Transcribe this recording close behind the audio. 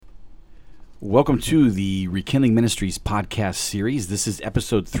Welcome to the Rekindling Ministries podcast series. This is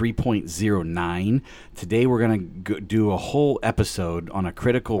episode 3.09. Today we're going to do a whole episode on a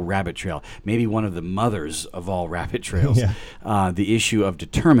critical rabbit trail, maybe one of the mothers of all rabbit trails, the issue of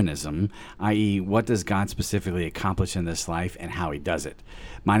determinism, i.e. what does God specifically accomplish in this life and how he does it.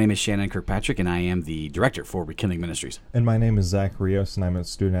 My name is Shannon Kirkpatrick, and I am the director for Rekindling Ministries. And my name is Zach Rios, and I'm a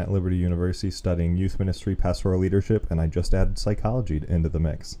student at Liberty University studying youth ministry, pastoral leadership, and I just added psychology into the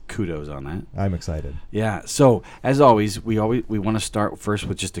mix. Kudos on that. I'm excited. Yeah. So as always, we want to start first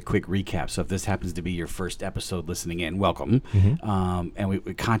with just a quick recap. So if this happens to be your first episode listening in, welcome.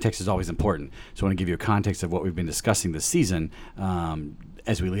 And context is always important. So I want to give you a context of what we've been discussing this season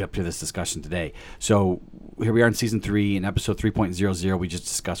as we lead up to this discussion today. So here we are in season 3, in episode 3.00. We just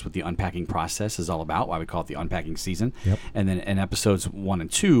discussed what the unpacking process is all about, why we call it the unpacking season. Yep. And then in episodes 1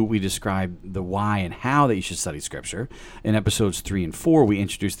 and 2, we described the why and how that you should study Scripture. In episodes 3 and 4, we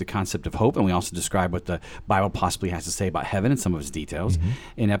introduced the concept of hope, and we also describe what the Bible possibly has to say about heaven and some of its details.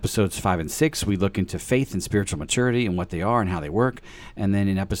 In episodes 5 and 6, we look into faith and spiritual maturity and what they are and how they work. And then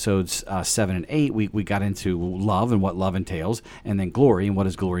in episodes 7 and 8, we got into love and what love entails, and then glory and what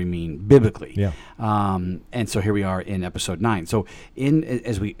does glory mean biblically. Yeah. And so here we are in episode 9. So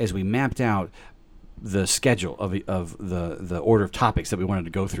as we mapped out the schedule of the order of topics that we wanted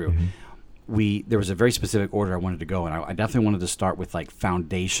to go through, there was a very specific order I wanted to go, and I definitely wanted to start with like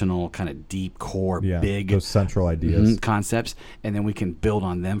foundational, kind of deep core, big those central ideas, concepts, and then we can build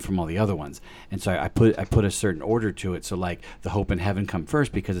on them from all the other ones. And so I put a certain order to it. So like the hope in heaven come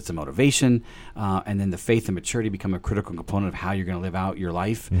first because it's a motivation, and then the faith and maturity become a critical component of how you're going to live out your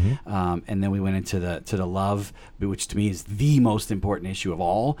life. And then we went into the love, which to me is the most important issue of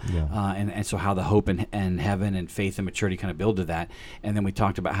all. And so how the hope and heaven and faith and maturity kind of build to that. And then we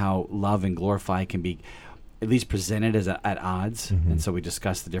talked about how love and glorify can be at least presented as at odds, and so we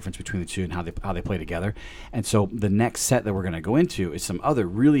discussed the difference between the two and how they play together. And so the next set that we're going to go into is some other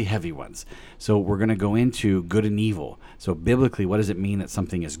really heavy ones. So we're going to go into good and evil. So biblically, what does it mean that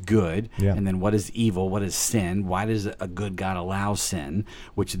something is good? And then what is evil? What is sin? Why does a good God allow sin?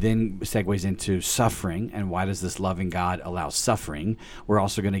 Which then segues into suffering, and why does this loving God allow suffering? We're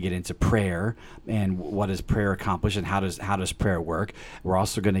also going to get into prayer and what does prayer accomplish, and how does prayer work? We're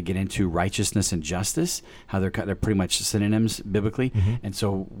also going to get into righteousness and justice, how they're pretty much synonyms biblically, and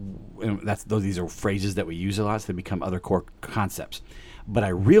so these are phrases that we use a lot, so they become other core concepts. But I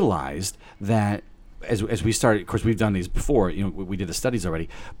realized that as we started, of course, we've done these before. We did the studies already,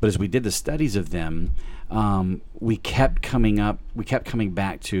 but as we did the studies of them, we kept coming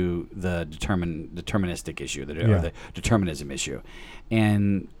back to the deterministic issue, or the determinism issue,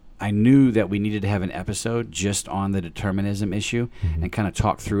 and I knew that we needed to have an episode just on the determinism issue and kind of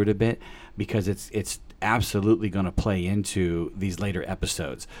talk through it a bit, because it's absolutely going to play into these later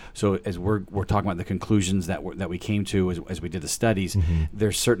episodes. So as we're talking about the conclusions that we came to as we did the studies,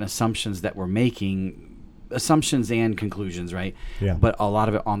 there's certain assumptions that we're making, assumptions and conclusions, right? But a lot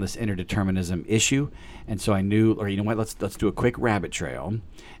of it on this interdeterminism issue. And so I knew, or you know what, let's do a quick rabbit trail,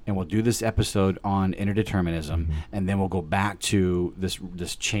 and we'll do this episode on interdeterminism, and then we'll go back to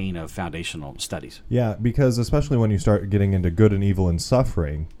this chain of foundational studies. Yeah, because especially when you start getting into good and evil and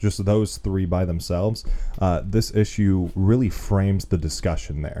suffering, just those three by themselves, this issue really frames the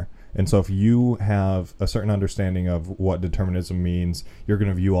discussion there. And so if you have a certain understanding of what determinism means, you're going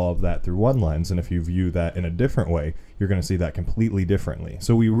to view all of that through one lens. And if you view that in a different way, you're going to see that completely differently.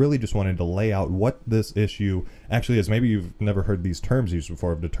 So we really just wanted to lay out what this issue actually is. Maybe you've never heard these terms used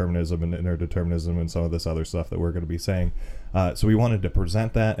before of determinism and interdeterminism and some of this other stuff that we're going to be saying. So we wanted to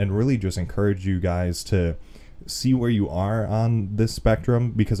present that and really just encourage you guys to see where you are on this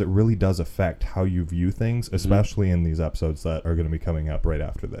spectrum, because it really does affect how you view things, especially in these episodes that are going to be coming up right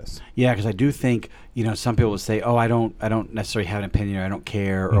after this. Yeah, because I do think, some people will say, oh, I don't necessarily have an opinion, or I don't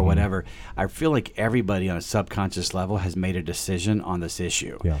care, or whatever. I feel like everybody on a subconscious level has made a decision on this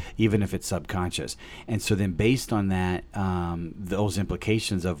issue, even if it's subconscious. And so then based on that, those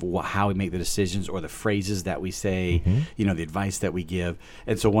implications of how we make the decisions, or the phrases that we say, the advice that we give.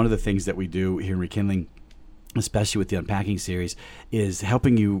 And so one of the things that we do here in Rekindling, especially with the Unpacking series, is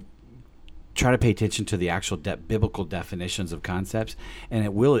helping you try to pay attention to the actual biblical definitions of concepts, and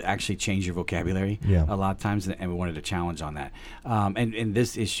it will actually change your vocabulary a lot of times, and we wanted to challenge on that. And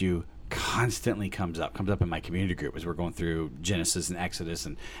this issue constantly comes up in my community group as we're going through Genesis and Exodus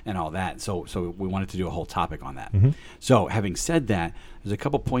and all that. So we wanted to do a whole topic on that. So having said that, there's a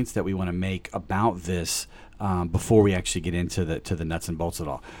couple points that we want to make about this before we actually get into the nuts and bolts of it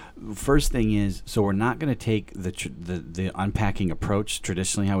all. First thing is, so we're not going to take the unpacking approach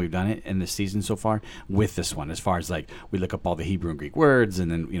traditionally how we've done it in this season so far with this one, as far as like we look up all the Hebrew and Greek words,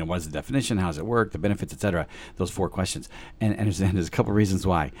 and then what is the definition, how does it work, the benefits, etc. Those 4 questions, and there's a couple reasons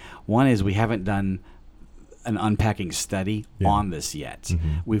why. One is we haven't done an unpacking study on this yet. Mm-hmm.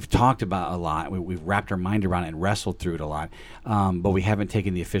 We've talked about a lot. We've wrapped our mind around it and wrestled through it a lot, but we haven't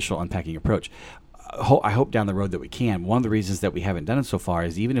taken the official unpacking approach. I hope down the road that we can. One of the reasons that we haven't done it so far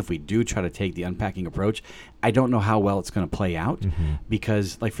is even if we do try to take the unpacking approach, I don't know how well it's going to play out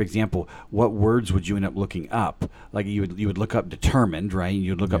because, like, for example, what words would you end up looking up? Like you would look up determined, right?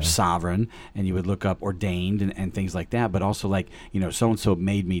 You would look up sovereign, and you would look up ordained and things like that. But also like, so-and-so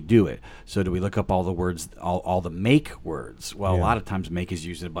made me do it. So do we look up all the words, all the make words? Well, a lot of times make is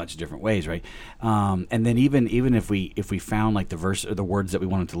used in a bunch of different ways, right? And then even if we found like the verse or the words that we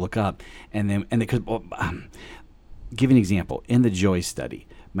wanted to look up, give an example. In the joy study,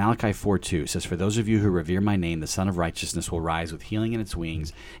 Malachi 4:2 says, "For those of you who revere my name, the Son of Righteousness will rise with healing in its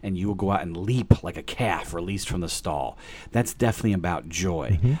wings, and you will go out and leap like a calf released from the stall." That's definitely about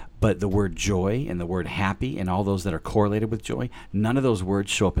joy. But the word joy and the word happy and all those that are correlated with joy, none of those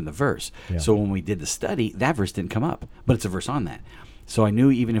words show up in the verse. So when we did the study, that verse didn't come up, but it's a verse on that. So I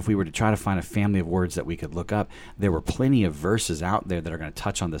knew even if we were to try to find a family of words that we could look up, there were plenty of verses out there that are going to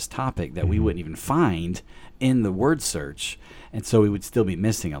touch on this topic that we wouldn't even find in the word search. And so we would still be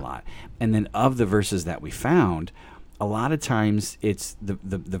missing a lot. And then of the verses that we found, a lot of times it's the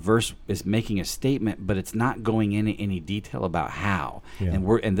verse is making a statement, but it's not going into any detail about how.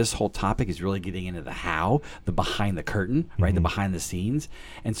 And this whole topic is really getting into the how, the behind the curtain, right? The behind the scenes.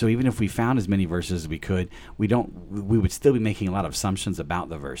 And so even if we found as many verses as we could, we would still be making a lot of assumptions about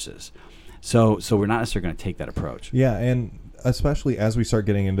the verses. So we're not necessarily going to take that approach. Yeah, and especially as we start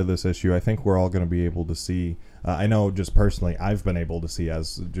getting into this issue, I think we're all going to be able to see. I know just personally, I've been able to see,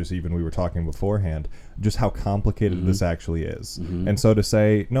 as just even we were talking beforehand, just how complicated this actually is. And so to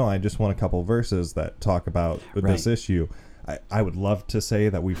say, no, I just want a couple verses that talk about this issue. I would love to say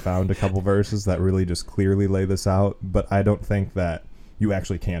that we found a couple verses that really just clearly lay this out, but I don't think that you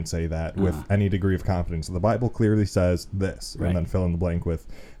actually can say that with any degree of confidence. The Bible clearly says this, and then fill in the blank with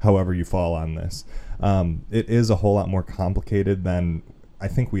however you fall on this. It is a whole lot more complicated than I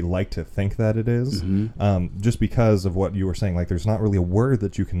think we like to think that it is, just because of what you were saying. Like, there's not really a word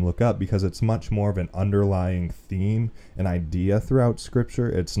that you can look up because it's much more of an underlying theme, an idea throughout Scripture.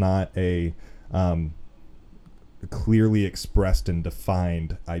 It's not a clearly expressed and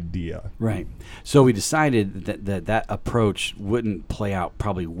defined idea. Right. So we decided that approach wouldn't play out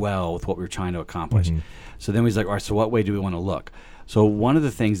probably well with what we were trying to accomplish. So then we was like, all right, so what way do we want to look? So one of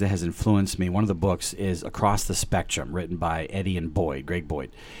the things that has influenced me, one of the books is Across the Spectrum, written by Eddie and Greg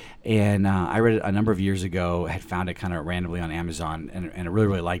Boyd. And I read it a number of years ago, had found it kind of randomly on Amazon, and I really,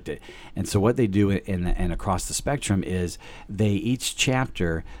 really liked it. And so what they do in Across the Spectrum is each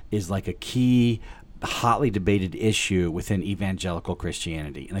chapter is like a key hotly debated issue within evangelical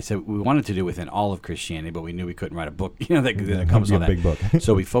Christianity. And they said we wanted to do within all of Christianity, but we knew we couldn't write a book, that comes with that. Big book.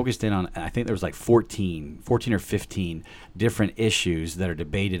 So we focused in on, I think there was like 14 or 15 different issues that are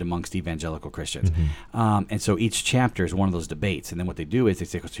debated amongst evangelical Christians. And so each chapter is one of those debates. And then what they do is they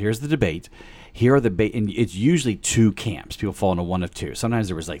say, so here's the debate. Here are the and it's usually 2 camps. People fall into one of 2. Sometimes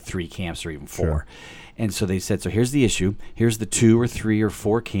there was like 3 camps or even 4. Sure. And so they said, so here's the issue. Here's the 2 or 3 or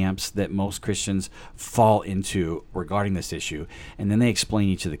 4 camps that most Christians fall into regarding this issue. And then they explain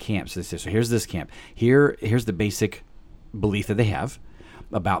each of the camps. So they say, so here's this camp. Here's the basic belief that they have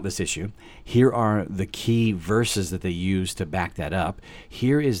about this issue. Here are the key verses that they use to back that up.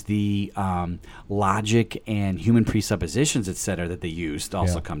 Here is the logic and human presuppositions, etc., that they use to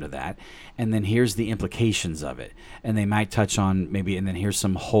also come to that. And then here's the implications of it. And they might touch on and then here's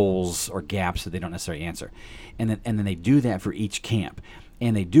some holes or gaps that they don't necessarily answer. And then they do that for each camp.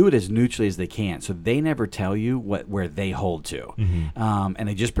 And they do it as neutrally as they can. So they never tell you where they hold to. And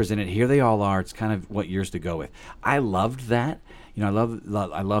they just present it. Here they all are. It's kind of what yours to go with. I loved that. I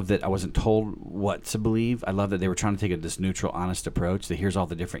love that I wasn't told what to believe. I love that they were trying to take this neutral, honest approach. That here's all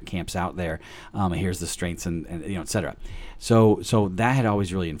the different camps out there. And here's the strengths and et cetera. So that had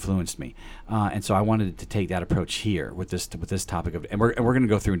always really influenced me. And so I wanted to take that approach here with this topic of, and we're going to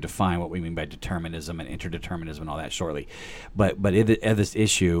go through and define what we mean by determinism and interdeterminism and all that shortly. But this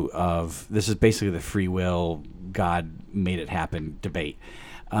issue of, this is basically the free will, God made it happen debate.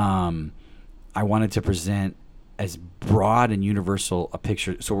 I wanted to present as broad and universal a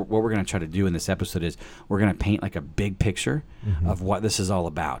picture. So what we're going to try to do in this episode is we're going to paint like a big picture of what this is all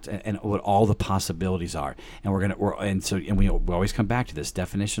about and what all the possibilities are. And we always come back to this.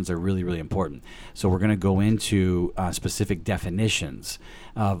 Definitions are really, really important. So we're going to go into specific definitions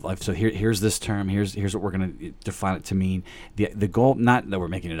of like, so here's this term. Here's what we're going to define it to mean. The goal, not that we're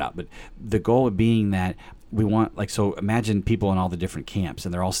making it up, but the goal of being that we want, like, so imagine people in all the different camps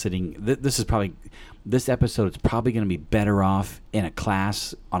and they're all sitting. This episode is probably going to be better off in a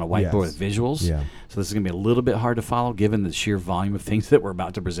class on a whiteboard with visuals. Yeah. So this is going to be a little bit hard to follow given the sheer volume of things that we're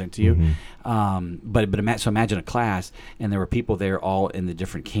about to present to you. But imagine a class and there were people there all in the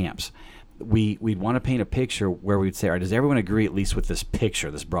different camps. We'd want to paint a picture where we'd say, all right, does everyone agree at least with this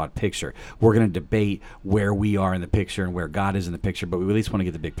picture, this broad picture? We're going to debate where we are in the picture and where God is in the picture, but we at least want to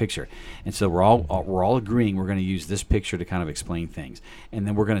get the big picture. And so we're all agreeing we're going to use this picture to kind of explain things. And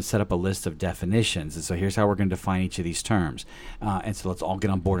then we're going to set up a list of definitions. And so here's how we're going to define each of these terms. And so let's all get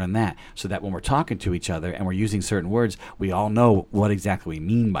on board on that so that when we're talking to each other and we're using certain words, we all know what exactly we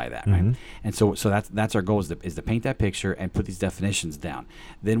mean by that, right? And so that's our goal is to paint that picture and put these definitions down.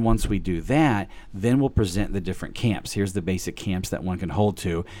 Then once we do that, then we'll present the different camps. Here's the basic camps that one can hold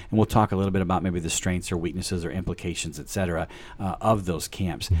to, and we'll talk a little bit about maybe the strengths or weaknesses or implications, etc., of those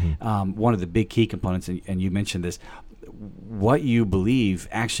camps. One of the big key components, and you mentioned this, what you believe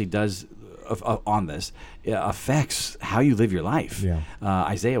actually does on this affects how you live your life.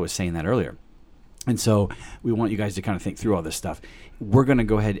 Isaiah was saying that earlier. And so we want you guys to kind of think through all this stuff. We're going to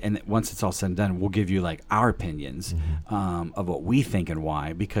go ahead and once it's all said and done, we'll give you like our opinions of what we think and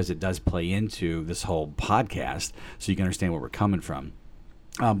why, because it does play into this whole podcast, so you can understand where we're coming from.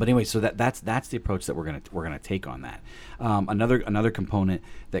 But anyway, so that's the approach that we're gonna take on that. Another component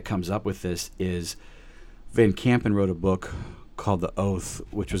that comes up with this is Van Kampen wrote a book called The Oath,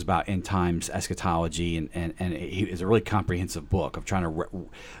 which was about end times eschatology, and it's a really comprehensive book of trying to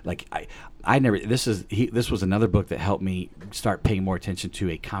this was another book that helped me start paying more attention to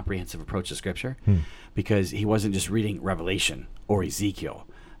a comprehensive approach to Scripture, because he wasn't just reading Revelation or Ezekiel.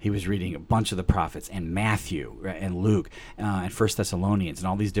 He was reading a bunch of the prophets and Matthew and Luke and 1 Thessalonians and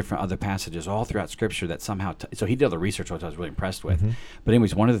all these different other passages all throughout Scripture that somehow so he did all the research, which I was really impressed with. But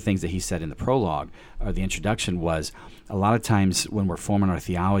anyways, one of the things that he said in the prologue or the introduction was a lot of times when we're forming our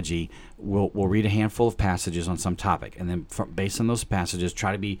theology, we'll read a handful of passages on some topic, and then based on those passages,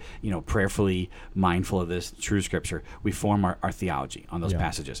 try to be prayerfully mindful of this true Scripture. We form our theology on those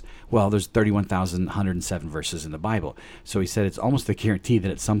passages. Well, there's 31,107 verses in the Bible, so he said it's almost a guarantee that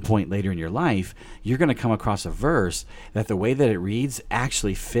at some point later in your life, you're going to come across a verse that the way that it reads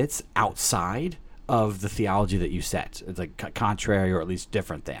actually fits outside of the theology that you set. It's like contrary or at least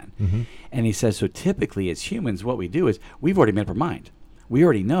different than. And he says, so typically as humans, what we do is we've already made up our mind. We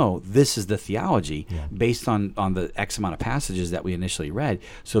already know this is the theology based on the X amount of passages that we initially read.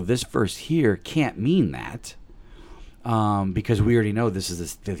 So this verse here can't mean that because we already know this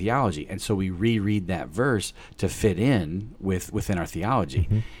is the theology. And so we reread that verse to fit in within our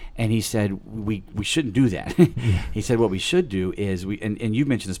theology. And he said we shouldn't do that. He said what we should do is and you've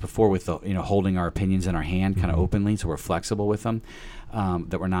mentioned this before with the, holding our opinions in our hand kind of openly, so we're flexible with them,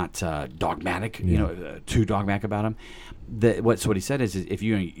 that we're not dogmatic, too dogmatic about them. What he said is if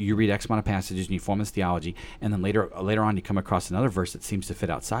you read X amount of passages and you form this theology, and then later on you come across another verse that seems to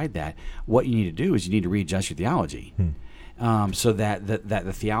fit outside that, what you need to do is you need to readjust your theology, so that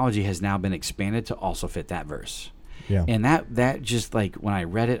the theology has now been expanded to also fit that verse. And that just like when I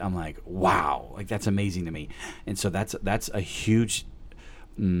read it, I'm like, wow, like that's amazing to me. And so that's a huge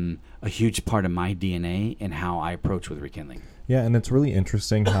part of my DNA and how I approach with rekindling. Yeah, and it's really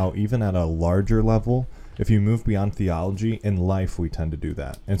interesting how even at a larger level, if you move beyond theology, in life we tend to do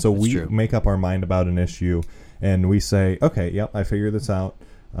that. And so we make up our mind about an issue and we say, okay, yep, I figured this out.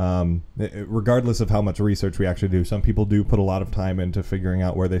 Regardless of how much research we actually do, some people do put a lot of time into figuring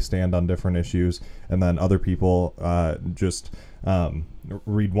out where they stand on different issues, and then other people just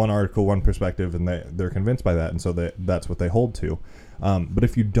read one article, one perspective, and they're convinced by that, and so that's what they hold to. But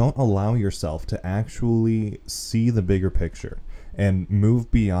if you don't allow yourself to actually see the bigger picture and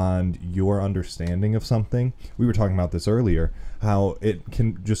move beyond your understanding of something, we were talking about this earlier, how it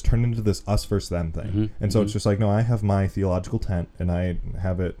can just turn into this us versus them thing. And so it's just like, no, I have my theological tent and I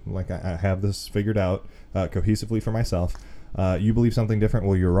have it, like I have this figured out cohesively for myself. You believe something different,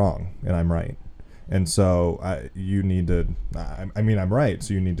 well, you're wrong and I'm right. And so you need to, I'm right,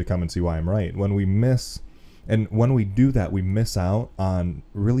 so you need to come and see why I'm right. When we do that, we miss out on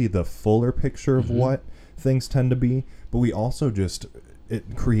really the fuller picture of what things tend to be, but we also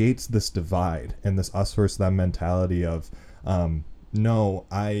it creates this divide and this us versus them mentality of no,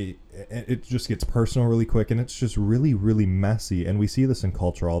 it just gets personal really quick, and it's just really, really messy. And we see this in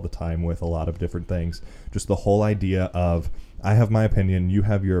culture all the time with a lot of different things. Just the whole idea of, I have my opinion, you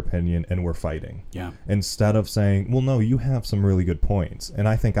have your opinion, and we're fighting. Yeah. Instead of saying, well, no, you have some really good points, and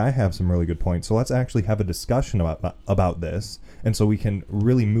I think I have some really good points. So let's actually have a discussion about this, and so we can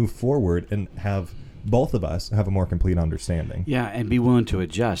really move forward and have both of us have a more complete understanding. Yeah, and be willing to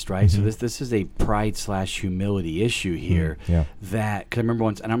adjust, right? So this is a pride/humility issue here. Yeah. That, because I remember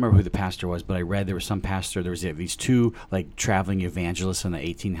once, and I don't remember who the pastor was, but I read there was some pastor, there was these two like traveling evangelists in the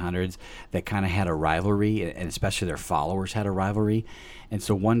 1800s that kind of had a rivalry, and especially their followers had a rivalry. And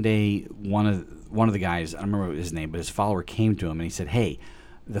so one day, one of the guys, I don't remember his name, but his follower came to him and he said, "Hey,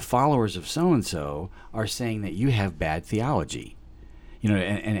 the followers of so-and-so are saying that you have bad theology."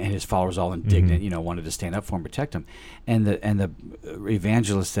 And his followers all indignant, wanted to stand up for him, protect him. And the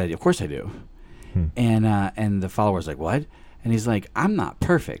evangelist said, "Of course I do." And the follower's like, "What?" And he's like, "I'm not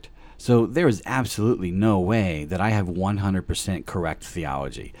perfect. So there is absolutely no way that I have 100% correct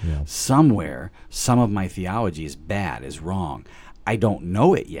theology. Yeah. Somewhere, some of my theology is bad, is wrong. I don't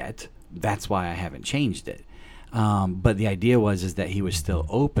know it yet. That's why I haven't changed it." But the idea is that he was still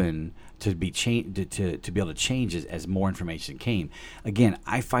open to be to be able to change as more information came. Again,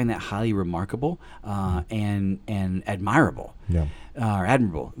 I find that highly remarkable and admirable, or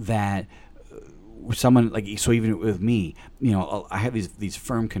admirable that someone like, so even with me, I have these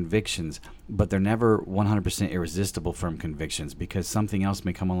firm convictions, but they're never 100% irresistible firm convictions, because something else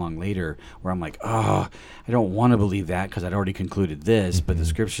may come along later where I'm like, oh, I don't want to believe that because I'd already concluded this, but the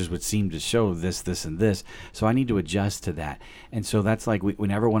scriptures would seem to show this, this, and this. So I need to adjust to that. And so that's like, we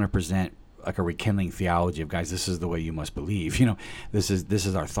never want to present like a rekindling theology of, guys, this is the way you must believe. This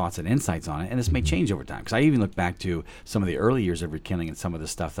is our thoughts and insights on it, and this may change over time. Because I even look back to some of the early years of rekindling and some of the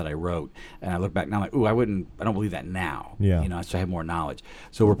stuff that I wrote, and I look back now like, ooh, I don't believe that now. Yeah. So I have more knowledge.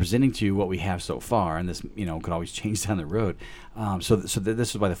 So we're presenting to you what we have so far, and this could always change down the road. So this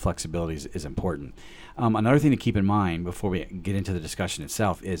is why the flexibility is important. Another thing to keep in mind before we get into the discussion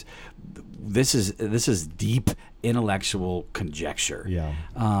itself is this is deep intellectual conjecture. Yeah.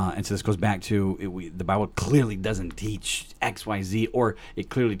 And so this goes back to the Bible clearly doesn't teach X, Y, Z, or it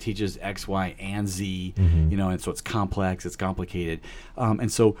clearly teaches X, Y, and Z. And so it's complex, it's complicated,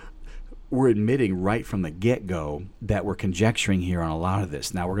 and so we're admitting right from the get-go that we're conjecturing here on a lot of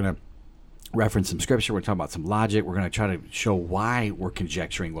this. Now we're going to reference some scripture. We're talking about some logic. We're going to try to show why we're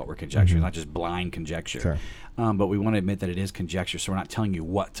conjecturing what we're conjecturing, not just blind conjecture. Sure. But we want to admit that it is conjecture, so we're not telling you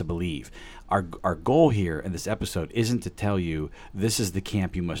what to believe. Our goal here in this episode isn't to tell you this is the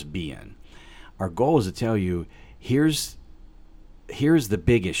camp you must be in. Our goal is to tell you here's the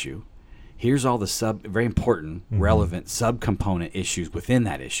big issue. Here's all the very important, relevant subcomponent issues within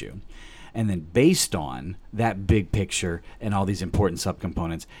that issue. And then based on that big picture and all these important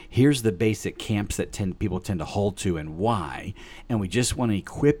subcomponents, here's the basic camps that people tend to hold to and why. And we just want to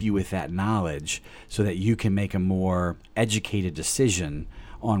equip you with that knowledge so that you can make a more educated decision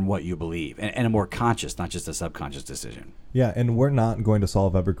on what you believe, and a more conscious, not just a subconscious decision. Yeah, and we're not going to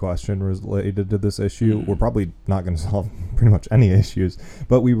solve every question related to this issue. We're probably not going to solve pretty much any issues,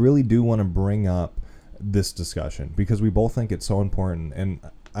 but we really do want to bring up this discussion because we both think it's so important. And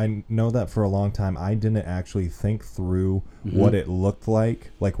I know that for a long time I didn't actually think through what it looked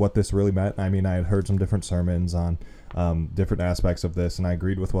like what this really meant. I mean, I had heard some different sermons on different aspects of this, and I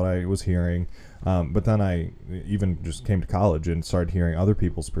agreed with what I was hearing. But then I even just came to college and started hearing other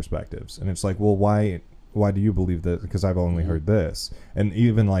people's perspectives. And it's like, well, why do you believe that? Because I've only heard this. And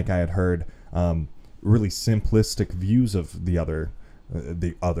even I had heard really simplistic views of the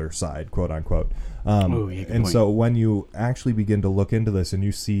other side, quote unquote. And so when you actually begin to look into this and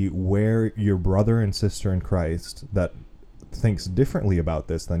you see where your brother and sister in Christ that thinks differently about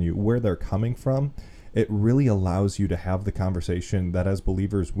this than you, where they're coming from, it really allows you to have the conversation that as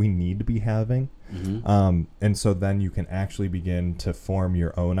believers we need to be having. And so then you can actually begin to form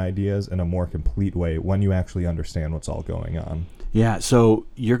your own ideas in a more complete way when you actually understand what's all going on. Yeah, so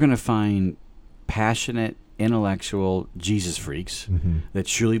you're going to find passionate, intellectual Jesus freaks that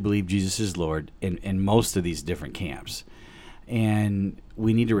truly believe Jesus is Lord in most of these different camps. And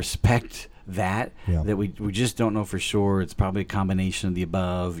we need to respect that we just don't know for sure. It's probably a combination of the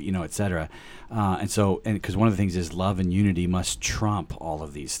above, et cetera. And because one of the things is love and unity must trump all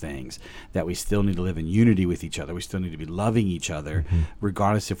of these things, that we still need to live in unity with each other. We still need to be loving each other,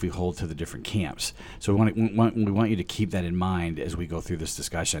 regardless if we hold to the different camps. So we want you to keep that in mind as we go through this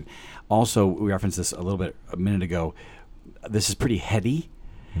discussion. Also, we referenced this a minute ago. This is pretty heady.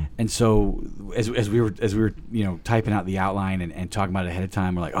 And so as we were typing out the outline and talking about it ahead of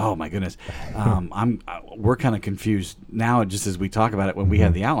time, we're like, oh my goodness, we're kind of confused now just as we talk about it when we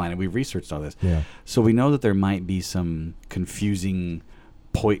had the outline and we've researched all this. Yeah. So we know that there might be some confusing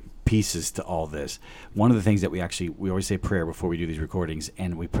pieces to all this. One of the things that we always say prayer before we do these recordings,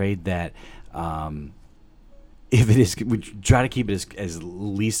 and we prayed that if it is, we try to keep it as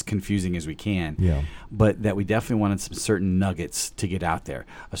least confusing as we can. Yeah. But that we definitely wanted some certain nuggets to get out there,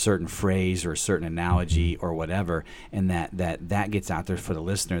 a certain phrase or a certain analogy or whatever, and that gets out there for the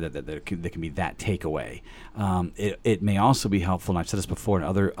listener, that can be that takeaway. It may also be helpful, and I've said this before in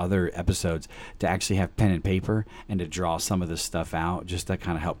other episodes, to actually have pen and paper and to draw some of this stuff out, just to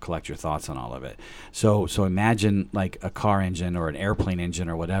kind of help collect your thoughts on all of it. So imagine like a car engine or an airplane engine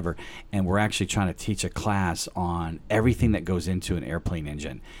or whatever, and we're actually trying to teach a class on everything that goes into an airplane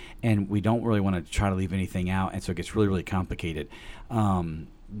engine, and we don't really want to try to leave anything out, and so it gets really, really complicated.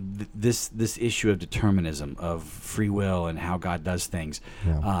 This issue of determinism, of free will and how God does things,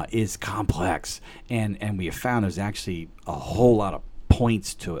 is complex, and we have found there's actually a whole lot of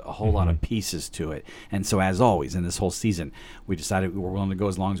points to it, a whole lot of pieces to it. And so, as always, in this whole season, we decided we were willing to go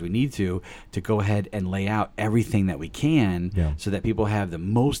as long as we need to go ahead and lay out everything that we can, so that people have the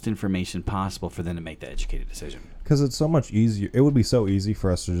most information possible for them to make that educated decision. Because it's so much easier. It would be so easy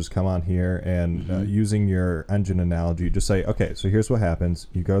for us to just come on here and using your engine analogy, just say, okay, so here's what happens.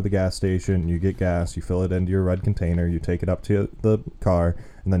 You go to the gas station, you get gas, you fill it into your red container, you take it up to the car,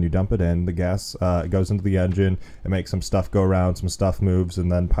 and then you dump it in. The gas goes into the engine, it makes some stuff go around, some stuff moves, and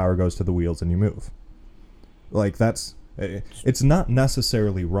then power goes to the wheels and you move. Like, it's not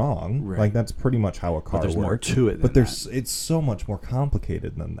necessarily wrong. Right. Like, that's pretty much how a car works. But there's more to it But than it's so much more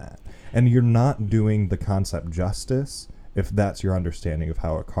complicated than that. And you're not doing the concept justice if that's your understanding of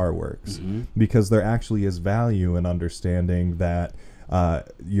how a car works. Because there actually is value in understanding that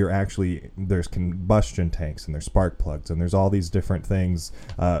there's combustion tanks and there's spark plugs and there's all these different things,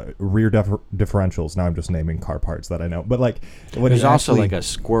 rear differentials. Now I'm just naming car parts that I know, but like there's also like a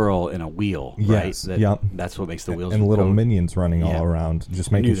squirrel in a wheel, yes, right? That's what makes the wheels and little go. minions running all around, just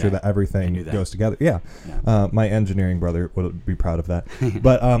making sure that everything goes together. My engineering brother would be proud of that.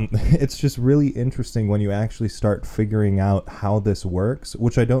 But it's just really interesting when you actually start figuring out how this works,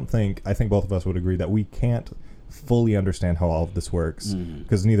 which I think both of us would agree that we can't fully understand how all of this works,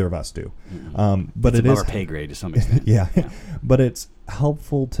 because neither of us do. But it's above our pay grade to some extent. yeah. But it's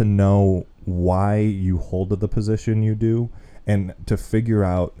helpful to know why you hold to the position you do, and to figure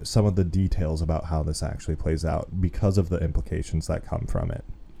out some of the details about how this actually plays out because of the implications that come from it.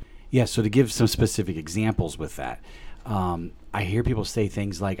 Yeah, so to give some specific examples with that, I hear people say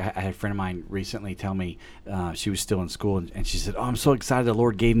things like, I had a friend of mine recently tell me, she was still in school, and she said, "Oh, I'm so excited the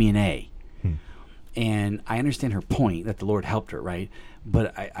Lord gave me an A." And I understand her point that the Lord helped her, right?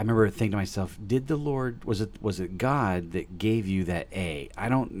 But I remember thinking to myself, did the Lord, was it God that gave you that A? I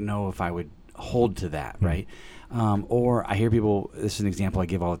don't know if I would hold to that, right? Or I hear people, this is an example I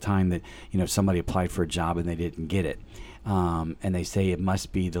give all the time, that somebody applied for a job and they didn't get it. And they say it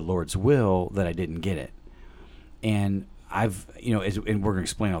must be the Lord's will that I didn't get it. And and we're going to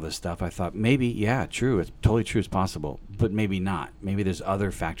explain all this stuff. I thought maybe, true. It's totally true. It's possible, but maybe not. Maybe there's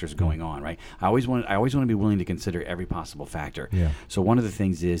other factors going on, right? I always want to be willing to consider every possible factor. Yeah. So one of the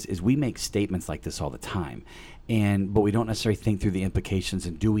things is we make statements like this all the time, but we don't necessarily think through the implications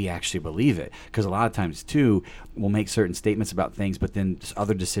and do we actually believe it? Because a lot of times too, we'll make certain statements about things, but then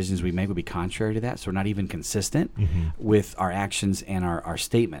other decisions we make will be contrary to that. So we're not even consistent with our actions and our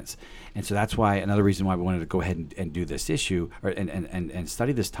statements. And so that's why another reason why we wanted to go ahead and do this issue and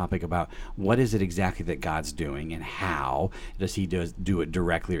study this topic about what is it exactly that God's doing and how does he do it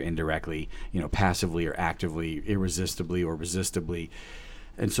directly or indirectly, passively or actively, irresistibly or resistibly.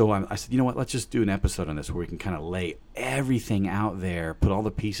 And so I said, let's just do an episode on this where we can kind of lay everything out there, put all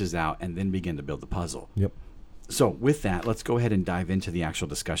the pieces out, and then begin to build the puzzle. Yep. So with that, let's go ahead and dive into the actual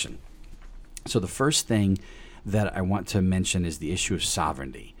discussion. So the first thing that I want to mention is the issue of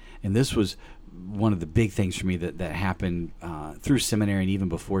sovereignty. And this was one of the big things for me that happened through seminary and even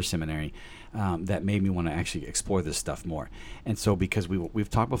before seminary that made me want to actually explore this stuff more. And so because we've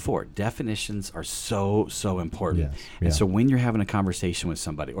talked before, definitions are so important. Yes, and so when you're having a conversation with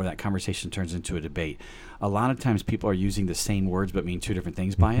somebody or that conversation turns into a debate, a lot of times people are using the same words but mean two different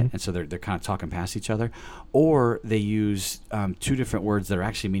things by it. And so they're kind of talking past each other. Or they use two different words that are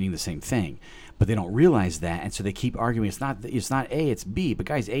actually meaning the same thing, but they don't realize that, and so they keep arguing. It's not A, it's B. But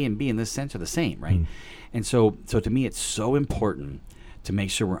guys, A and B in this sense are the same, right? And so to me, it's so important to make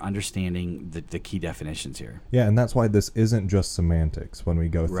sure we're understanding the key definitions here. Yeah, and that's why this isn't just semantics when we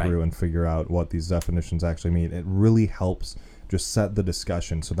go through and figure out what these definitions actually mean. It really helps just set the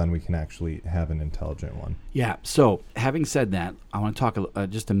discussion so then we can actually have an intelligent one. Yeah. So having said that, I want to talk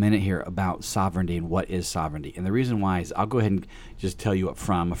just a minute here about sovereignty and what is sovereignty. And the reason why is I'll go ahead and just tell you up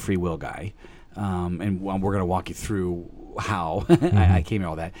front, I'm a free will guy. And we're going to walk you through how I came to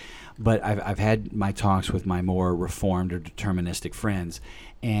all that. But I've had my talks with my more reformed or deterministic friends,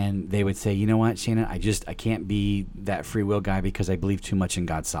 and they would say, you know what, Shannon, I can't be that free will guy because I believe too much in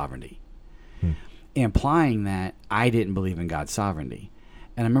God's sovereignty. Implying that I didn't believe in God's sovereignty.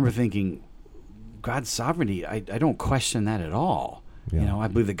 And I remember thinking, God's sovereignty, I don't question that at all. Yeah. You know, I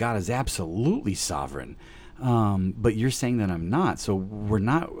believe that God is absolutely sovereign. But you're saying that I'm not. So we're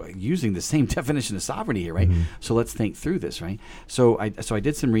not using the same definition of sovereignty here, right? So let's think through this, right? So I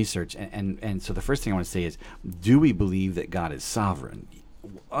did some research, and so the first thing I want to say is, do we believe that God is sovereign?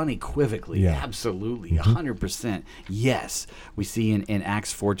 Unequivocally, absolutely, 100%, yes. We see in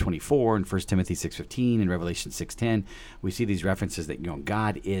Acts 4:24 and 1 Timothy 6:15 and Revelation 6:10, we see these references that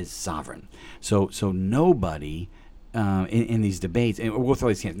God is sovereign. So nobody in these debates, and we'll throw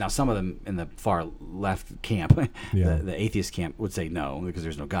these camps. Now, some of them in the far left camp, the atheist camp, would say no because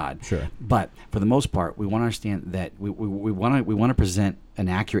there's no God. Sure. But for the most part, we want to understand that we want to present an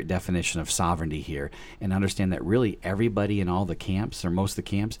accurate definition of sovereignty here, and understand that really everybody in all the camps, or most of the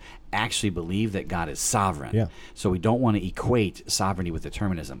camps, actually believe that God is sovereign. Yeah. So we don't want to equate sovereignty with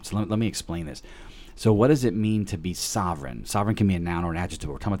determinism. So let me explain this. So what does it mean to be sovereign? Sovereign can be a noun or an adjective.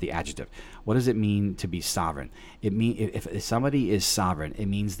 We're talking about the adjective. What does it mean to be sovereign? It mean if somebody is sovereign, it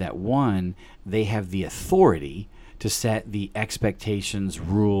means that, one, they have the authority to set the expectations,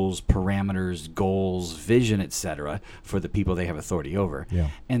 rules, parameters, goals, vision, etc. for the people they have authority over. Yeah.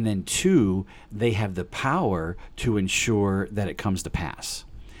 And then, two, they have the power to ensure that it comes to pass.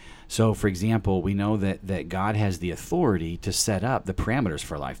 So, for example, we know that God has the authority to set up the parameters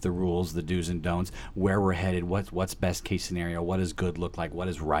for life, the rules, the do's and don'ts, where we're headed, what's best case scenario, what does good look like, what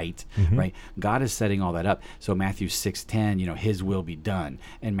is right, right? God is setting all that up. So Matthew 6:10, His will be done.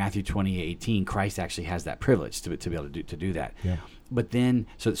 And Matthew 28:18, Christ actually has that privilege to be able to do that. Yeah. But then,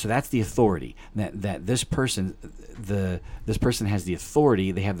 so that's the authority that this person has the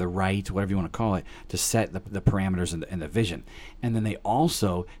authority. They have the right, whatever you want to call it, to set the parameters and the vision, and then they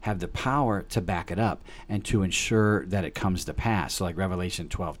also have the power to back it up and to ensure that it comes to pass. So, like Revelation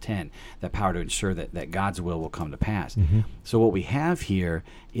 12:10, that power to ensure that God's will come to pass. So what we have here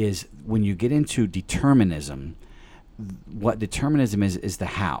is, when you get into determinism, what determinism is the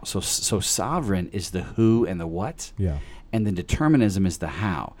how. So sovereign is the who and the what. Yeah. And then determinism is the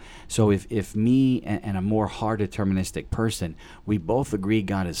how. So if me and a more hard deterministic person, we both agree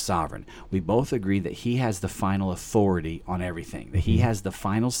God is sovereign. We both agree that He has the final authority on everything, that He has the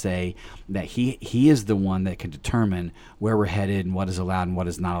final say, that He is the one that can determine where we're headed and what is allowed and what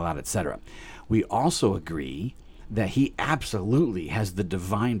is not allowed, etc. We also agree that He absolutely has the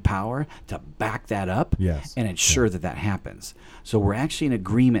divine power to back that up and ensure that happens. So we're actually in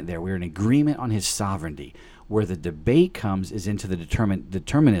agreement there. We're in agreement on His sovereignty. Where the debate comes is into the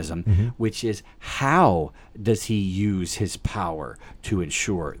determinism, which is, how does He use His power to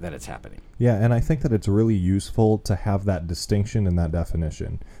ensure that it's happening? Yeah, and I think that it's really useful to have that distinction and that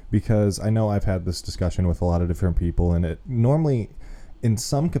definition, because I know I've had this discussion with a lot of different people, and it normally, in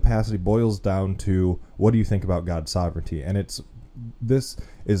some capacity, boils down to, what do you think about God's sovereignty? And this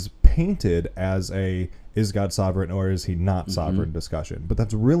is painted as is God sovereign or is He not sovereign discussion. But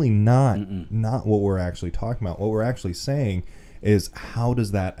that's really not what we're actually talking about. What we're actually saying is, how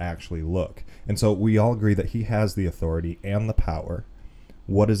does that actually look? And so we all agree that He has the authority and the power.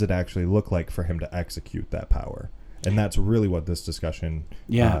 What does it actually look like for Him to execute that power? And that's really what this discussion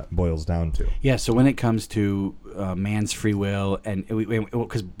boils down to. Yeah, so when it comes to man's free will, and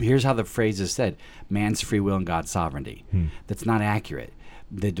because here's how the phrase is said, man's free will and God's sovereignty. That's not accurate.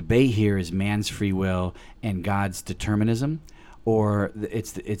 The debate here is man's free will and God's determinism, or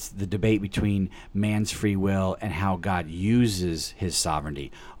it's the debate between man's free will and how God uses His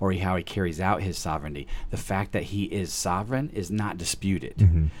sovereignty, or how He carries out His sovereignty. The fact that He is sovereign is not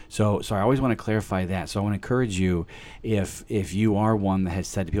disputed. So I always want to clarify that. So I want to encourage you, if you are one that has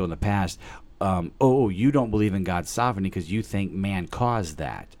said to people in the past, you don't believe in God's sovereignty because you think man caused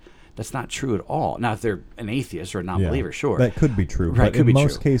that. That's not true at all. Now, if they're an atheist or a non-believer, sure. That could be true. Right, but in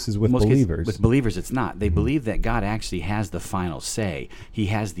most cases with believers. With believers, it's not. They believe that God actually has the final say. He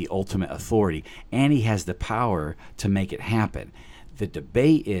has the ultimate authority, and He has the power to make it happen. The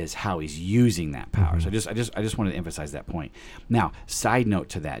debate is how he's using that power. So I just wanted to emphasize that point. Now, side note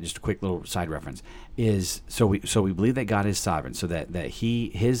to that, just a quick little side reference is so we believe that God is sovereign, so that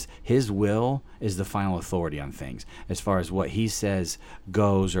his will is the final authority on things as far as what he says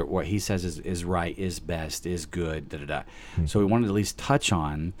goes, or what he says is right, is best, is good, da da da. So we wanted to at least touch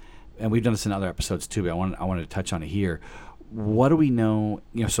on, and we've done this in other episodes too, but I wanted to touch on it here. What do we know?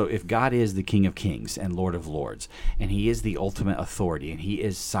 So if God is the King of Kings and Lord of Lords, and he is the ultimate authority, and he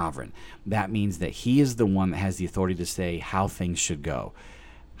is sovereign, that means that he is the one that has the authority to say how things should go.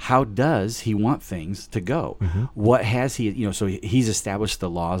 How does he want things to go? What has he, so he's established the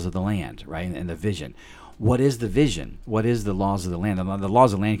laws of the land, right, and the vision. What is the vision? What is the laws of the land? And the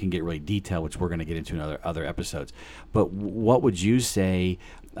laws of the land can get really detailed, which we're going to get into in other episodes. But what would you say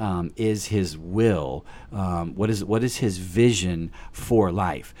is his will? What is his vision for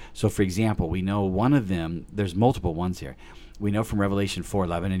life? So, for example, we know one of them. There's multiple ones here. We know from Revelation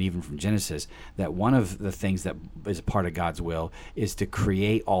 4:11 and even from Genesis that one of the things that is a part of God's will is to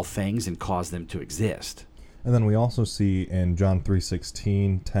create all things and cause them to exist. And then we also see in John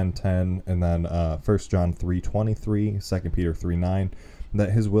 3:16, 10:10, and then 1 John 3:23, 2 Peter 3:9,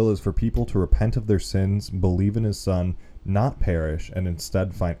 that his will is for people to repent of their sins, believe in his Son, not perish, and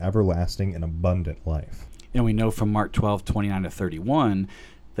instead find everlasting and abundant life. And we know from Mark 12:29 to 31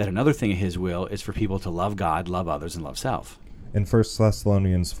 that another thing of his will is for people to love God, love others, and love self. In 1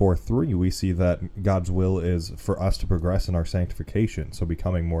 Thessalonians 4:3, we see that God's will is for us to progress in our sanctification, so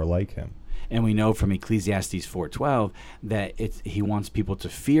becoming more like him. And we know from Ecclesiastes 4:12 that he wants people to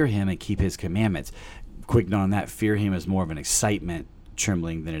fear him and keep his commandments. Quick note on that, fear him is more of an excitement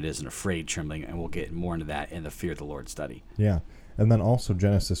trembling than it is an afraid trembling, and we'll get more into that in the Fear of the Lord study. Yeah. And then also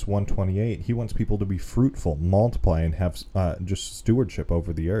Genesis 1:28, he wants people to be fruitful, multiply, and have just stewardship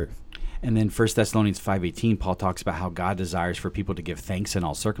over the earth. And then 1 Thessalonians 5:18, Paul talks about how God desires for people to give thanks in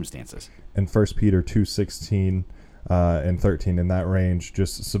all circumstances. And 1 Peter 2:16 and 13, in that range,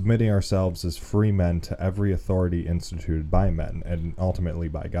 just submitting ourselves as free men to every authority instituted by men and ultimately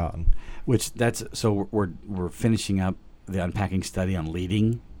by God. So we're finishing up the unpacking study on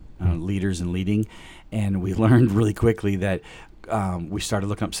leading, leaders and leading, and we learned really quickly that we started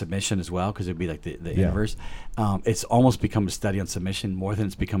looking up submission as well, because it would be like the inverse. It's almost become a study on submission more than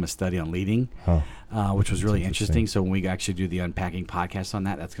it's become a study on leading, which was really interesting. So when we actually do the unpacking podcast on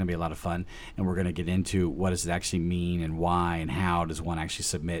that, that's going to be a lot of fun, and we're going to get into what does it actually mean and why and how does one actually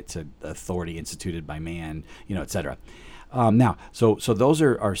submit to authority instituted by man, et cetera. Now, so those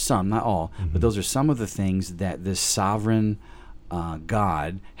are some, not all, but those are some of the things that this sovereign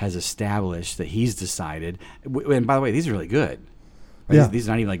God has established that he's decided. And by the way, these are really good. Right? Yeah. These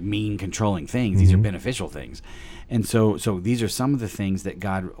are not even like mean, controlling things. These are beneficial things. And so these are some of the things that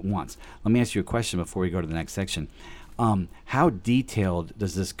God wants. Let me ask you a question before we go to the next section. How detailed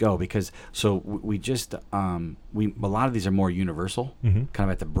does this go? Because we just a lot of these are more universal, kind of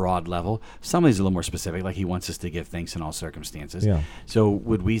at the broad level. Some of these are a little more specific, like he wants us to give thanks in all circumstances. Yeah. So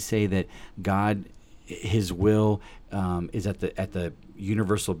would we say that God, his will is at the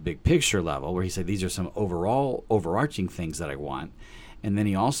universal big picture level, where he said these are some overarching things that I want, and then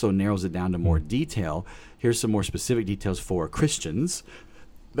he also narrows it down to more detail. Here's some more specific details for Christians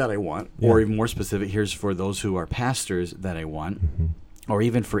that I want, or even more specific, here's for those who are pastors that I want, or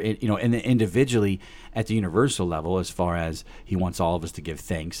even for and individually at the universal level, as far as he wants all of us to give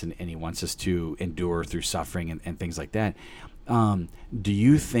thanks, and he wants us to endure through suffering and things like that. Do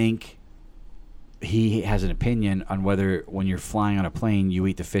you think he has an opinion on whether when you're flying on a plane you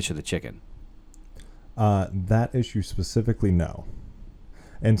eat the fish or the chicken? That issue specifically, no.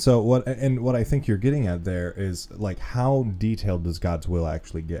 And so what I think you're getting at there is, like, how detailed does God's will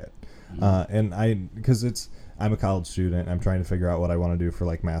actually get? Because I'm a college student, I'm trying to figure out what I want to do for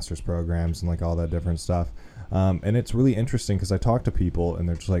like master's programs and like all that different stuff. And it's really interesting because I talk to people and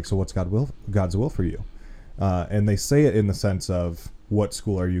they're just like, so what's God's will for you? And they say it in the sense of, what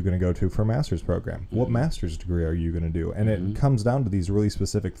school are you going to go to for a master's program? What master's degree are you going to do? And it comes down to these really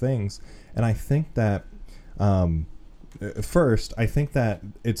specific things. And I think that first, I think that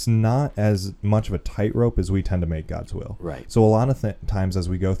it's not as much of a tightrope as we tend to make God's will. Right. So a lot of times as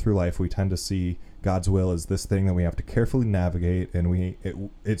we go through life, we tend to see God's will as this thing that we have to carefully navigate, and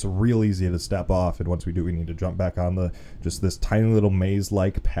it's real easy to step off, and once we do, we need to jump back on just this tiny little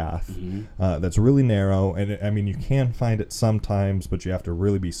maze-like path that's really narrow. And you can find it sometimes, but you have to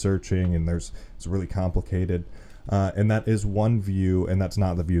really be searching, and it's really complicated. And that is one view, and that's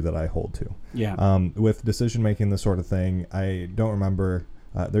not the view that I hold to. Yeah. With decision-making, this sort of thing, I don't remember.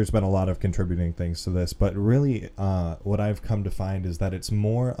 There's been a lot of contributing things to this, but really what I've come to find is that it's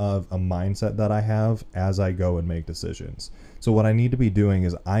more of a mindset that I have as I go and make decisions. So what I need to be doing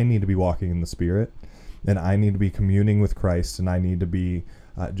is I need to be walking in the Spirit, and I need to be communing with Christ, and I need to be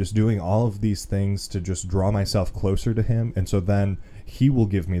just doing all of these things to just draw myself closer to him. And so then he will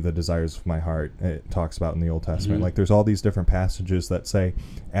give me the desires of my heart. It talks about in the Old Testament. Mm-hmm. Like there's all these different passages that say,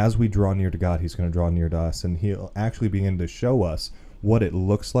 as we draw near to God, he's going to draw near to us, and he'll actually begin to show us what it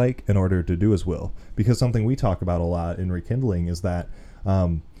looks like in order to do his will. Because something we talk about a lot in Rekindling is that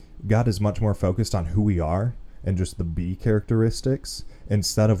God is much more focused on who we are and just the be characteristics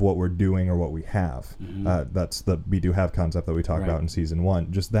instead of what we're doing or what we have. Mm-hmm. That's the be do have concept that we talked Right. about in season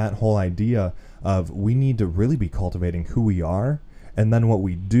 1. Just that whole idea of we need to really be cultivating who we are, and then what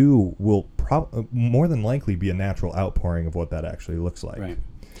we do will more than likely be a natural outpouring of what that actually looks like. Right.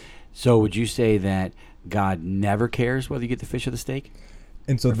 So would you say that God never cares whether you get the fish or the steak?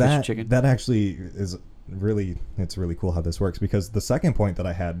 And so Or fish or that chicken? that actually is really, it's really cool how this works, because the second point that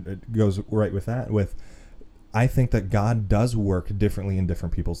I had, it goes right with that, with I think that God does work differently in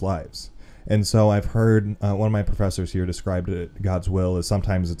different people's lives. And so I've heard one of my professors here described it, God's will is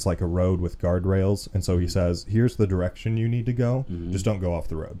sometimes it's like a road with guardrails. And so he says, here's the direction you need to go. Mm-hmm. Just don't go off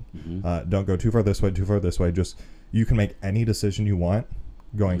the road. Mm-hmm. Don't go too far this way, too far this way. Just, you can make any decision you want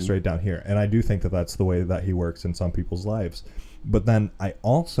going Mm-hmm. straight down here. And I do think that that's the way that he works in some people's lives. But then I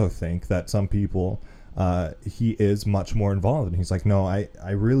also think that some people, he is much more involved, and he's like, no,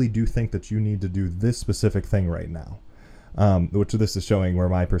 I really do think that you need to do this specific thing right now. Which this is showing where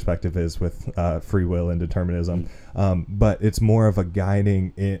my perspective is with free will and determinism. But it's more of a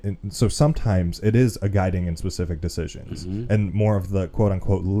guiding so sometimes it is a guiding in specific decisions, Mm-hmm. and more of the quote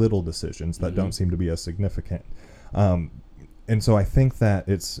unquote little decisions that don't seem to be as significant. And so I think that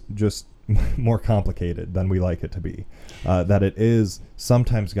it's just more complicated than we like it to be. That it is,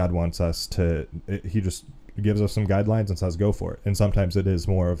 sometimes God wants us to, he just gives us some guidelines and says go for it, and sometimes it is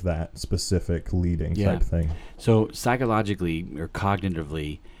more of that specific leading type thing. So psychologically or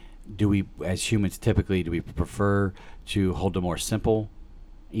cognitively, do we as humans typically, do we prefer to hold to more simple,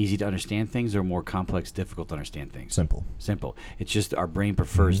 easy to understand things, or more complex, difficult to understand things? Simple. It's just our brain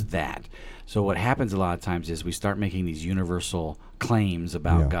prefers that. So what happens a lot of times is we start making these universal claims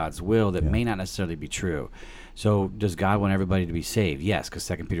about God's will that may not necessarily be true. So does God want everybody to be saved? Yes, because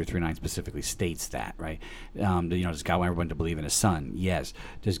 2 Peter 3:9 specifically states that, right? Does God want everyone to believe in his son? Yes.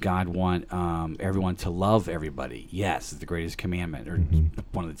 Does God want everyone to love everybody? Yes, it's the greatest commandment, or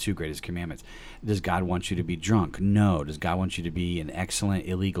one of the two greatest commandments. Does God want you to be drunk? No. Does God want you to be an excellent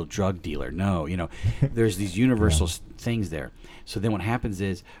illegal drug dealer? No. There's these universal things there. So then what happens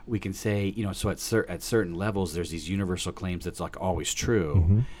is we can say, so at certain levels, there's these universal claims that's like always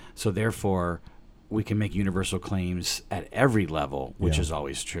true. So therefore, we can make universal claims at every level, which is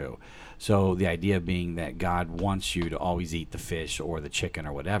always true. So the idea being that God wants you to always eat the fish or the chicken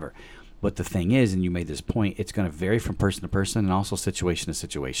or whatever. But the thing is, and you made this point, it's going to vary from person to person and also situation to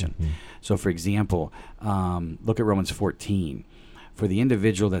situation. So for example, look at Romans 14. For the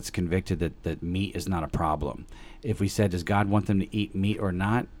individual that's convicted that meat is not a problem, if we said, does God want them to eat meat or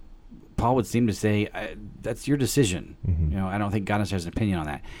not? Paul would seem to say, that's your decision. I don't think God necessarily has an opinion on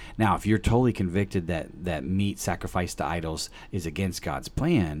that. Now, if you're totally convicted that meat sacrificed to idols is against God's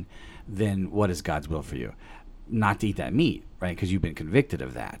plan, then what is God's will for you? Not to eat that meat, right? Because you've been convicted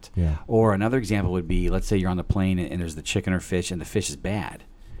of that. Yeah. Or another example would be, let's say you're on the plane and there's the chicken or fish, and the fish is bad.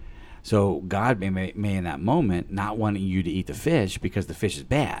 So God may in that moment not wanting you to eat the fish because the fish is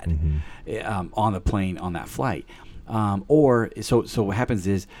bad on the plane on that flight. So what happens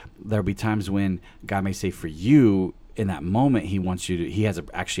is there'll be times when God may say for you in that moment he has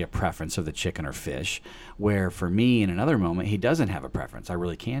actually a preference of the chicken or fish, where for me in another moment he doesn't have a preference. I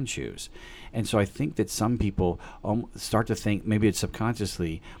really can choose. And so I think that some people start to think, maybe it's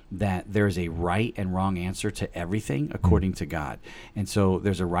subconsciously, that there's a right and wrong answer to everything according to God. And so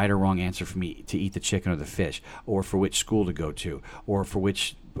there's a right or wrong answer for me to eat the chicken or the fish, or for which school to go to, or for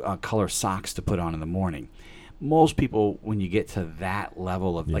which color socks to put on in the morning. Most people, when you get to that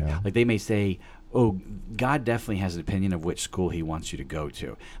level of like they may say, oh, God definitely has an opinion of which school he wants you to go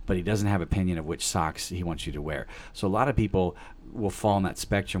to, but he doesn't have an opinion of which socks he wants you to wear. So a lot of people will fall in that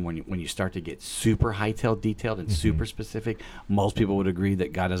spectrum when you start to get super detailed and super specific. Most people would agree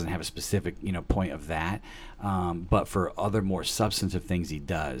that God doesn't have a specific point of that, but for other more substantive things he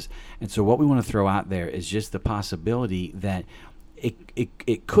does. And so what we want to throw out there is just the possibility that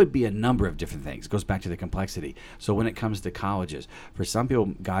it could be a number of different things. It goes back to the complexity. So when it comes to colleges, for some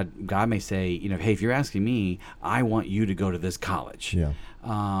people, God may say, hey, if you're asking me, I want you to go to this college. Yeah.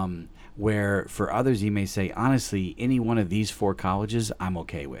 Where for others, he may say, honestly, any one of these 4 colleges, I'm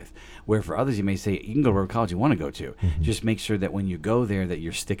okay with. Where for others, he may say, you can go to whatever college you want to go to. Just make sure that when you go there, that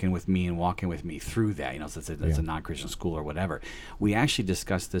you're sticking with me and walking with me through that. So it's a non-Christian school or whatever. We actually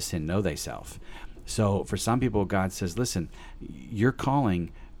discussed this in Know Thyself. So for some people, God says, listen, your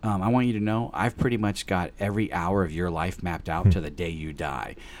calling, I want you to know I've pretty much got every hour of your life mapped out to the day you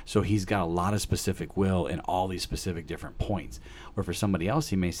die. So he's got a lot of specific will in all these specific different points. Or for somebody else,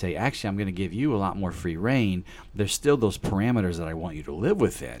 he may say, actually, I'm going to give you a lot more free reign. There's still those parameters that I want you to live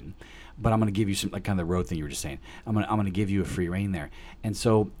within, but I'm going to give you some, like kind of the road thing you were just saying. I'm going to give you a free reign there. And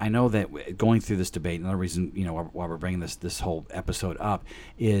so I know that going through this debate, another reason, why we're bringing this whole episode up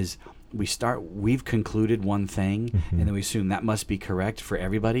is we've concluded one thing, and then we assume that must be correct for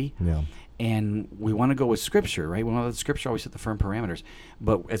everybody. Yeah. And we want to go with Scripture, right? We want to let Scripture always set the firm parameters.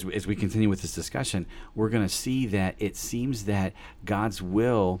 But as we continue with this discussion, we're going to see that it seems that God's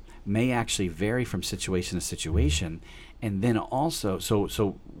will may actually vary from situation to situation. And then also,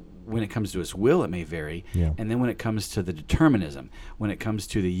 so when it comes to his will, it may vary. Yeah. And then when it comes to the determinism, when it comes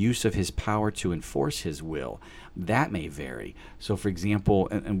to the use of his power to enforce his will, that may vary. So, for example,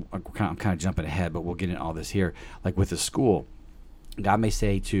 and I'm kind of jumping ahead, but we'll get into all this here. Like with the school, God may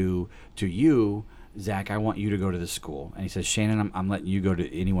say to you, Zach, I want you to go to this school. And he says, Shannon, I'm letting you go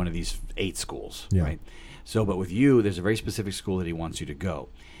to any one of these 8 schools, right? So, but with you, there's a very specific school that he wants you to go.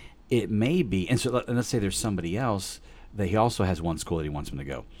 It may be, and so let's say there's somebody else that he also has one school that he wants him to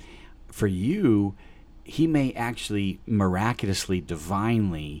go. For you, he may actually miraculously,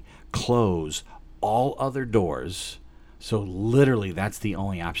 divinely close all other doors. So literally, that's the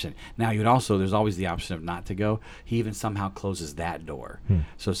only option. Now, there's always the option of not to go. He even somehow closes that door.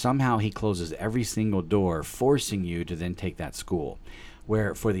 So somehow he closes every single door, forcing you to then take that school.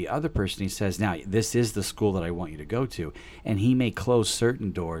 Where for the other person, he says, now, this is the school that I want you to go to. And he may close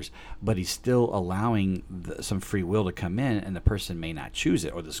certain doors, but he's still allowing some free will to come in, and the person may not choose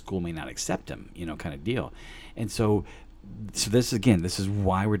it, or the school may not accept him, kind of deal. And so this is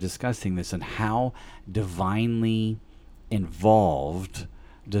why we're discussing this, and how divinely involved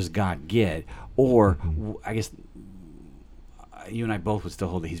does God get? Or I guess you and I both would still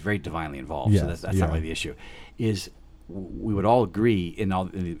hold that he's very divinely involved. Yes, So that's not really the issue. We would all agree in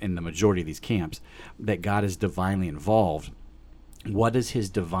the majority of these camps that God is divinely involved. What does his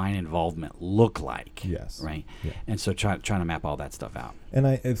divine involvement look like? Yes. Right? Yeah. And so trying to map all that stuff out. And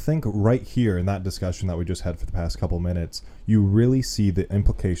I think right here in that discussion that we just had for the past couple minutes, you really see the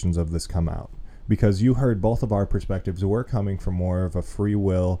implications of this come out. Because you heard both of our perspectives. We're coming from more of a free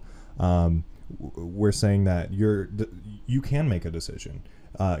will. We're saying that you can make a decision.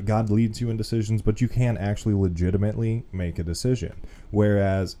 God leads you in decisions, but you can actually legitimately make a decision.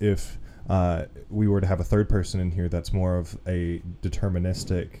 Whereas if we were to have a third person in here that's more of a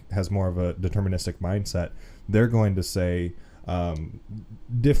has more of a deterministic mindset, they're going to say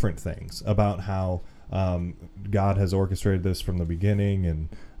different things about how God has orchestrated this from the beginning, and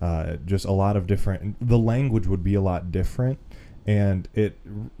just a lot of different. The language would be a lot different. And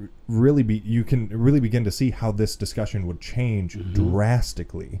you can really begin to see how this discussion would change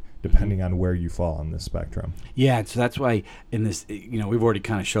drastically depending on where you fall on this spectrum. Yeah, so that's why in this, we've already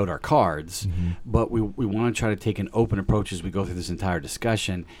kind of showed our cards, but we want to try to take an open approach as we go through this entire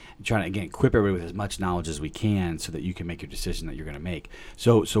discussion, and trying to, again, equip everybody with as much knowledge as we can so that you can make your decision that you're going to make.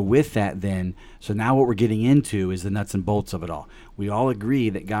 So with that then, so now what we're getting into is the nuts and bolts of it all. We all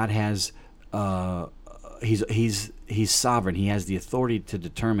agree that God has... He's sovereign. He has the authority to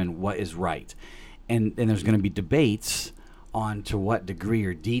determine what is right, and there's going to be debates on to what degree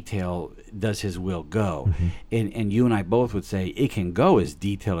or detail does his will go. And you and I both would say it can go as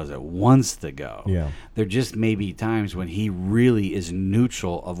detailed as it wants to go. Yeah. There just may be times when he really is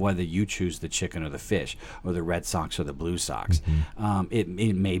neutral of whether you choose the chicken or the fish, or the Red Sox or the Blue Sox. It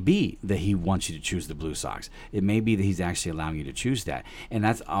may be that he wants you to choose the Blue Sox. It may be that he's actually allowing you to choose that. And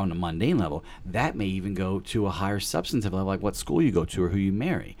that's on a mundane level. That may even go to a higher substantive level, like what school you go to or who you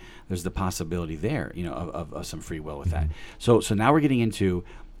marry. There's the possibility there, of some free will with that. So now we're getting into,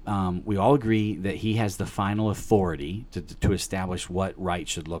 we all agree that he has the final authority to establish what right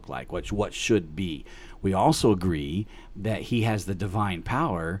should look like, what should be. We also agree that he has the divine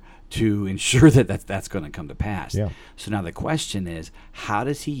power to ensure that that's going to come to pass. Yeah. So now the question is, how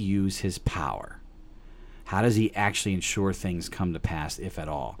does he use his power? How does he actually ensure things come to pass, if at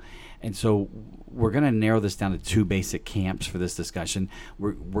all? And so we're going to narrow this down to two basic camps for this discussion.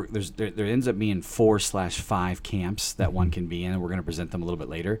 There ends up being 4/5 camps that one can be in, and we're going to present them a little bit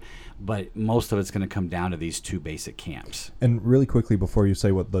later. But most of it's going to come down to these two basic camps. And really quickly, before you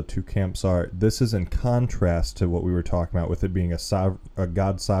say what the two camps are, this is in contrast to what we were talking about with it being a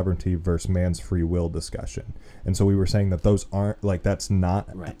God's sovereignty versus man's free will discussion. And so we were saying that those aren't, like, that's not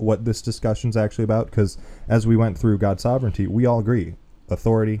what this discussion's actually about, because as we went through God's sovereignty, we all agree.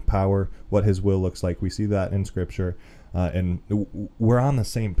 Authority, power, what his will looks like. We see that in Scripture, and we're on the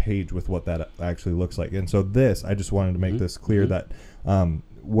same page with what that actually looks like. And so I just wanted to make this clear that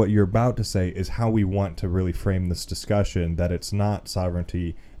what you're about to say is how we want to really frame this discussion, that it's not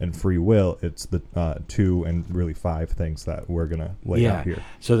sovereignty and free will, it's the 2 and really 5 things that we're going to lay out here.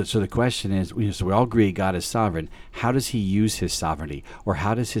 So the question is, so we all agree God is sovereign. How does he use his sovereignty? Or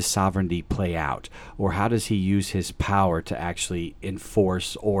how does his sovereignty play out? Or how does he use his power to actually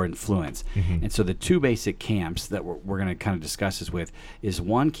enforce or influence? And so the two basic camps that we're going to kind of discuss this with is,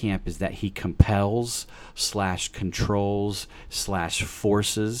 one camp is that he compels / controls /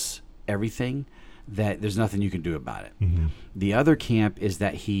 forces everything, that there's nothing you can do about it. The other camp is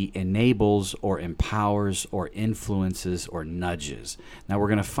that he enables or empowers or influences or nudges. Now we're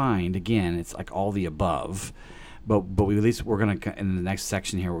going to find, again, it's like all the above, but we at least we're going to, in the next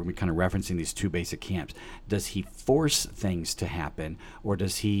section here, we're going to be kind of referencing these two basic camps. Does he force things to happen, or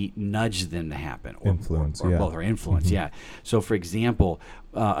does he nudge them to happen? Or both, or influence, So for example,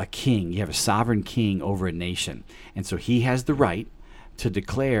 a king, you have a sovereign king over a nation, and so he has the right to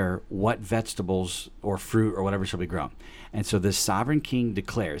declare what vegetables or fruit or whatever shall be grown. And so this sovereign king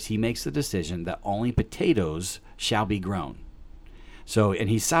declares, he makes the decision that only potatoes shall be grown. So, and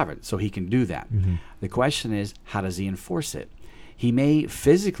he's sovereign, so he can do that. The question is, how does he enforce it? He may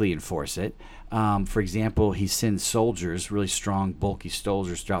physically enforce it. For example, he sends soldiers, really strong, bulky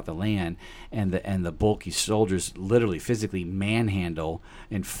soldiers throughout the land, and the bulky soldiers literally physically manhandle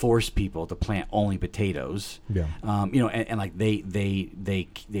and force people to plant only potatoes. And like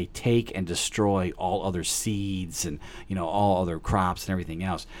they take and destroy all other seeds and all other crops and everything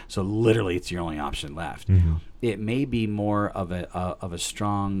else. So literally, it's your only option left. It may be more of a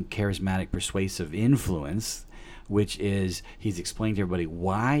strong, charismatic, persuasive influence, which is he's explained to everybody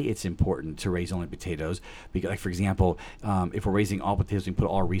why it's important to raise only potatoes. Because, like, for example, if we're raising all potatoes, we put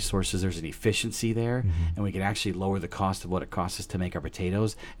all resources, there's an efficiency there, and we can actually lower the cost of what it costs us to make our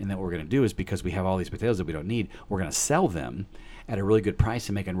potatoes. And then what we're going to do is, because we have all these potatoes that we don't need, we're going to sell them at a really good price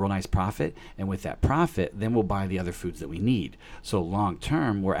and make a real nice profit. And with that profit, then we'll buy the other foods that we need. So long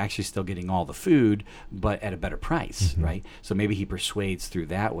term, we're actually still getting all the food, but at a better price, right? So maybe he persuades through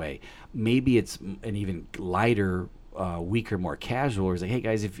that way. Maybe it's an even lighter, weaker, more casual. Or it's like, hey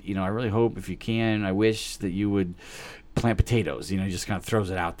guys, if I really hope, if you can, I wish that you would plant potatoes. He just kind of throws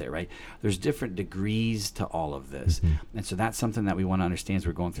it out there, right? There's different degrees to all of this, and so that's something that we want to understand as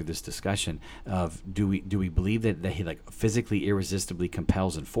we're going through this discussion of do we believe that he like physically irresistibly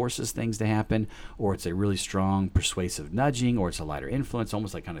compels and forces things to happen, or it's a really strong persuasive nudging, or it's a lighter influence,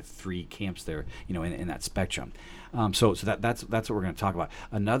 almost like kind of three camps there, in that spectrum. So that's what we're going to talk about.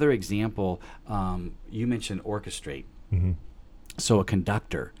 Another example, you mentioned orchestrate. So a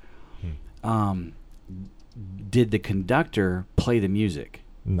conductor. Did the conductor play the music?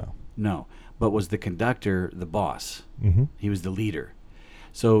 No. But was the conductor the boss? He was the leader.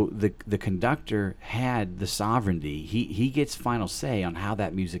 So the conductor had the sovereignty. He gets final say on how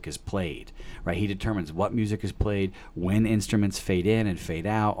that music is played, right? He determines what music is played, when instruments fade in and fade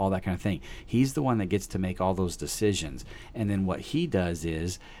out, all that kind of thing. He's the one that gets to make all those decisions. And then what he does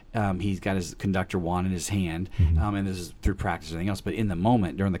is he's got his conductor wand in his hand, and this is through practice and everything else. But in the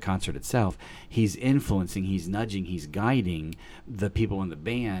moment, during the concert itself, he's influencing, he's nudging, he's guiding the people in the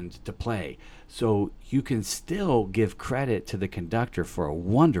band to play. So you can still give credit to the conductor for a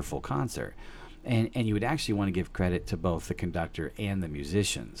wonderful concert. And you would actually want to give credit to both the conductor and the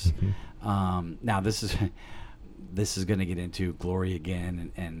musicians. Now, this is going to get into glory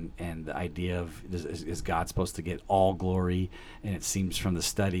again, and the idea of is God supposed to get all glory? And it seems from the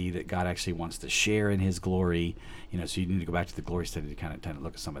study that God actually wants to share in His glory. So you need to go back to the glory study to kind of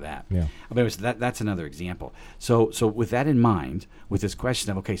look at some of that. But anyways, that's another example. So with that in mind, with this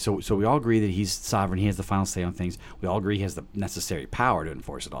question of so we all agree that He's sovereign, He has the final say on things. We all agree He has the necessary power to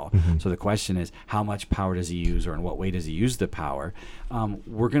enforce it all. So the question is, how much power does He use, or in what way does He use the power?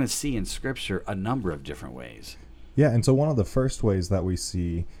 We're going to see in Scripture a number of different ways. Yeah, and so one of the first ways that we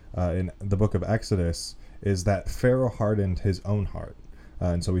see in the book of Exodus is that Pharaoh hardened his own heart.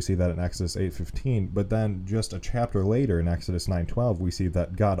 And so we see that in Exodus 8:15. But then just a chapter later in Exodus 9:12, we see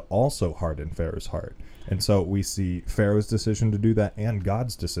that God also hardened Pharaoh's heart. And so we see Pharaoh's decision to do that and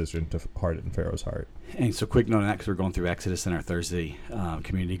God's decision to harden Pharaoh's heart. And so quick note on that, because we're going through Exodus in our Thursday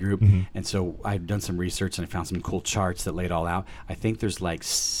community group. And so I've done some research and I found some cool charts that lay it all out. I think there's like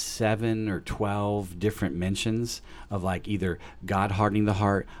 7 or 12 different mentions of like either God hardening the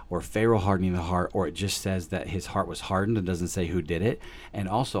heart or Pharaoh hardening the heart, or it just says that his heart was hardened and doesn't say who did it. And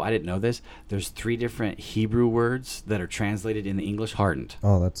also, I didn't know this, there's 3 different Hebrew words that are translated in the English hardened.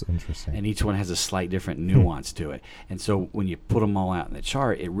 Oh, that's interesting. And each one has a slight different nuance to it. And so when you put them all out in the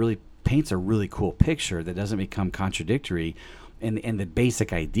chart, it really paints a really cool picture that doesn't become contradictory. And the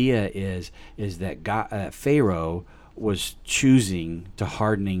basic idea is that God, Pharaoh was choosing to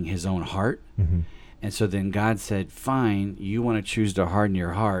hardening his own heart. And so then God said, fine, you want to choose to harden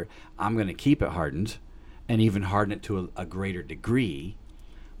your heart. I'm going to keep it hardened and even harden it to a greater degree,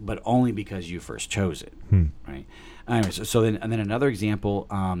 but only because you first chose it. Right? Anyway, so then another example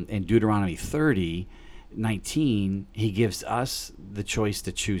in Deuteronomy 30:19, he gives us the choice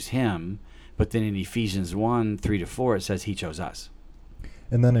to choose him, but then in Ephesians 1:3-4, it says he chose us.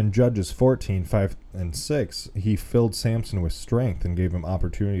 And then in Judges 14:5 and 6, he filled Samson with strength and gave him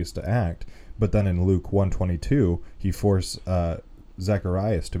opportunities to act. But then in Luke 1:22, he forced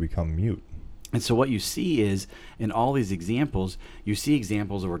Zacharias to become mute. And so what you see is, in all these examples, you see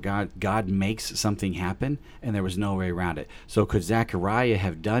examples where God makes something happen, and there was no way around it. So could Zechariah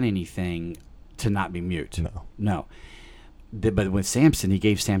have done anything to not be mute? No. But with Samson, he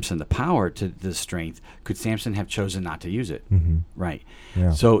gave Samson the power to the strength. Could Samson have chosen not to use it? Right.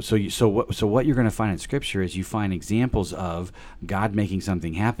 Yeah. So what you're going to find in Scripture is you find examples of God making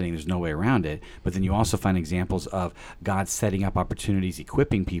something happening. There's no way around it. But then you also find examples of God setting up opportunities,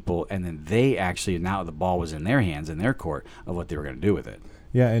 equipping people, and then they actually, now the ball was in their hands, in their court, of what they were going to do with it.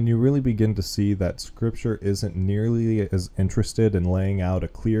 Yeah, and you really begin to see that Scripture isn't nearly as interested in laying out a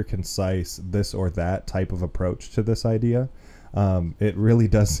clear, concise, this or that type of approach to this idea. It really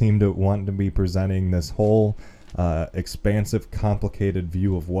does seem to want to be presenting this whole expansive, complicated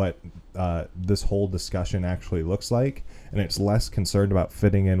view of what this whole discussion actually looks like, and it's less concerned about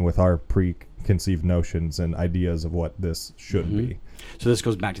fitting in with our preconceived notions and ideas of what this should be. So this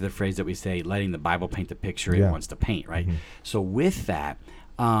goes back to the phrase that we say, letting the Bible paint the picture it wants to paint, right? So with that,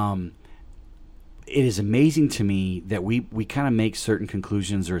 it is amazing to me that we kind of make certain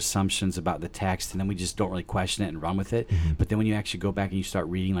conclusions or assumptions about the text, and then we just don't really question it and run with it. But then when you actually go back and you start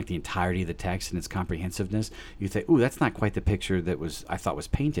reading like the entirety of the text and its comprehensiveness, you think, ooh, that's not quite the picture that I thought was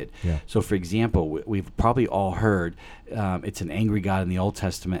painted. So for example, we've probably all heard it's an angry God in the Old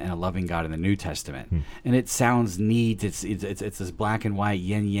Testament and a loving God in the New Testament. And it sounds neat. It's this black and white,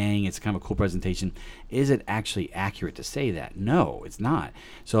 yin yang. It's kind of a cool presentation. Is it actually accurate to say that? No, it's not.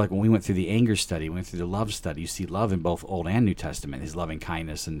 So like when we went through the anger study, we went through the love study, you see love in both Old and New Testament, his loving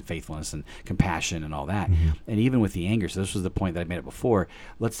kindness and faithfulness and compassion and all that. And even with the anger, so this was the point that I made it before.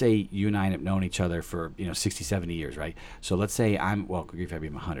 Let's say you and I have known each other for 60, 70 years, right? So let's say I'm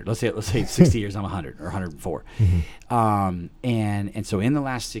 100. Let's say 60 years, I'm 100 or 104. And so in the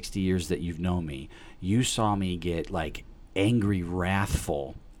last 60 years that you've known me, you saw me get like angry,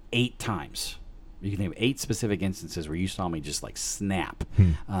 wrathful 8 times. You can think of 8 specific instances where you saw me just like snap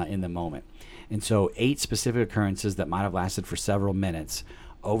in the moment. And so 8 specific occurrences that might have lasted for several minutes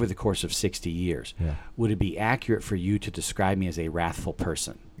over the course of 60 years. Would it be accurate for you to describe me as a wrathful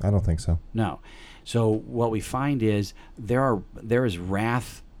person? I don't think so. No. So what we find is there is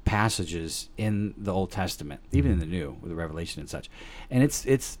wrath passages in the Old Testament, even in the New, with the Revelation and such, and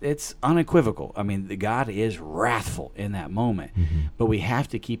it's unequivocal. I mean, God is wrathful in that moment, but we have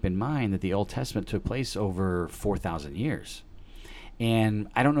to keep in mind that the Old Testament took place over 4,000 years, and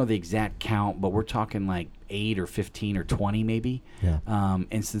I don't know the exact count, but we're talking like 8 or 15 or 20 maybe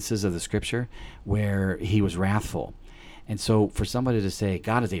instances of the Scripture where He was wrathful. And so for somebody to say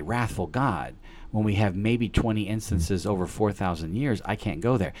God is a wrathful God when we have maybe 20 instances over 4,000 years, I can't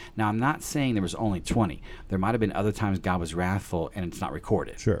go there. Now, I'm not saying there was only 20. There might have been other times God was wrathful and it's not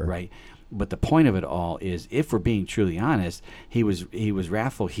recorded. Sure. Right? But the point of it all is, if we're being truly honest, he was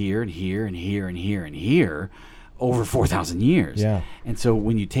wrathful here and here and here and here and here over 4,000 years. Yeah. And so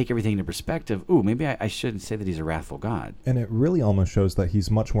when you take everything into perspective, maybe I shouldn't say that He's a wrathful God. And it really almost shows that He's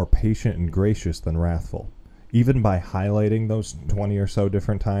much more patient and gracious than wrathful. Even by highlighting those 20 or so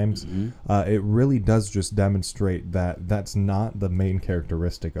different times, it really does just demonstrate that that's not the main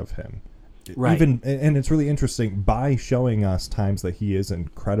characteristic of Him. Right. And it's really interesting by showing us times that He is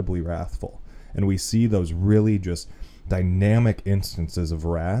incredibly wrathful. And we see those really just dynamic instances of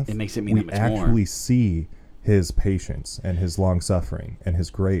wrath. It makes it mean that much more. We actually see his patience and his long suffering and his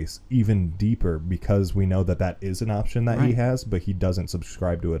grace even deeper, because we know that that is an option that he Right. has, but he doesn't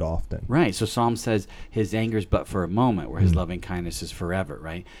subscribe to it often. Right. So Psalm says his anger is but for a moment, where his loving kindness is forever.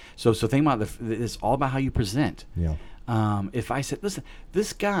 Right. So think about it's all about how you present. Yeah. If I said, listen,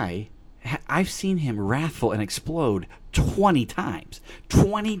 this guy, I've seen him wrathful and explode 20 times,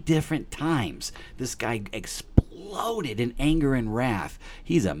 20 different times. This guy exploded in anger and wrath.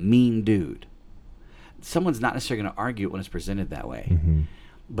 He's a mean dude. Someone's not necessarily going to argue it when it's presented that way.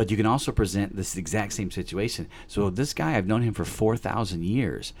 But you can also present this exact same situation. So this guy, I've known him for 4,000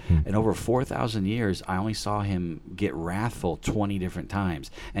 years. And over 4,000 years, I only saw him get wrathful 20 different times.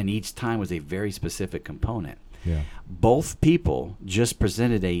 And each time was a very specific component. Yeah. Both people just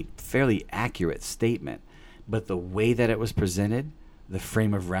presented a fairly accurate statement. But the way that it was presented, the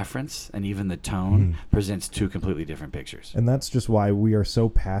frame of reference, and even the tone presents two completely different pictures. And that's just why we are so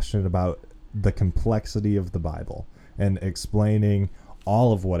passionate about the complexity of the Bible and explaining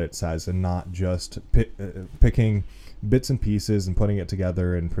all of what it says, and not just picking bits and pieces and putting it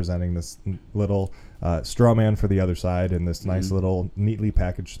together and presenting this little straw man for the other side and this nice little neatly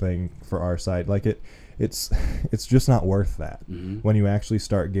packaged thing for our side. Like it's just not worth that when you actually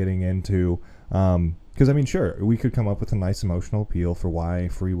start getting into because I mean, sure, we could come up with a nice emotional appeal for why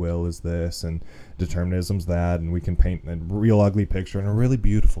free will is this and determinism's that, and we can paint a real ugly picture and a really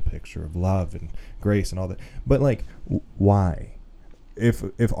beautiful picture of love and grace and all that. But like, why? If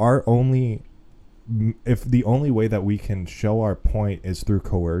the only way that we can show our point is through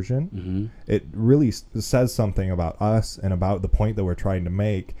coercion, it really says something about us and about the point that we're trying to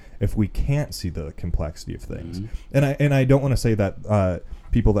make if we can't see the complexity of things. And I don't want to say that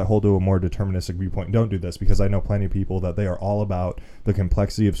people that hold to a more deterministic viewpoint don't do this, because I know plenty of people that they are all about the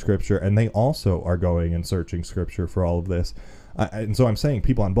complexity of Scripture, and they also are going and searching Scripture for all of this. And so I'm saying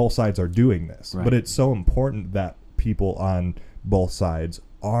people on both sides are doing this, Right. but it's so important that people on both sides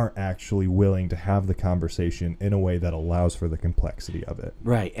are actually willing to have the conversation in a way that allows for the complexity of it.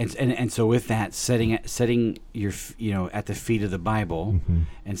 Right, and so with that, setting your at the feet of the Bible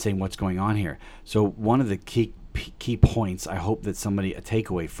and saying what's going on here. So one of the key points, I hope that a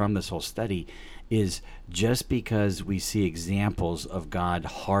takeaway from this whole study is, just because we see examples of God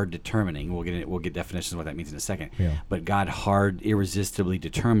hard determining, we'll get definitions of what that means in a second. Yeah. But God hard irresistibly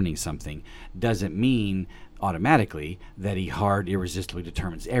determining something doesn't mean automatically that he hard irresistibly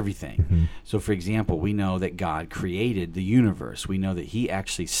determines everything. So for example, we know that God created the universe. We know that he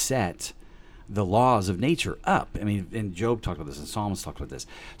actually set the laws of nature up. I mean, and Job talked about this, and Psalms talked about this.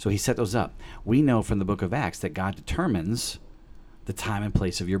 So he set those up. We know from the book of Acts that God determines the time and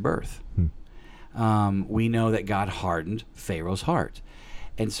place of your birth. We know that God hardened Pharaoh's heart.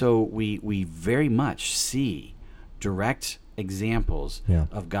 And so we very much see direct examples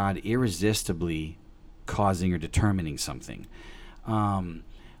of God irresistibly causing or determining something.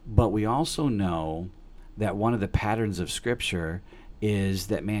 But we also know that one of the patterns of Scripture is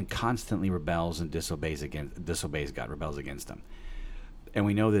that man constantly rebels and disobeys God, rebels against him. And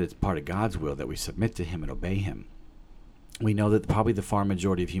we know that it's part of God's will that we submit to him and obey him. We know that probably the far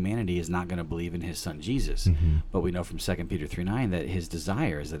majority of humanity is not going to believe in his son Jesus. But we know from 2 Peter 3:9 that his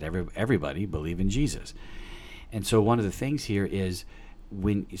desire is that everybody believe in Jesus. And so one of the things here is,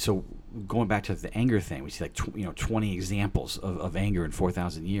 going back to the anger thing, we see 20 examples of anger in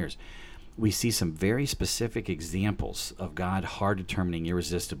 4,000 years. We see some very specific examples of God hard determining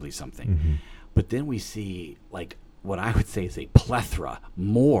irresistibly something. But then we see, like, what I would say is a plethora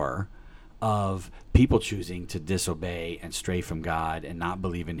more of people choosing to disobey and stray from God and not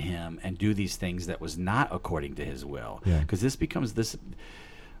believe in him and do these things that was not according to his will. Because this becomes this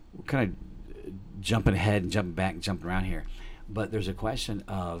kind of jumping ahead and jumping back and jumping around here. But there's a question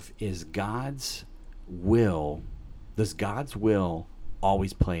of, does God's will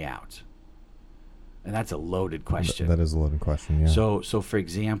always play out? And that's a loaded question. That is a loaded question, yeah. So for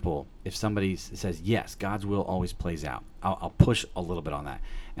example, if somebody says, yes, God's will always plays out, I'll push a little bit on that.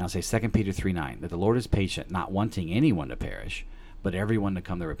 And I'll say 2 Peter 3:9, that the Lord is patient, not wanting anyone to perish, but everyone to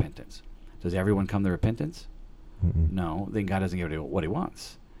come to repentance. Does everyone come to repentance? No, then God doesn't give what he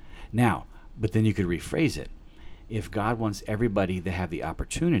wants. Now, but then you could rephrase it. If God wants everybody to have the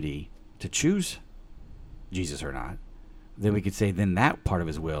opportunity to choose Jesus or not, then we could say then that part of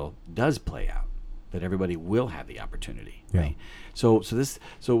his will does play out, that everybody will have the opportunity, right? So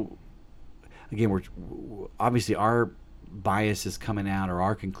again, we're obviously our bias is coming out, or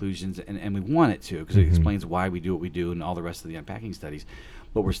our conclusions, and we want it to, because it explains why we do what we do and all the rest of the unpacking studies.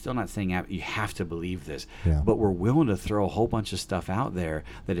 but we're still not saying you have to believe this. Yeah. But we're willing to throw a whole bunch of stuff out there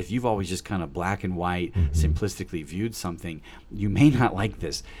that if you've always just kind of black and white, simplistically viewed something, you may not like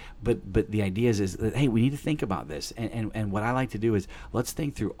this. But the idea is that, hey, we need to think about this. And what I like to do is let's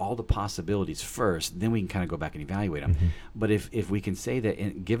think through all the possibilities first, then we can kind of go back and evaluate them. But if we can say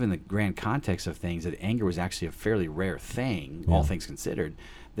that, given the grand context of things, that anger was actually a fairly rare thing, all things considered,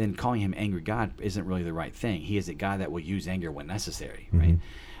 then calling him angry God isn't really the right thing. He is a God that will use anger when necessary, right?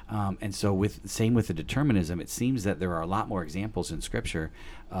 And so same with the determinism, it seems that there are a lot more examples in Scripture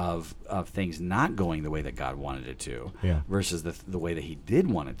of things not going the way that God wanted it to, versus the way that he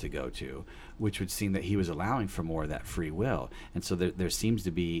did want it to go to, which would seem that he was allowing for more of that free will. And so there seems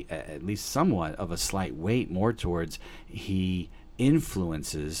to be at least somewhat of a slight weight more towards he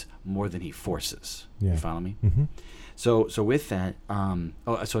influences more than he forces. You follow me? So with that,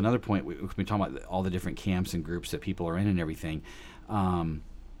 so another point, we've been talking about all the different camps and groups that people are in and everything.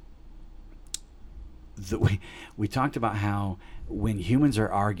 We talked about how when humans are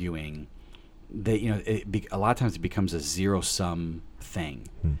arguing, a lot of times it becomes a zero-sum thing.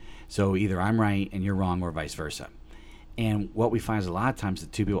 So either I'm right and you're wrong, or vice versa. And what we find is a lot of times the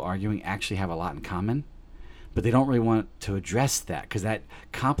two people arguing actually have a lot in common, but they don't really want to address that because that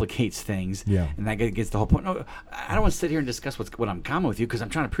complicates things. And that gets the whole point. No, I don't want to sit here and discuss what I'm common with you because I'm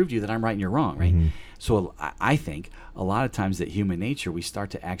trying to prove to you that I'm right and you're wrong, right? So I think a lot of times that human nature, we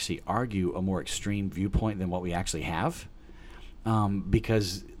start to actually argue a more extreme viewpoint than what we actually have.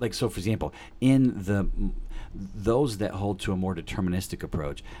 Because, so for example, in those that hold to a more deterministic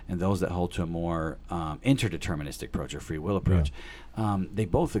approach and those that hold to a more interdeterministic approach or free will approach, they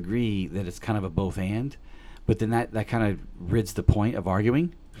both agree that it's kind of a both and. But then that kind of rids the point of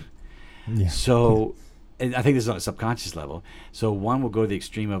arguing. So, and I think this is on a subconscious level. So one will go to the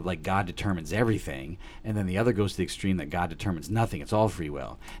extreme of God determines everything, and then the other goes to the extreme that God determines nothing. It's all free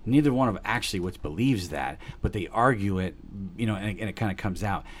will. Neither one of actually which believes that, but they argue it, and it kind of comes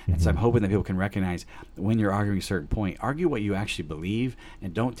out. And so I'm hoping that people can recognize when you're arguing a certain point, argue what you actually believe,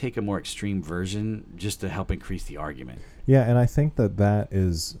 and don't take a more extreme version just to help increase the argument. Yeah, and I think that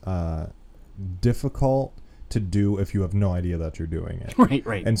is difficult to do if you have no idea that you're doing it.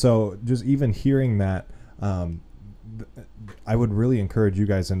 Right. And so just even hearing that, I would really encourage you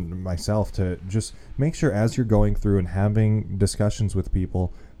guys and myself to just make sure as you're going through and having discussions with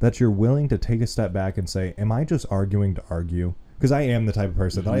people that you're willing to take a step back and say, am I just arguing to argue? Because I am the type of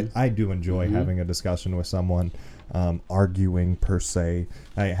person that I do enjoy having a discussion with someone, arguing per se.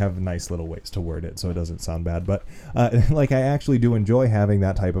 I have nice little ways to word it so it doesn't sound bad. But I actually do enjoy having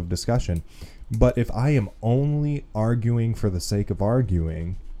that type of discussion. But if I am only arguing for the sake of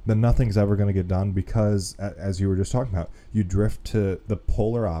arguing, then nothing's ever going to get done because, as you were just talking about, you drift to the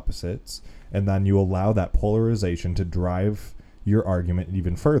polar opposites, and then you allow that polarization to drive your argument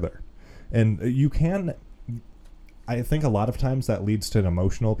even further. And you can, I think a lot of times that leads to an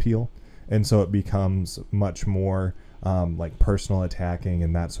emotional appeal, and so it becomes much more personal attacking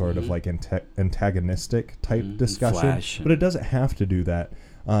and that sort of antagonistic type discussion. Flash. But it doesn't have to do that,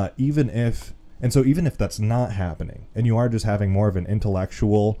 even if that's not happening and you are just having more of an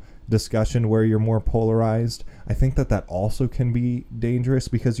intellectual discussion where you're more polarized, I think that also can be dangerous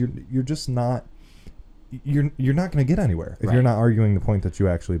because you're just not you're not going to get anywhere if you're not arguing the point that you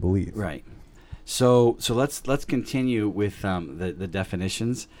actually believe. Right. So let's continue with the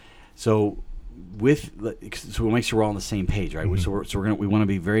definitions. So we'll make sure we're all on the same page, right? So we want to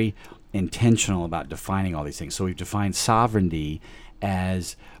be very intentional about defining all these things. So we've defined sovereignty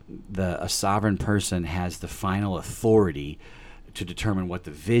as a sovereign person has the final authority to determine what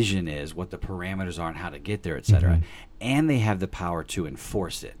the vision is, what the parameters are, and how to get there, etc. And they have the power to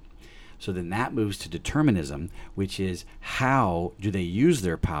enforce it. So then that moves to determinism, which is how do they use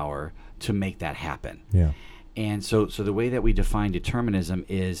their power to make that happen? Yeah. And so the way that we define determinism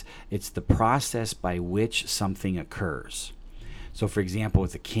is it's the process by which something occurs. So for example,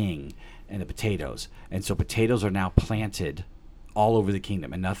 with the king and the potatoes. And so potatoes are now planted all over the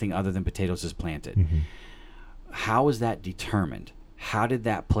kingdom, and nothing other than potatoes is planted. How is that determined? How did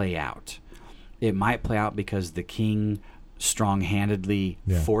that play out? It might play out because the king strong-handedly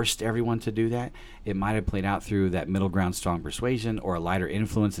forced everyone to do that. It might have played out through that middle ground, strong persuasion, or a lighter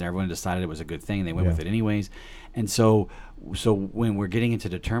influence, and everyone decided it was a good thing, and they went with it anyways. And so when we're getting into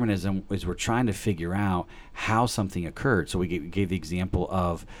determinism, is we're trying to figure out how something occurred. So we gave the example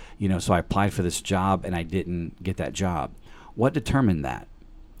of, so I applied for this job and I didn't get that job. What determined that?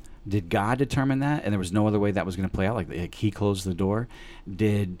 Did God determine that, and there was no other way that was going to play out? Like he closed the door.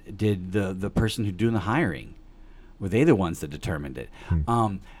 Did the person who's doing the hiring, were they the ones that determined it?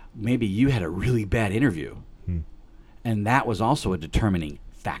 Maybe you had a really bad interview, And that was also a determining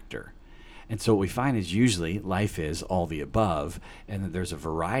factor. And so what we find is usually life is all the above, and that there's a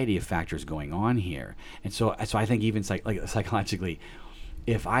variety of factors going on here. And so I think even psychologically,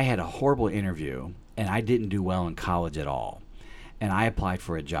 if I had a horrible interview and I didn't do well in college at all, and I applied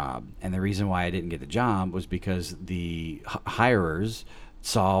for a job, and the reason why I didn't get the job was because the hirers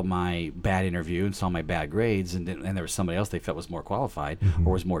saw my bad interview and saw my bad grades, and there was somebody else they felt was more qualified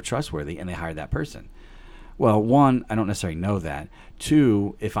or was more trustworthy, and they hired that person. Well, one, I don't necessarily know that.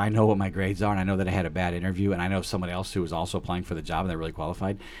 Two, if I know what my grades are and I know that I had a bad interview and I know someone else who was also applying for the job and they're really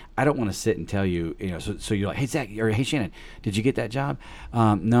qualified, I don't want to sit and tell you, so you're like, hey, Zach, or hey, Shannon, did you get that job?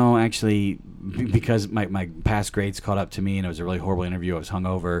 No, actually, because my past grades caught up to me and it was a really horrible interview. I was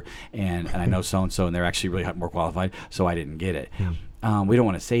hungover and I know so-and-so and they're actually really more qualified, so I didn't get it. We don't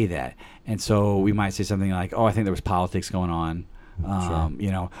want to say that. And so we might say something like, oh, I think there was politics going on.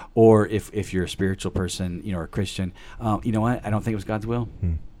 Sure. Or if you're a spiritual person, or a Christian, you know what? I don't think it was God's will.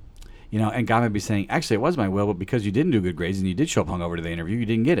 And God might be saying, actually, it was my will, but because you didn't do good grades and you did show up hungover to the interview, you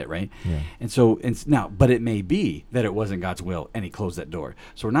didn't get it, right? Yeah. And so now, but it may be that it wasn't God's will and he closed that door.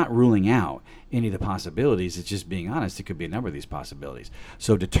 So we're not ruling out any of the possibilities. It's just being honest. It could be a number of these possibilities.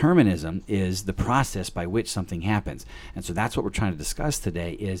 So determinism is the process by which something happens. And so that's what we're trying to discuss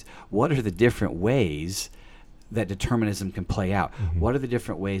today is what are the different ways that determinism can play out. What are the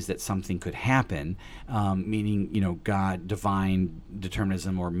different ways that something could happen, meaning, God, divine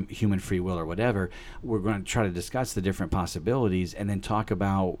determinism or human free will or whatever. We're going to try to discuss the different possibilities and then talk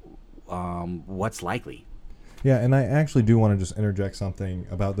about what's likely. Yeah, and I actually do want to just interject something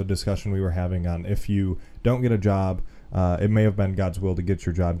about the discussion we were having on if you don't get a job, it may have been God's will to get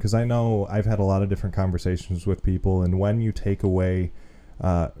your job. Because I know I've had a lot of different conversations with people, and when you take away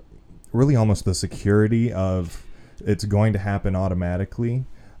really almost the security of it's going to happen automatically,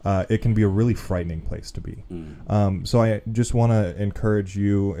 it can be a really frightening place to be. So I just want to encourage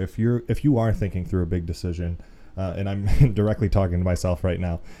you, if you are thinking through a big decision, and I'm directly talking to myself right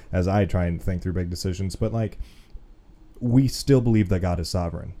now as I try and think through big decisions, but we still believe that God is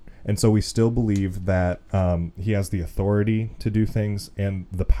sovereign. And so we still believe that he has the authority to do things and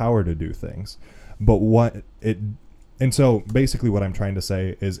the power to do things. And so basically what I'm trying to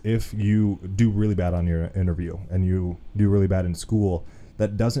say is if you do really bad on your interview and you do really bad in school,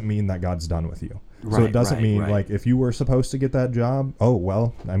 that doesn't mean that God's done with you. So it doesn't mean if you were supposed to get that job,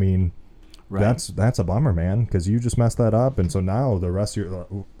 that's a bummer, man, because you just messed that up. And so now the rest of your,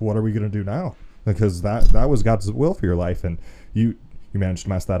 what are we going to do now? Because that was God's will for your life and you managed to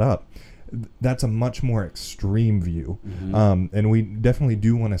mess that up. That's a much more extreme view. And we definitely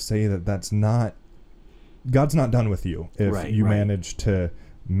do want to say that that's not, God's not done with you if you manage to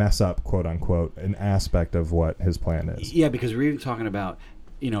mess up, quote unquote, an aspect of what his plan is. Yeah, because we're even talking about,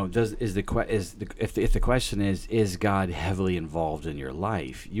 if the question is God heavily involved in your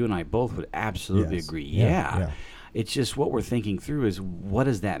life? You and I both would absolutely agree. Yeah. It's just what we're thinking through is what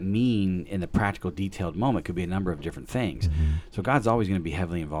does that mean in the practical, detailed moment? It could be a number of different things. So God's always going to be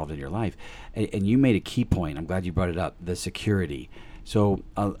heavily involved in your life. And you made a key point. I'm glad you brought it up, the security. So,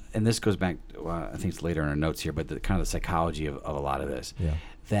 and this goes back, I think it's later in our notes here, but the kind of the psychology of a lot of this,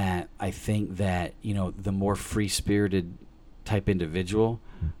 that I think that, the more free-spirited type individual,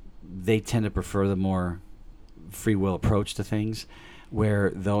 they tend to prefer the more free will approach to things,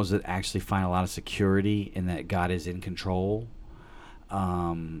 where those that actually find a lot of security in that God is in control,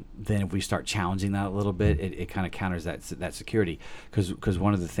 then if we start challenging that a little bit, it kind of counters that security. Because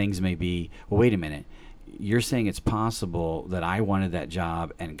one of the things may be, well, wait a minute, you're saying it's possible that I wanted that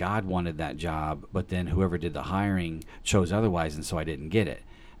job and God wanted that job, but then whoever did the hiring chose otherwise, and so I didn't get it.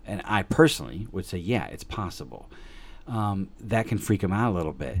 And I personally would say, yeah, it's possible. That can freak them out a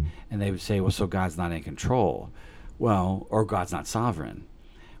little bit. And they would say, well, so God's not in control. Well, or God's not sovereign.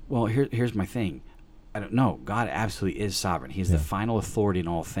 Well, here's my thing. I don't know. God absolutely is sovereign. He's the final authority in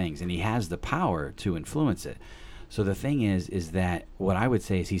all things, and he has the power to influence it. So the thing is that what I would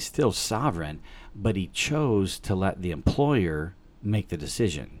say is he's still sovereign, but he chose to let the employer make the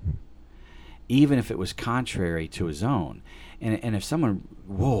decision, even if it was contrary to his own. And if someone,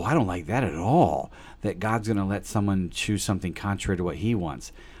 I don't like that at all, that God's going to let someone choose something contrary to what he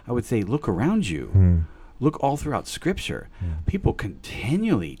wants, I would say, look around you. Look all throughout Scripture. People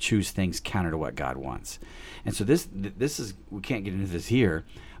continually choose things counter to what God wants. And so this is, we can't get into this here,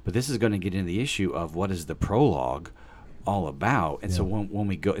 but this is going to get into the issue of what is the prologue all about. And so when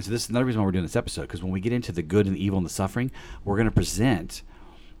we go, so this is another reason why we're doing this episode, because when we get into the good and the evil and the suffering, we're going to present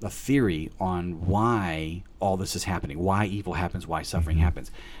a theory on why all this is happening, why evil happens, why suffering happens.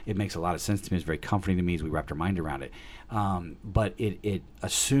 It makes a lot of sense to me. It's very comforting to me as we wrapped our mind around it. But it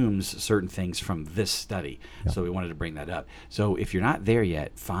assumes certain things from this study. Yeah. So we wanted to bring that up. So if you're not there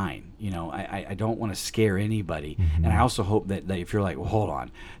yet, fine. I don't want to scare anybody. And I also hope that if you're like, well, hold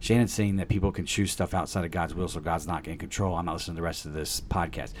on, Shannon's saying that people can choose stuff outside of God's will, so God's not in control. I'm not listening to the rest of this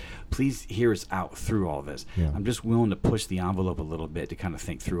podcast. Please hear us out through all this. Yeah. I'm just willing to push the envelope a little bit to kind of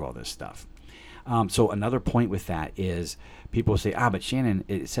think through all this stuff. So another point with that is people say, but Shannon,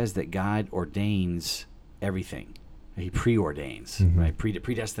 it says that God ordains everything. He preordains, right?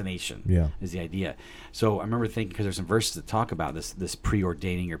 Predestination is the idea. So I remember thinking, because there's some verses that talk about this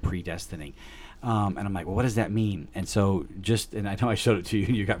preordaining or predestining. And I'm like, well, what does that mean? And so and I know I showed it to you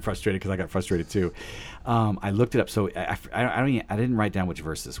and you got frustrated because I got frustrated too. I looked it up. So I didn't write down which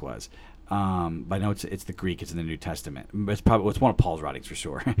verse this was. But I know it's the Greek. It's in the New Testament. It's one of Paul's writings for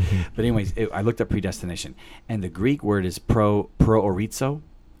sure. But anyways, I looked up predestination, and the Greek word is pro-orizo.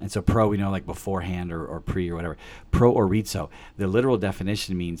 And so pro, we know, like beforehand or pre or whatever. Pro-orizo. The literal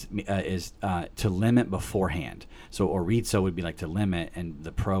definition means is to limit beforehand. So orizo would be like to limit, and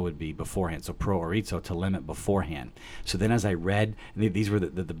the pro would be beforehand. So pro-orizo, to limit beforehand. So then as I read, these were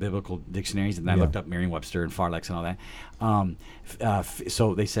the biblical dictionaries, and I looked up Merriam-Webster and Farlex and all that.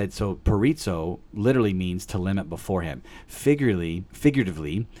 So they said, so perizo literally means to limit beforehand.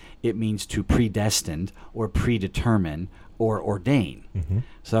 Figuratively, it means to predestined or predetermine or ordain.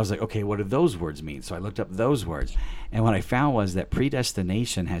 So I was like, okay, what do those words mean? So I looked up those words. And what I found was that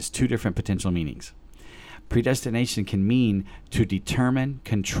predestination has two different potential meanings. Predestination can mean to determine,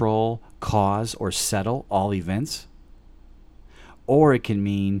 control, cause, or settle all events. Or it can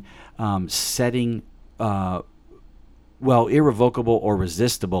mean setting, irrevocable or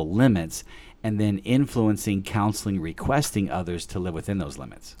resistible limits, and then influencing, counseling, requesting others to live within those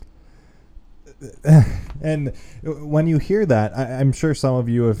limits. And when you hear that, I'm sure some of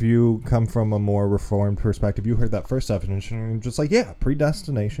you, if you come from a more reformed perspective, you heard that first definition and you're just like, yeah,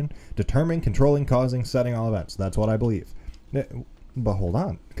 predestination, determining, controlling, causing, setting all events. That's what I believe. But hold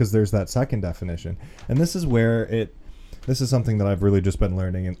on, because there's that second definition. And this is where this is something that I've really just been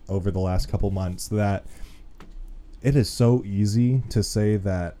learning over the last couple months, that it is so easy to say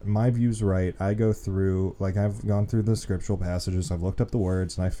that my view's right. I go through, like, I've gone through the scriptural passages, I've looked up the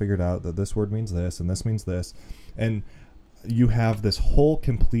words, and I figured out that this word means this, and this means this. And you have this whole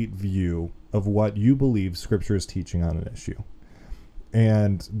complete view of what you believe Scripture is teaching on an issue.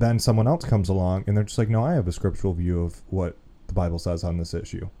 And then someone else comes along, and they're just like, no, I have a scriptural view of what the Bible says on this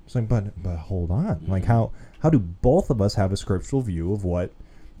issue. It's like, but hold on. Like, how do both of us have a scriptural view of what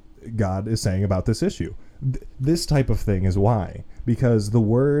God is saying about this issue? This type of thing is why, because the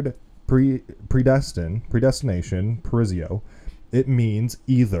word predestination, perizio, it means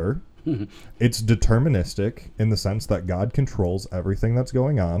either it's deterministic in the sense that God controls everything that's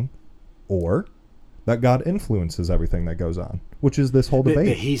going on, or that God influences everything that goes on, which is this whole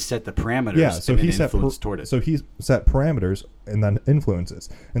debate. He set the parameters, so and he set toward it. So he set parameters and then influences.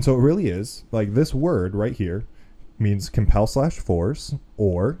 And so it really is, like, this word right here means compel/force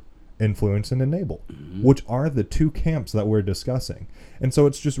or influence and enable, which are the two camps that we're discussing. And so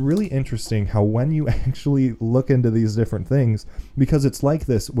it's just really interesting how when you actually look into these different things, because it's like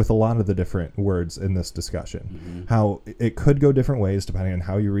this with a lot of the different words in this discussion, how it could go different ways depending on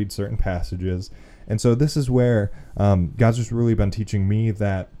how you read certain passages. And so this is where God's just really been teaching me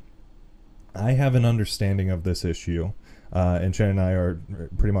that I have an understanding of this issue. And Shannon and I are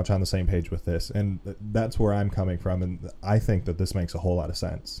pretty much on the same page with this. And that's where I'm coming from. And I think that this makes a whole lot of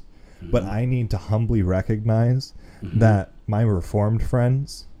sense. But I need to humbly recognize that my Reformed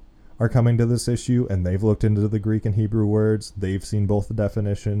friends are coming to this issue, and they've looked into the Greek and Hebrew words. They've seen both the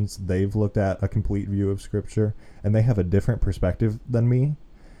definitions. They've looked at a complete view of Scripture, and they have a different perspective than me.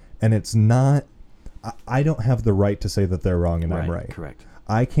 And it's not, I don't have the right to say that they're wrong and I'm right. Correct.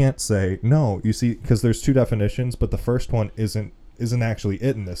 I can't say, no, you see, because there's two definitions, but the first one isn't actually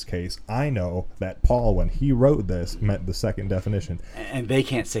it in this case. I know that Paul, when he wrote this, meant the second definition. And they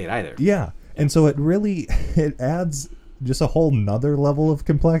can't say it either. Yeah. And so it adds just a whole nother level of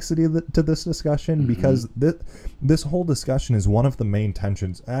complexity to this discussion, because this whole discussion is one of the main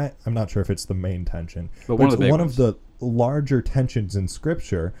tensions. I'm not sure if it's the main tension, but it's one of the larger tensions in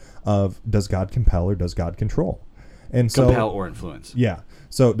Scripture of, does God compel or does God control? And so, compel or influence. Yeah.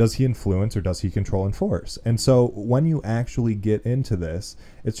 So does he influence or does he control and force? And so when you actually get into this,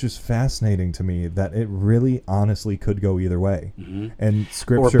 it's just fascinating to me that it really honestly could go either way. And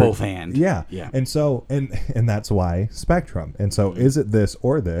Scripture, or both hand. Yeah. And so and that's why spectrum. And so is it this,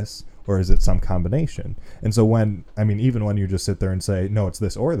 or is it some combination? And so even when you just sit there and say, no, it's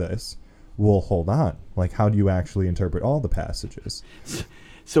this or this, we'll hold on. Like, how do you actually interpret all the passages?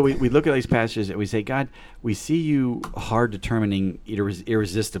 So we look at these passages and we say, God, we see you hard determining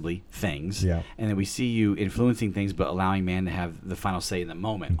irresistibly things, and then we see you influencing things but allowing man to have the final say in the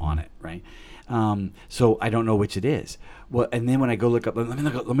moment on it, right? So I don't know which it is. Well, and then when I go look up, let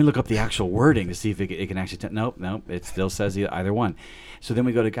me look up the actual wording to see if it can actually. Nope, it still says either one. So then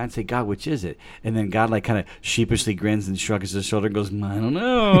we go to God and say, God, which is it? And then God like kind of sheepishly grins and shrugs his shoulder and goes, I don't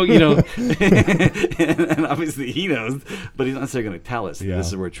know, and obviously he knows, but he's not necessarily going to tell us. Yeah. This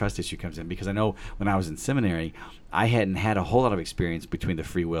is where a trust issue comes in, because I know when I was in seminary, I hadn't had a whole lot of experience between the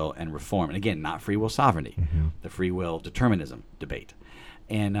free will and reform, and again, not free will sovereignty, the free will determinism debate.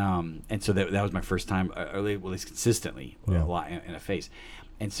 And so that was my first time, at least consistently, a lot in a face.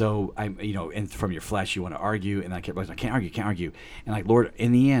 And so and from your flesh, you want to argue, and I kept like, I can't argue. And like, Lord,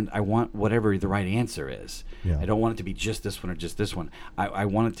 in the end, I want whatever the right answer is. Yeah. I don't want it to be just this one or just this one. I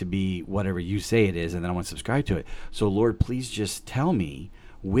want it to be whatever you say it is, and then I want to subscribe to it. So Lord, please just tell me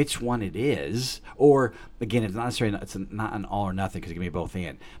which one it is, or again, it's not necessarily, it's not an all or nothing, because it can be both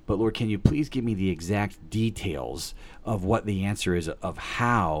and. But Lord, can you please give me the exact details of what the answer is, of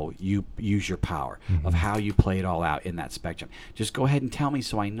how you use your power, of how you play it all out in that spectrum. Just go ahead and tell me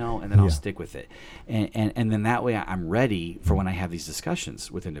so I know, and then I'll stick with it. And then that way I'm ready for when I have these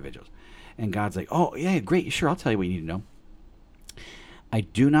discussions with individuals. And God's like, oh, yeah, great, sure, I'll tell you what you need to know. I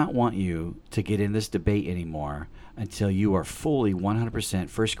do not want you to get in this debate anymore until you are fully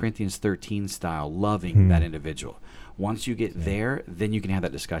 100% 1 Corinthians 13 style loving that individual. Once you get there, then you can have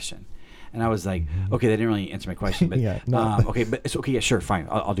that discussion. And I was like, okay, that didn't really answer my question. But okay, but it's okay. Yeah, sure, fine.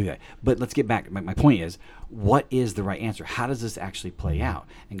 I'll do that. But let's get back. My point is, what is the right answer? How does this actually play out?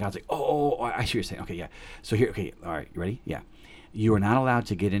 And God's like, oh, I see what you're saying. Okay, yeah. So here, okay, all right, you ready? Yeah. You are not allowed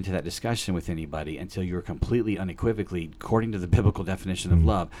to get into that discussion with anybody until you're completely unequivocally, according to the biblical definition of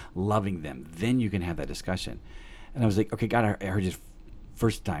love, loving them. Then you can have that discussion. And I was like, okay, God, I heard you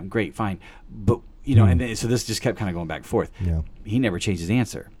first time. Great, fine. But, and then, so this just kept kind of going back and forth. Yeah. He never changed his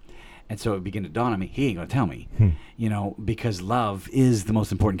answer. And so it began to dawn on me, he ain't going to tell me, because love is the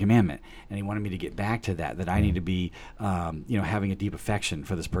most important commandment. And he wanted me to get back to that I need to be, having a deep affection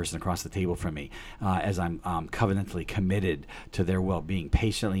for this person across the table from me, as I'm covenantally committed to their well-being,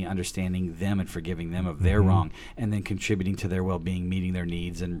 patiently understanding them and forgiving them of their wrong, and then contributing to their well-being, meeting their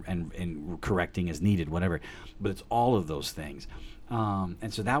needs and correcting as needed, whatever. But it's all of those things.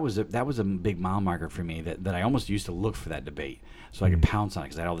 And so that was a big mile marker for me, that I almost used to look for that debate so I could pounce on it,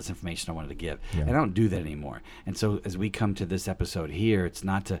 because I had all this information I wanted to give. Yeah. And I don't do that anymore. And so as we come to this episode here, it's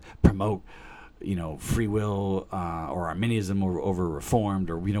not to promote, free will or Arminianism over Reformed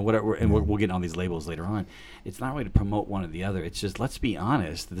or whatever. And we'll get on these labels later on. It's not really to promote one or the other. It's just, let's be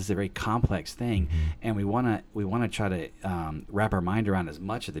honest. This is a very complex thing, and we want to try to wrap our mind around as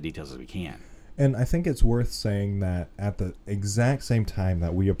much of the details as we can. And I think it's worth saying that at the exact same time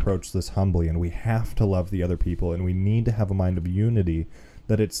that we approach this humbly, and we have to love the other people, and we need to have a mind of unity,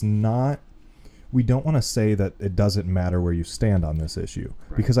 that it's not, we don't want to say that it doesn't matter where you stand on this issue.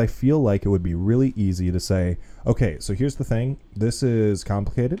 Right. Because I feel like it would be really easy to say, okay, so here's the thing, this is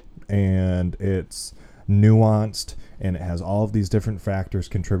complicated, and it's nuanced, and it has all of these different factors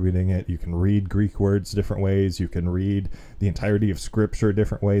contributing it. You can read Greek words different ways. You can read the entirety of Scripture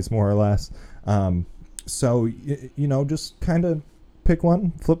different ways, more or less. So, just kind of pick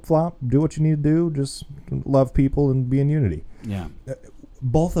one, flip-flop, do what you need to do, just love people and be in unity. Yeah.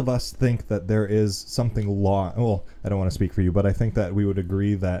 Both of us think that there is something lost. Well, I don't want to speak for you, but I think that we would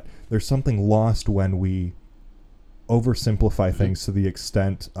agree that there's something lost when we oversimplify things to the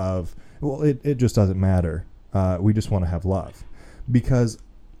extent of, well, it just doesn't matter. We just want to have love. Because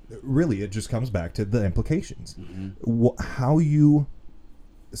really, it just comes back to the implications. How you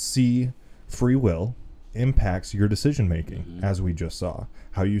see free will impacts your decision making, as we just saw.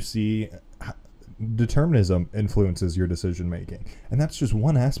 How you see determinism influences your decision making, and that's just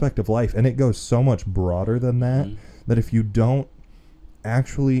one aspect of life, and it goes so much broader than that. That if you don't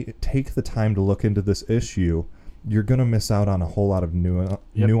actually take the time to look into this issue, you're going to miss out on a whole lot of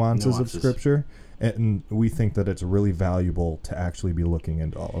nuances of Scripture. And we think that it's really valuable to actually be looking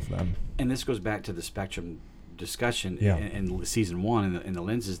into all of them. And this goes back to the spectrum discussion in season 1 in the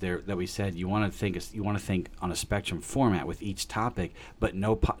lenses there that we said you want to think on a spectrum format with each topic, but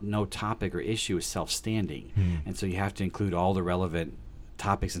no topic or issue is self-standing, and so you have to include all the relevant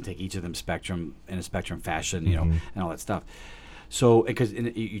topics and take each of them spectrum in a spectrum fashion, and all that stuff. So, because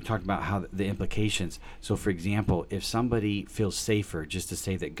you talked about how the implications. So, for example, if somebody feels safer just to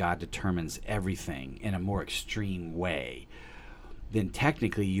say that God determines everything in a more extreme way, then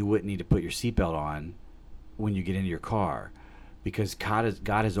technically you wouldn't need to put your seatbelt on when you get into your car, because God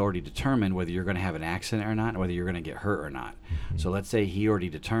has already determined whether you're going to have an accident or not, and whether you're going to get hurt or not. Mm-hmm. So let's say He already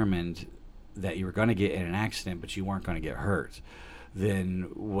determined that you were going to get in an accident, but you weren't going to get hurt. Then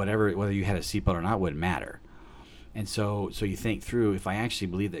whether you had a seatbelt or not wouldn't matter. And so you think through, if I actually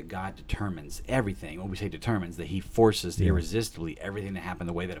believe that God determines everything, when we say determines, that He forces irresistibly everything to happen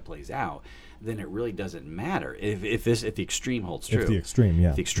the way that it plays out, then it really doesn't matter if the extreme holds true. If the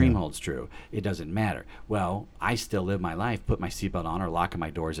extreme Holds true, it doesn't matter. Well, I still live my life, put my seatbelt on, or locking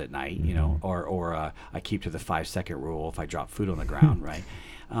my doors at night, or I keep to the 5-second rule if I drop food on the ground, right?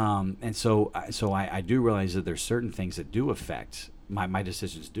 And so I do realize that there's certain things that do affect my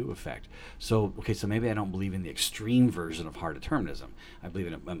decisions do affect. So maybe I don't believe in the extreme version of hard determinism. I believe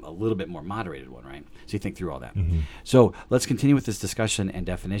in a little bit more moderated one, right? So you think through all that. Mm-hmm. So let's continue with this discussion and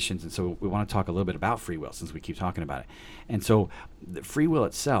definitions. And so we want to talk a little bit about free will, since we keep talking about it. And so the free will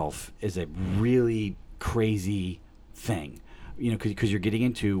itself is a really crazy thing, because you're getting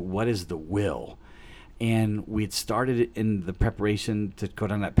into what is the will. And we had started in the preparation to go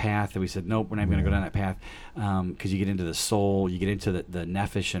down that path, and we said, nope, we're not going to go down that path, because you get into the soul, you get into the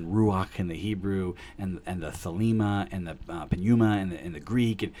nephesh and ruach in the Hebrew, and the thelema and the pneuma and the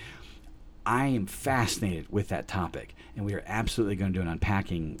Greek. And I am fascinated with that topic, and we are absolutely going to do an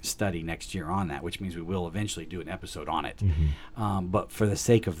unpacking study next year on that, which means we will eventually do an episode on it. Mm-hmm. But for the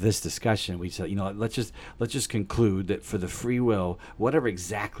sake of this discussion, we said, let's just conclude that for the free will, whatever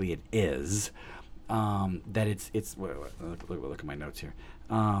exactly it is, that it's look at my notes here.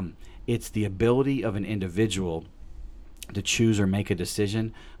 It's the ability of an individual to choose or make a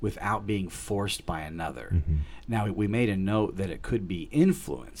decision without being forced by another. Mm-hmm. Now, we made a note that it could be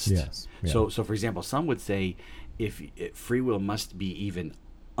influenced. Yes. Yeah. So for example, some would say if free will must be even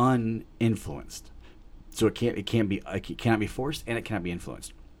uninfluenced. So it cannot be forced, and it cannot be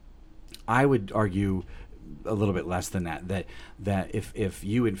influenced. I would argue a little bit less than that if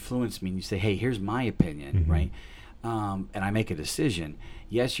you influence me and you say, hey, here's my opinion, mm-hmm. right, and I make a decision,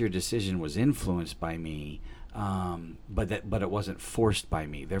 yes, your decision was influenced by me, but it wasn't forced by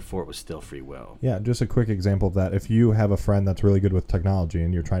me, therefore it was still free will. Yeah, just a quick example of that. If you have a friend that's really good with technology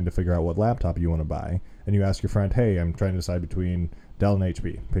and you're trying to figure out what laptop you want to buy, and you ask your friend, hey, I'm trying to decide between Dell and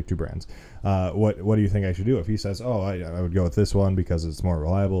HP, pick two brands, what do you think I should do? If he says, oh, I would go with this one because it's more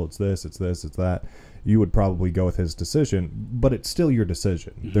reliable, it's this, it's that, you would probably go with his decision, but it's still your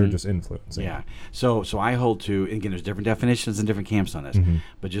decision. Mm-hmm. They're just influencing. Yeah. So I hold to, and again, there's different definitions and different camps on this, mm-hmm.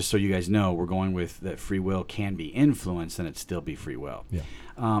 but just so you guys know, we're going with that free will can be influenced and it still be free will. Yeah.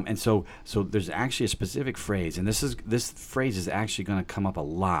 And so there's actually a specific phrase, and this phrase is actually going to come up a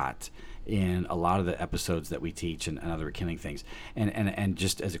lot in a lot of the episodes that we teach and other rekindling things. And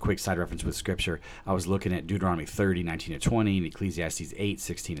just as a quick side reference with Scripture, I was looking at Deuteronomy 30, 19-20, and Ecclesiastes 8,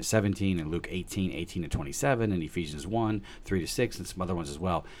 16-17, and Luke 18, 18-27, and Ephesians 1, 3-6, and some other ones as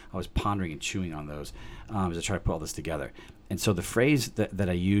well. I was pondering and chewing on those as I try to put all this together. And so the phrase that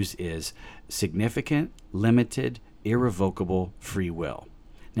I use is significant, limited, irrevocable free will.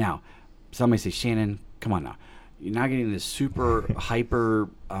 Now, somebody say, Shannon, come on now. You're not getting this super hyper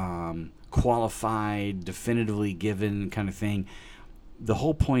qualified, definitively given kind of thing. The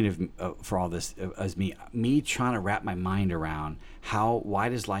whole point for all this is me trying to wrap my mind around why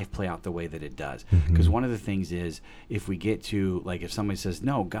does life play out the way that it does? Because mm-hmm. one of the things is, if we get to, like, if somebody says,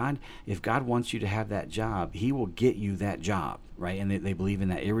 no, if God wants you to have that job, He will get you that job, right? And they believe in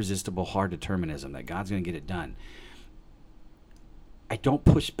that irresistible hard determinism that God's going to get it done. I don't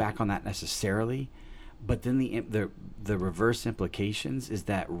push back on that necessarily. But then the reverse implications is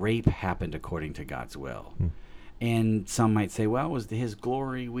that rape happened according to God's will. And some might say, well, it was His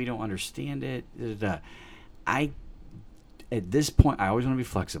glory, we don't understand it. At this point, I always want to be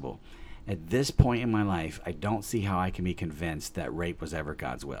flexible. At this point in my life, I don't see how I can be convinced that rape was ever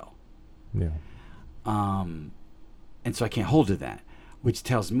God's will. Yeah. And so I can't hold to that, which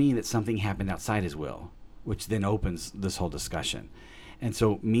tells me that something happened outside His will, which then opens this whole discussion. And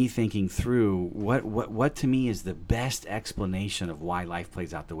so me thinking through what to me is the best explanation of why life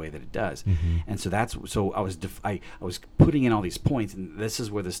plays out the way that it does. Mm-hmm. And so I was putting in all these points, and this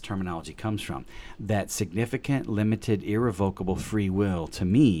is where this terminology comes from. That significant, limited, irrevocable free will, to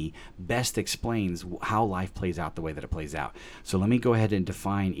me, best explains how life plays out the way that it plays out. So let me go ahead and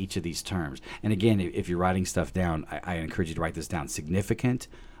define each of these terms. And again, if you're writing stuff down, I encourage you to write this down. Significant,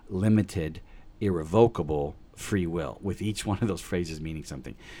 limited, irrevocable free will, with each one of those phrases meaning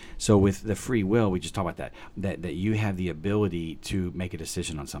something. So with the free will, we just talk about that you have the ability to make a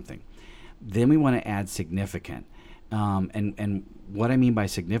decision on something. Then we want to add significant. And what I mean by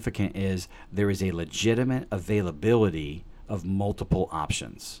significant is there is a legitimate availability of multiple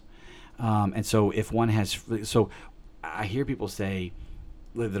options. And so if one has, so I hear people say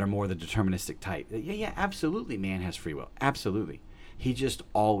that are more the deterministic type. Yeah, absolutely, man has free will. Absolutely. He just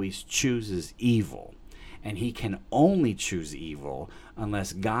always chooses evil. And he can only choose evil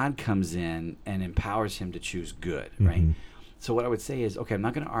unless God comes in and empowers him to choose good, right? So what I would say is, okay, I'm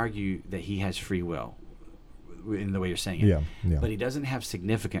not going to argue that he has free will in the way you're saying it. Yeah. But he doesn't have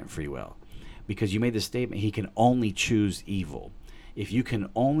significant free will, because you made the statement he can only choose evil. If you can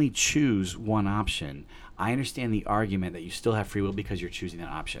only choose one option, I understand the argument that you still have free will because you're choosing that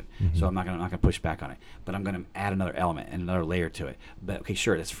option. So I'm not going to push back on it. But I'm going to add another element and another layer to it. But okay,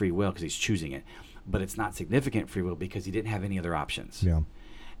 sure, that's free will because he's choosing it. But it's not significant free will because he didn't have any other options. Yeah.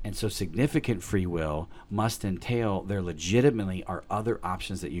 And so significant free will must entail there legitimately are other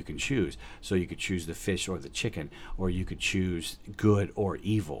options that you can choose. So you could choose the fish or the chicken, or you could choose good or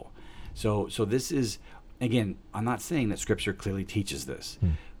evil. So this is, again, I'm not saying that Scripture clearly teaches this.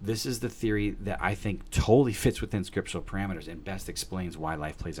 This is the theory that I think totally fits within scriptural parameters and best explains why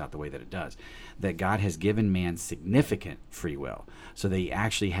life plays out the way that it does. That God has given man significant free will, so that he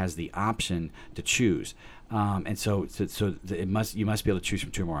actually has the option to choose. And so you must be able to choose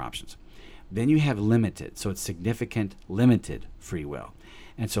from two or more options. Then you have limited, so it's significant limited free will.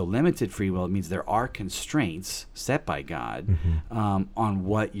 And so limited free will means there are constraints set by God on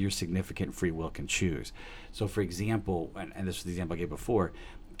what your significant free will can choose. So for example, and this was the example I gave before,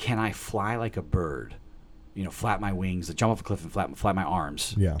 can I fly like a bird? Flap my wings, jump off a cliff and flap my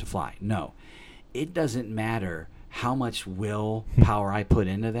arms to fly? No. It doesn't matter how much will power I put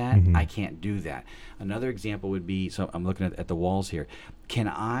into that. I can't do that. Another example would be, so I'm looking at the walls here. Can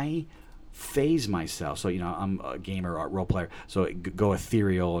I phase myself? So, I'm a gamer or a role player, so go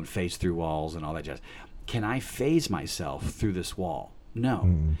ethereal and phase through walls and all that jazz. Can I phase myself through this wall?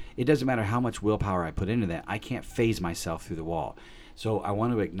 No. It doesn't matter how much willpower I put into that. I can't phase myself through the wall. So I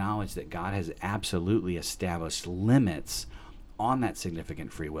want to acknowledge that God has absolutely established limits on that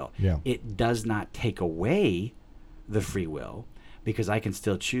significant free will. Yeah. It does not take away the free will, because I can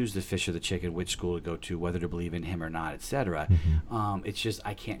still choose the fish or the chicken, which school to go to, whether to believe in him or not, etc. It's just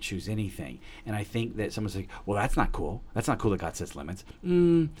I can't choose anything. And I think that someone's like, well, that's not cool. That's not cool that God sets limits.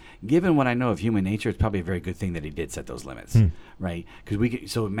 Given what I know of human nature, it's probably a very good thing that he did set those limits, right?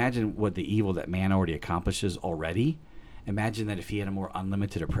 Because so imagine what the evil that man already accomplishes already. Imagine that if he had a more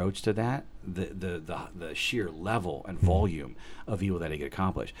unlimited approach to that, the sheer level and volume of evil that he could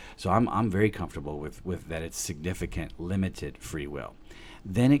accomplish. So I'm very comfortable with that it's significant, limited free will.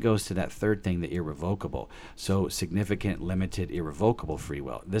 Then it goes to that third thing, the irrevocable. So significant, limited, irrevocable free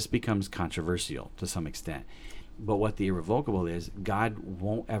will. This becomes controversial to some extent. But what the irrevocable is, God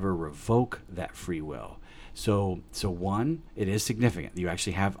won't ever revoke that free will. So one, it is significant. You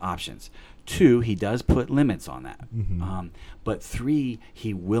actually have options. Two, he does put limits on that. But three,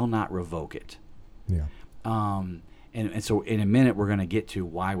 he will not revoke it. Yeah. And so in a minute we're going to get to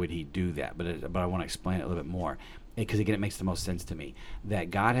why would he do that. But I want to explain it a little bit more, because again, it makes the most sense to me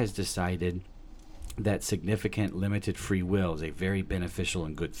that God has decided that significant limited free will is a very beneficial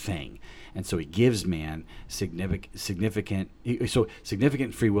and good thing, and so he gives man significant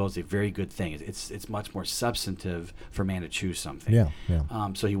free will is a very good thing. It's much more substantive for man to choose something.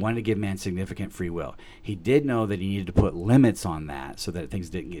 So he wanted to give man significant free will. He did know that he needed to put limits on that so that things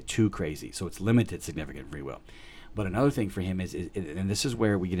didn't get too crazy. So it's limited significant free will. But another thing for him is, and this is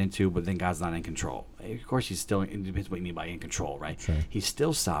where we get into, but then God's not in control. Of course, he's still, it depends what you mean by in control, right? Sure. He's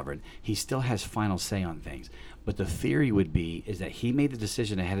still sovereign. He still has final say on things. But the theory would be is that he made the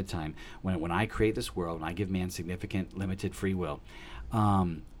decision ahead of time, when I create this world, when I give man significant, limited free will,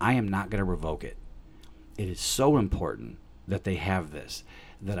 I am not going to revoke it. It is so important that they have this,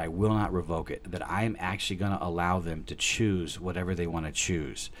 that I will not revoke it, that I am actually going to allow them to choose whatever they want to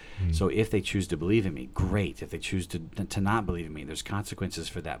choose. So if they choose to believe in me, great. If they choose to not believe in me, there's consequences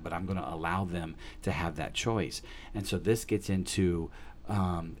for that, but I'm going to allow them to have that choice. And so this gets into,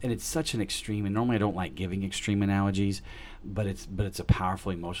 and it's such an extreme, and normally I don't like giving extreme analogies, but it's a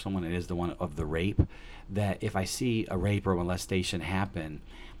powerful emotional one. It is the one of the rape, that if I see a rape or molestation happen,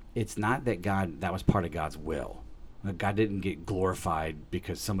 it's not that that was part of God's will. God didn't get glorified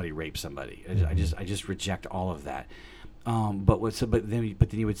because somebody raped somebody. I just reject all of that. But then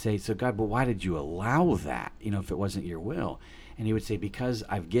you would say, so God, but why did you allow that? If it wasn't your will, and he would say, because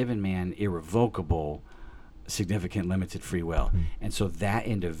I've given man irrevocable, significant, limited free will, and so that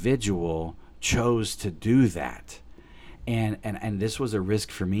individual chose to do that, and this was a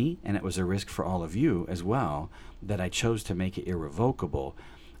risk for me, and it was a risk for all of you as well, that I chose to make it irrevocable.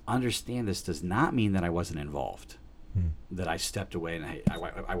 Understand, this does not mean that I wasn't involved. that I stepped away and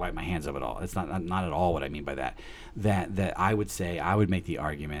I wipe my hands of it all. It's not at all what I mean by that. That I would say, I would make the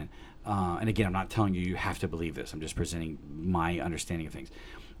argument, and again, I'm not telling you have to believe this. I'm just presenting my understanding of things.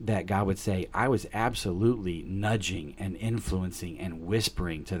 That God would say, I was absolutely nudging and influencing and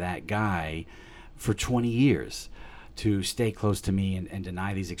whispering to that guy for 20 years to stay close to me and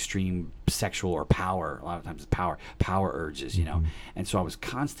deny these extreme sexual or power, a lot of times it's power urges, you know. And so I was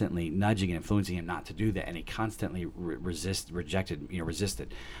constantly nudging and influencing him not to do that, and he constantly resisted.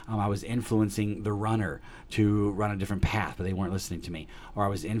 I was influencing the runner to run a different path, but they weren't listening to me. Or I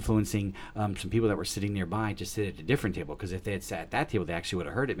was influencing some people that were sitting nearby to sit at a different table, because if they had sat at that table, they actually would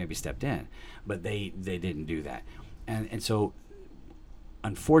have heard it, maybe stepped in. But they didn't do that. And so,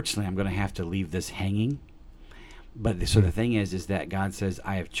 unfortunately, I'm going to have to leave this hanging. But so the thing is that God says,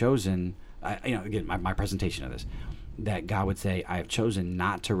 I have chosen, again, my presentation of this, that God would say, I have chosen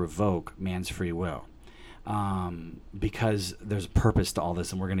not to revoke man's free will, because there's a purpose to all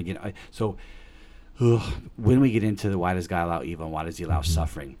this, and we're going to get, when we get into the why does God allow evil and why does he allow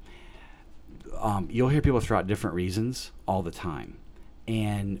suffering, you'll hear people throw out different reasons all the time.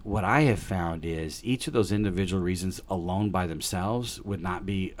 And what I have found is each of those individual reasons alone by themselves would not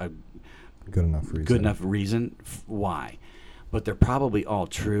be a good enough reason why, but they're probably all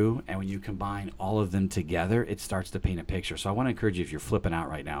true, and when you combine all of them together, it starts to paint a picture. So I want to encourage you, if you're flipping out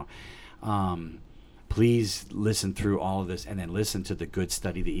right now, please listen through all of this, and then listen to the good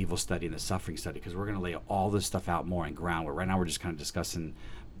study, the evil study, and the suffering study, because we're going to lay all this stuff out more in groundwork. Right now we're just kind of discussing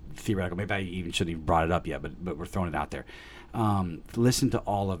theoretical. Maybe I even shouldn't even brought it up yet, but we're throwing it out there. Listen to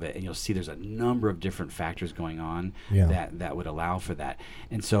all of it, and you'll see there's a number of different factors going on that would allow for that.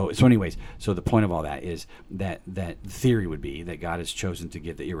 And so anyways, so the point of all that is that theory would be that God has chosen to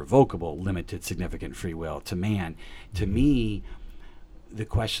give the irrevocable, limited, significant free will to man. To me, the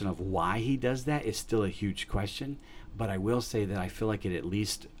question of why he does that is still a huge question, but I will say that I feel like it at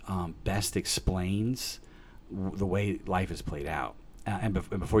least best explains the way life is played out. And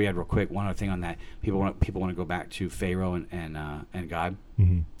before you add real quick, one other thing on that, people want to go back to Pharaoh and God.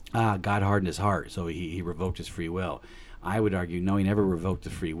 God hardened his heart, so he revoked his free will. I would argue, no, he never revoked the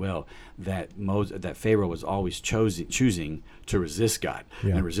free will. That Pharaoh was always choosing to resist God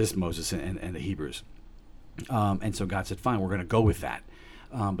and resist Moses and the Hebrews. And so God said, fine, we're going to go with that.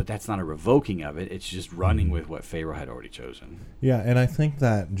 But that's not a revoking of it. It's just running with what Pharaoh had already chosen. Yeah, and I think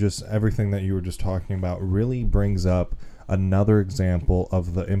that just everything that you were just talking about really brings up another example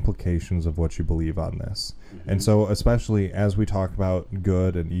of the implications of what you believe on this. And so especially as we talk about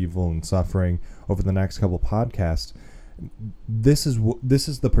good and evil and suffering over the next couple podcasts, this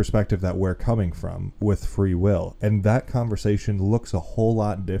is the perspective that we're coming from with free will. And that conversation looks a whole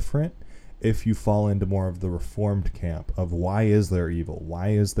lot different if you fall into more of the Reformed camp of why is there evil? Why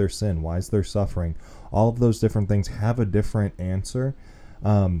is there sin? Why is there suffering? All of those different things have a different answer.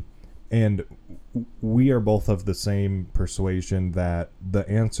 And we are both of the same persuasion that the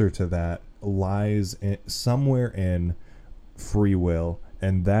answer to that lies somewhere in free will,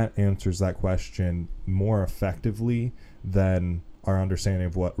 and that answers that question more effectively than our understanding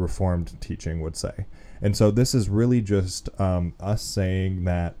of what Reformed teaching would say. And so this is really just us saying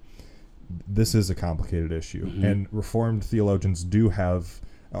that this is a complicated issue, and Reformed theologians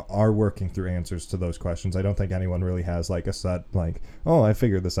are working through answers to those questions. I don't think anyone really has like a set, like, oh, I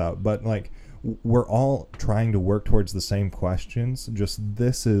figured this out. But like, we're all trying to work towards the same questions. Just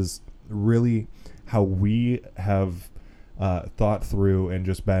this is really how we have thought through and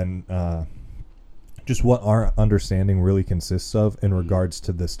just been just what our understanding really consists of in regards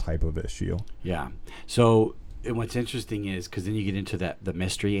to this type of issue. Yeah. So and what's interesting is, because then you get into the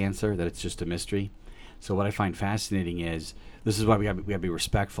mystery answer, that it's just a mystery. So what I find fascinating is, this is why we have to be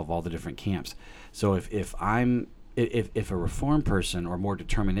respectful of all the different camps. So if a Reformed person or more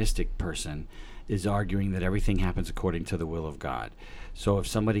deterministic person is arguing that everything happens according to the will of God, so if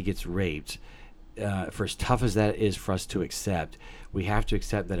somebody gets raped, for as tough as that is for us to accept, we have to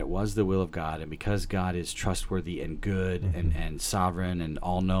accept that it was the will of God, and because God is trustworthy and good and sovereign and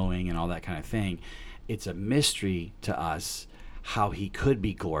all-knowing and all that kind of thing, it's a mystery to us how he could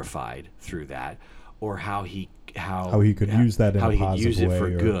be glorified through that, or how he could use that in a positive way, how he could use it for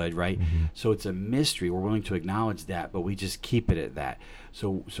good, right? So it's a mystery. We're willing to acknowledge that, but we just keep it at that.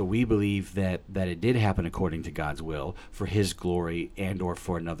 So we believe that it did happen according to God's will for his glory and or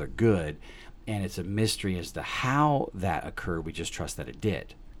for another good, and it's a mystery as to how that occurred. We just trust that it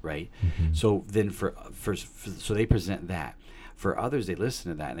did, right? So then so they present that. For others, they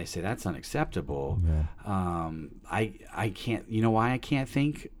listen to that and they say that's unacceptable. I can't. You know why I can't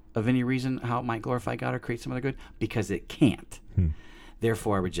think of any reason how it might glorify God or create some other good? Because it can't.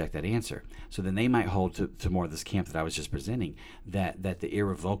 Therefore, I reject that answer. So then they might hold to more of this camp that I was just presenting, that the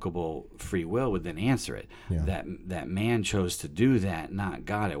irrevocable free will would then answer it. Yeah. That man chose to do that, not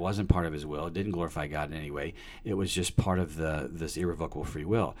God. It wasn't part of his will. It didn't glorify God in any way. It was just part of this irrevocable free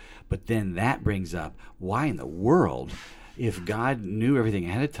will. But then that brings up, why in the world, if God knew everything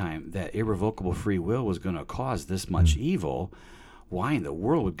ahead of time, that irrevocable free will was going to cause this much evil, why in the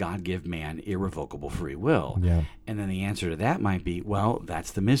world would God give man irrevocable free will? Yeah. And then the answer to that might be, well,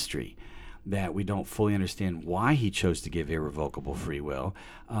 that's the mystery, that we don't fully understand why he chose to give irrevocable free will,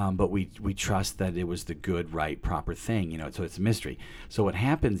 but we trust that it was the good, right, proper thing, so it's a mystery. So what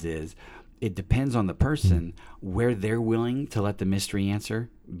happens is, it depends on the person where they're willing to let the mystery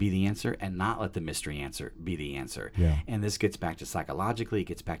answer be the answer and not let the mystery answer be the answer. Yeah. And this gets back to psychologically, it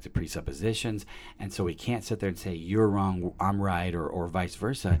gets back to presuppositions. And so we can't sit there and say, you're wrong, I'm right, or vice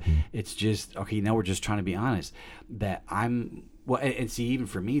versa. It's just, okay, now we're just trying to be honest that and see, even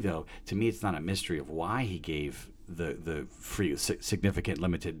for me though, to me, it's not a mystery of why he gave the free, significant,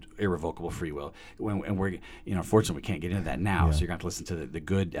 limited, irrevocable free will. And we're, unfortunately, we can't get into that now. Yeah. So you're going to have to listen to the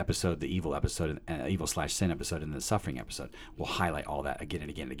good episode, the evil episode, evil/sin episode, and the suffering episode. We'll highlight all that again and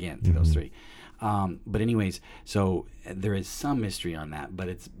again and again through those three. But anyways, so there is some mystery on that, but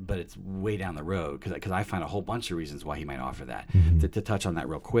it's way down the road because I find a whole bunch of reasons why he might offer that. To touch on that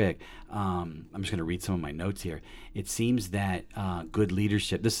real quick, I'm just going to read some of my notes here. It seems that good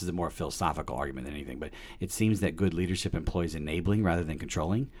leadership, this is a more philosophical argument than anything, but it seems that good leadership employs enabling rather than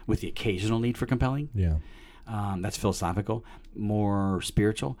controlling, with the occasional need for compelling. Yeah. That's philosophical. More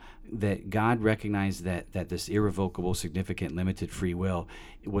spiritual, that God recognized that this irrevocable, significant, limited free will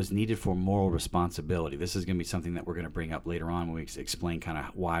was needed for moral responsibility. This is going to be something that we're going to bring up later on when we explain kind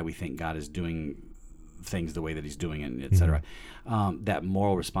of why we think God is doing things the way that he's doing it, et cetera. That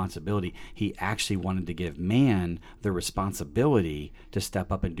moral responsibility, he actually wanted to give man the responsibility to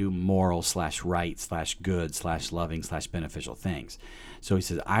step up and do moral/right/good/loving/beneficial things. So he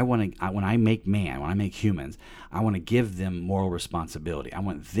says, when I make humans, I want to give them moral responsibility. I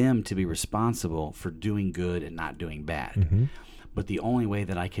want them to be responsible for doing good and not doing bad. But the only way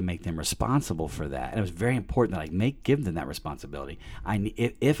that I can make them responsible for that, and it was very important that I give them that responsibility.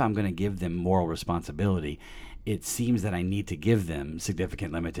 If I'm going to give them moral responsibility, it seems that I need to give them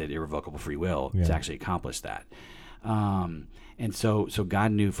significant, limited, irrevocable free will to actually accomplish that. And so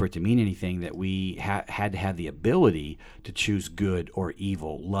God knew, for it to mean anything, that we had to have the ability to choose good or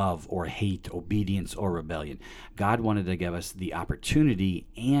evil, love or hate, obedience or rebellion. God wanted to give us the opportunity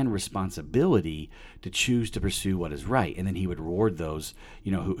and responsibility to choose to pursue what is right, and then he would reward those,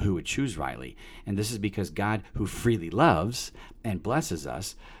 who would choose rightly. And this is because God, who freely loves and blesses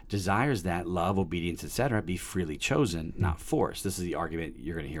us, desires that love, obedience, etc., be freely chosen, not forced. This is the argument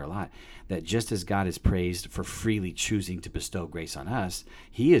you're going to hear a lot, that just as God is praised for freely choosing to bestow grace on us,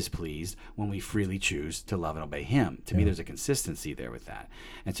 he is pleased when we freely choose to love and obey him. To me, there's a consistency there with that.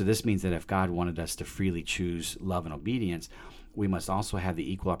 And so this means that if God wanted us to freely choose love and obedience, we must also have the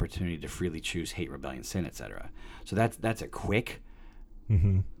equal opportunity to freely choose hate, rebellion, sin, etc. So that's a quick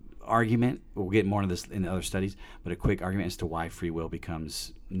argument. We'll get more into this in other studies, but a quick argument as to why free will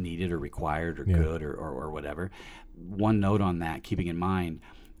becomes needed or required or good or whatever. One note on that, keeping in mind,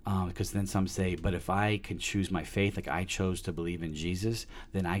 because then some say, but if I can choose my faith, like I chose to believe in Jesus,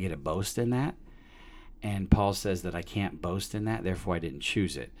 then I get to boast in that. And Paul says that I can't boast in that, therefore I didn't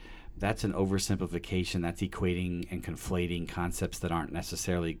choose it. That's an oversimplification. That's equating and conflating concepts that aren't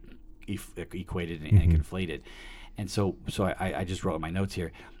necessarily equated and conflated. And so I just wrote in my notes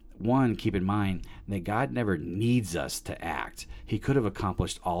here, one, keep in mind that God never needs us to act. He could have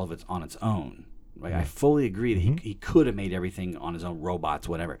accomplished all of it on its own. Right? I fully agree that he could have made everything on his own, robots,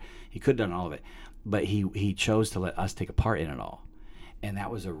 whatever. He could have done all of it. But he chose to let us take a part in it all. And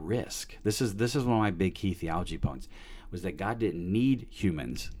that was a risk. This is one of my big key theology points, was that God didn't need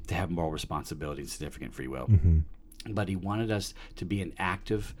humans to have moral responsibility and significant free will. But he wanted us to be an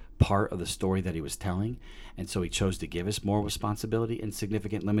active part of the story that he was telling. And so he chose to give us moral responsibility and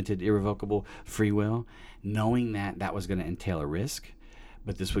significant, limited, irrevocable free will, knowing that that was going to entail a risk.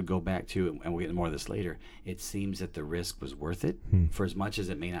 But this would go back to, and we'll get into more of this later, it seems that the risk was worth it, for as much as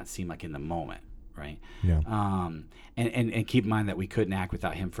it may not seem like in the moment, right? Yeah. And keep in mind that we couldn't act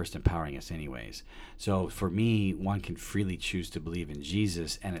without him first empowering us anyways. So for me, one can freely choose to believe in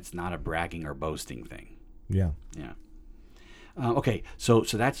Jesus, and it's not a bragging or boasting thing. Yeah. Yeah. Okay, so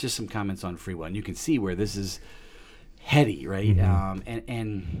that's just some comments on free will, and you can see where this is heady, right?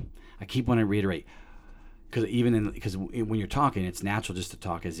 And I keep wanting to reiterate, because when you're talking, it's natural just to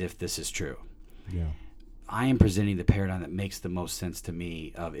talk as if this is true. Yeah. I am presenting the paradigm that makes the most sense to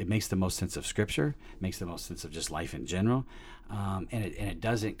me. It makes the most sense of Scripture, makes the most sense of just life in general, and it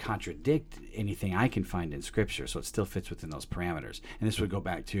doesn't contradict anything I can find in Scripture. So it still fits within those parameters. And this would go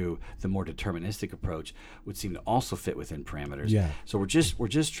back to the more deterministic approach, would seem to also fit within parameters. Yeah. So we're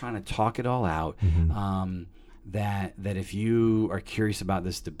just trying to talk it all out. That if you are curious about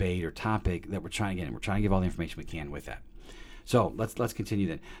this debate or topic, that we're trying to give all the information we can with that. So let's continue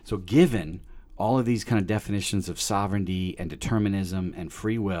then. So given all of these kind of definitions of sovereignty and determinism and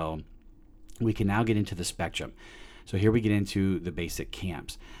free will, we can now get into the spectrum. So here we get into the basic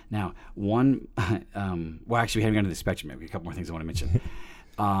camps. Now, one, well, actually, we haven't gotten to the spectrum yet. We have a couple more things I want to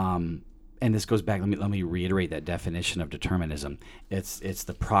mention. And this goes back. Let me reiterate that definition of determinism. It's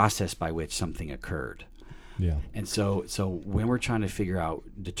the process by which something occurred. Yeah. And so when we're trying to figure out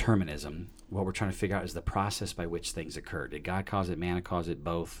determinism, what we're trying to figure out is the process by which things occurred. Did God cause it, man cause it,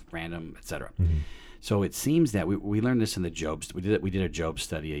 both, random, etc.? So it seems that we learned this in the Job. We did a Job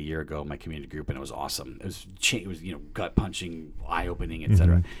study a year ago in my community group, and it was awesome. It was gut punching, eye opening,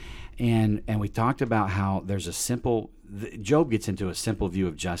 etc. And we talked about how there's a simple. Job gets into a simple view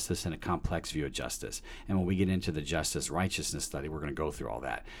of justice and a complex view of justice. And when we get into the justice righteousness study, we're going to go through all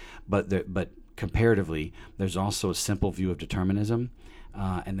that. But comparatively, there's also a simple view of determinism.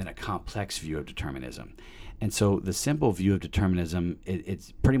 And then a complex view of determinism. And so the simple view of determinism,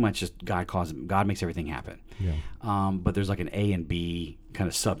 it's pretty much just God makes everything happen. Yeah. But there's like an A and B kind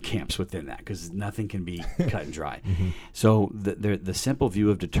of sub-camps within that, because nothing can be cut and dry. So the simple view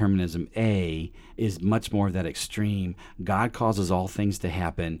of determinism, A, is much more of that extreme. God causes all things to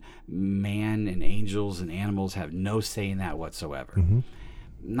happen. Man and angels and animals have no say in that whatsoever.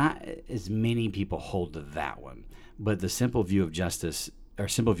 Not as many people hold to that one. But the simple view of justice, or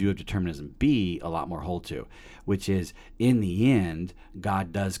simple view of determinism B, a lot more hold to, which is, in the end,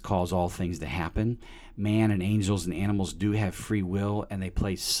 God does cause all things to happen. Man and angels and animals do have free will, and they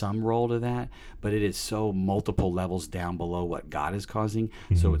play some role to that, but it is so multiple levels down below what God is causing.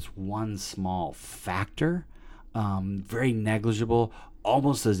 So it's one small factor, very negligible,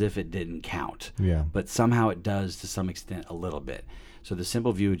 almost as if it didn't count. Yeah. But somehow it does to some extent a little bit. So the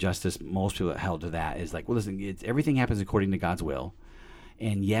simple view of justice, most people that held to that is like, well, listen, everything happens according to God's will.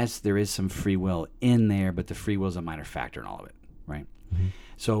 And yes, there is some free will in there, but the free will is a minor factor in all of it, right?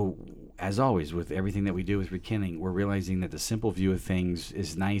 So as always, with everything that we do with Rekindling, we're realizing that the simple view of things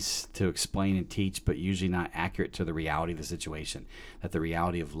is nice to explain and teach, but usually not accurate to the reality of the situation, that the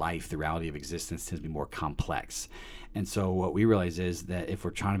reality of life, the reality of existence tends to be more complex. And so what we realize is that if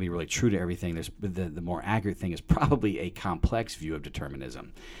we're trying to be really true to everything, the more accurate thing is probably a complex view of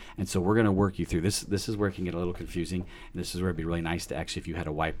determinism. And so we're going to work you through this. This is where it can get a little confusing. This is where it'd be really nice to actually, if you had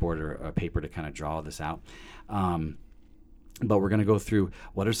a whiteboard or a paper, to kind of draw this out. But we're going to go through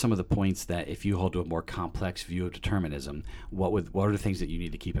what are some of the points that, if you hold to a more complex view of determinism, what are the things that you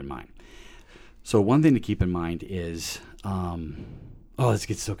need to keep in mind? So one thing to keep in mind is, this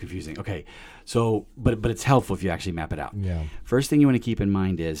gets so confusing. Okay, so but it's helpful if you actually map it out. Yeah. First thing you want to keep in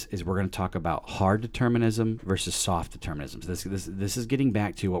mind is we're going to talk about hard determinism versus soft determinism. So this is getting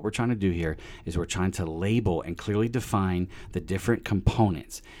back to what we're trying to do here is we're trying to label and clearly define the different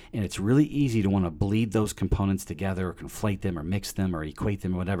components. And it's really easy to want to bleed those components together or conflate them or mix them or equate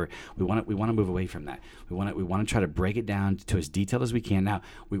them or whatever. We want to move away from that. We want to try to break it down to as detailed as we can. Now,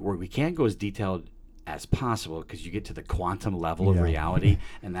 we can't go as detailed as possible, because you get to the quantum level of reality,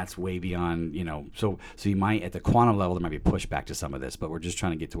 and that's way beyond, so you might, at the quantum level, there might be pushback to some of this, but we're just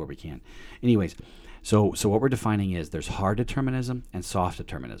trying to get to where we can. Anyways, so what we're defining is there's hard determinism and soft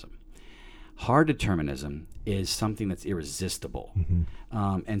determinism. Hard determinism is something that's irresistible.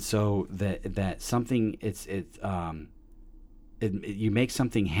 And so that something, you make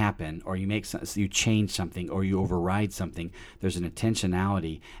something happen, or you change something, or you override something. There's an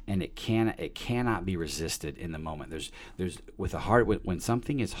intentionality, and it cannot be resisted in the moment. There's when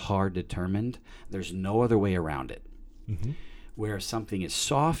something is hard determined, there's no other way around it. Where something is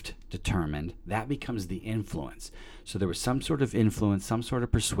soft determined, that becomes the influence. So there was some sort of influence, some sort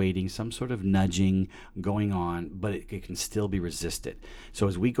of persuading, some sort of nudging going on, but it can still be resisted. So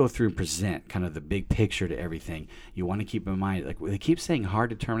as we go through and present kind of the big picture to everything, you want to keep in mind, like they keep saying hard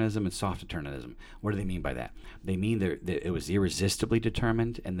determinism and soft determinism. What do they mean by that? They mean that it was irresistibly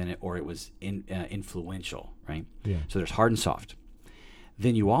determined, and then it was influential, right? Yeah. So there's hard and soft.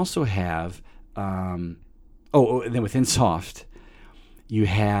 Then you also have, and then within soft, you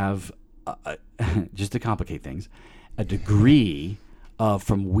have, just to complicate things, a degree of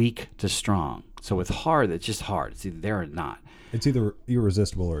from weak to strong. So with hard, it's just hard. It's either there or not. It's either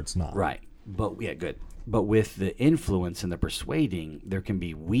irresistible or it's not. Right. But yeah, good. But with the influence and the persuading, there can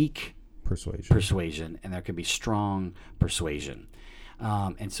be weak persuasion. and there can be strong persuasion.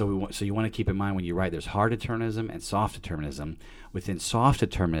 And so you want to keep in mind when you write, there's hard determinism and soft determinism. Within soft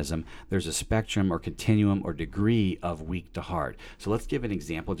determinism, there's a spectrum or continuum or degree of weak to hard. So let's give an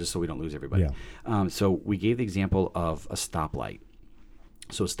example just so we don't lose everybody. Yeah. So we gave the example of a stoplight.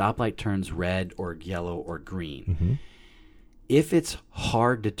 So a stoplight turns red or yellow or green. Mm-hmm. If it's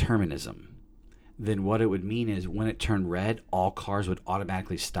hard determinism, then what it would mean is when it turned red, all cars would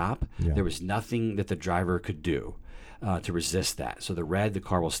automatically stop. Yeah. There was nothing that the driver could do to resist that. So the red, the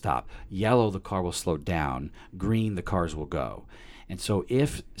car will stop. Yellow, the car will slow down. Green, the cars will go. And so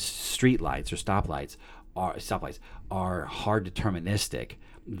if street lights or stoplights are hard deterministic,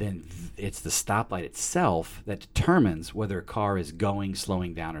 then it's the stoplight itself that determines whether a car is going,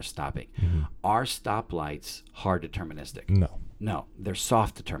 slowing down, or stopping. Mm-hmm. Are stoplights hard deterministic? No, they're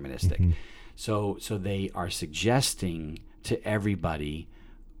soft deterministic. Mm-hmm. So they are suggesting to everybody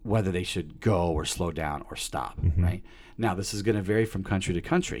whether they should go or slow down or stop, Mm-hmm. right? Now, this is going to vary from country to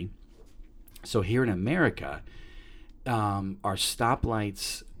country. So here in America, are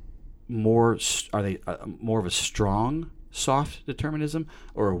stoplights more of a strong soft determinism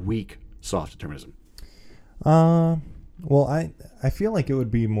or a weak soft determinism? Well, I feel like it would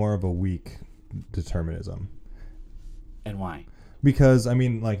be more of a weak determinism. And why? Because, I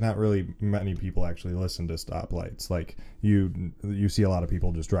mean, like, not really many people actually listen to stoplights. Like, you see a lot of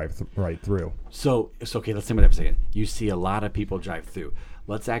people just drive right through. So it's okay, let's think about that for a second. You see a lot of people drive through.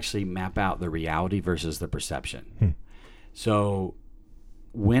 Let's actually map out the reality versus the perception. So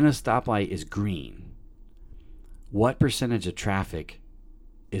when a stoplight is green, what percentage of traffic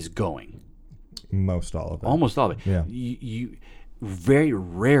is going? Most all of it. Almost all of it. Yeah. You very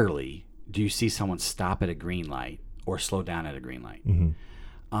rarely do you see someone stop at a green light or slow down at a green light.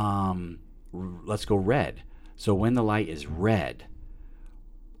 Mm-hmm. Let's go red. So when the light is red,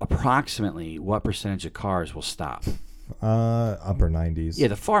 approximately what percentage of cars will stop? Upper 90s. Yeah,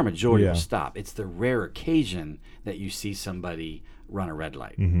 the far majority Yeah. will stop. It's the rare occasion that you see somebody run a red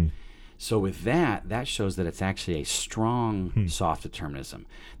light. Mm-hmm. So with that shows that it's actually a strong soft determinism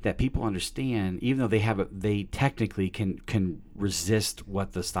that people understand, even though they technically can resist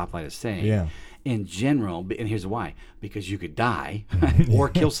what the stoplight is saying. Yeah. In general, and here's why: because you could die or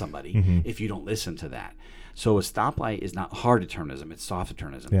kill somebody if you don't listen to that. So a stoplight is not hard determinism; it's soft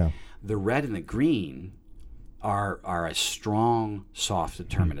determinism. Yeah. The red and the green are a strong soft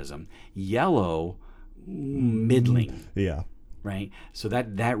determinism. Yellow, middling. Yeah. Right, so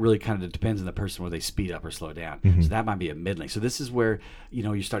that really kind of depends on the person where they speed up or slow down. Mm-hmm. So that might be a middling. So this is where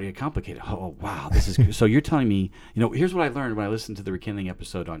you're starting to complicate it. Oh wow, this is good. So you're telling me here's what I learned when I listened to the Rekindling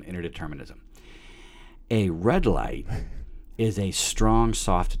episode on interdeterminism. A red light is a strong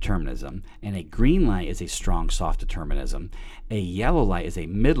soft determinism, and a green light is a strong soft determinism. A yellow light is a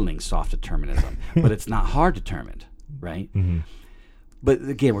middling soft determinism, but it's not hard determined, right? Mm-hmm. But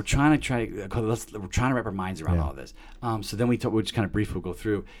again, we're trying to wrap our minds around all of this. So then we'll just kind of briefly go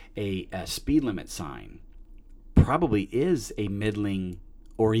through a speed limit sign. Probably is a middling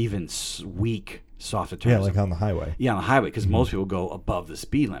or even weak soft determinism. Yeah, like on the highway. Yeah, on the highway, because most people go above the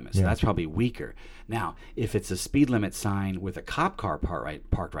speed limit, so Yeah. that's probably weaker. Now, if it's a speed limit sign with a cop car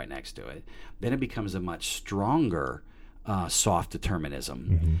parked right next to it, then it becomes a much stronger soft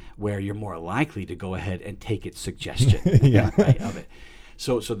determinism, where you're more likely to go ahead and take its suggestion right, of it.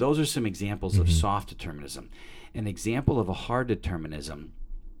 So those are some examples of soft determinism. An example of a hard determinism.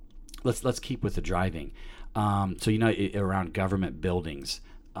 Let's keep with the driving. So around government buildings,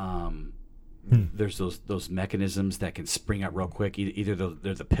 there's those mechanisms that can spring up real quick. Either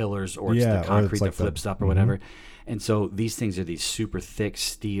they're the pillars or it's the concrete that flips up or whatever. And so these things are these super thick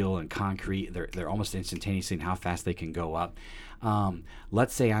steel and concrete. They're almost instantaneously in how fast they can go up.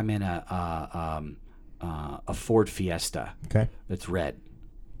 Let's say I'm in a Ford Fiesta. Okay. That's red.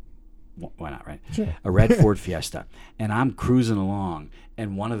 Why not, right? Sure. A red Ford Fiesta. And I'm cruising along,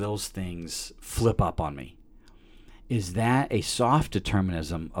 and one of those things flip up on me. Is that a soft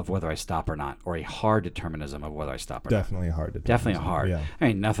determinism of whether I stop or not, or a hard determinism of whether I stop or Definitely a hard not? determinism. Definitely a hard. Yeah. I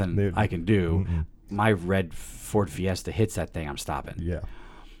mean, nothing I can do. My red Ford Fiesta hits that thing, I'm stopping. Yeah.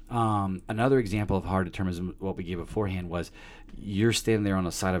 Another example of hard determinism, what we gave beforehand, was you're standing there on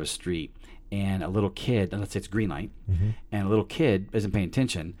the side of a street, and a little kid, and let's say it's green light, and a little kid isn't paying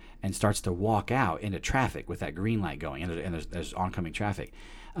attention and starts to walk out into traffic with that green light going, and there's oncoming traffic.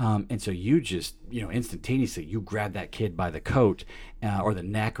 And so you just, instantaneously, you grab that kid by the coat or the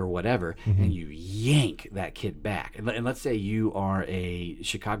neck or whatever, and you yank that kid back. And let's say you are a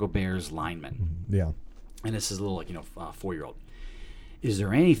Chicago Bears lineman, Yeah. and this is a little 4-year-old. Is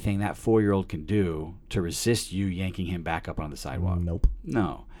there anything that 4-year-old can do to resist you yanking him back up on the sidewalk? Nope.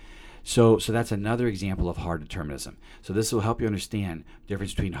 No. So that's another example of hard determinism. So this will help you understand the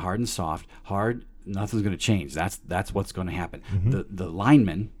difference between hard and soft. Hard, nothing's going to change. That's what's going to happen. The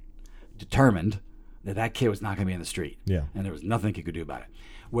lineman determined that kid was not going to be in the street, and there was nothing he could do about it.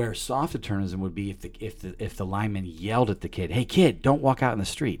 Where soft determinism would be if the lineman yelled at the kid, "Hey kid, don't walk out in the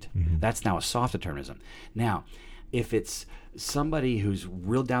street." That's now a soft determinism. Now, if it's somebody who's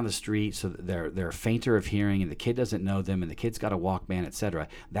real down the street, so they're fainter of hearing, and the kid doesn't know them, and the kid's got a Walkman, etc.,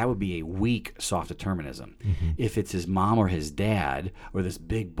 that would be a weak soft determinism. If it's his mom or his dad or this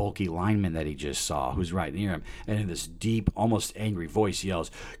big bulky lineman that he just saw who's right near him, and in this deep, almost angry voice yells,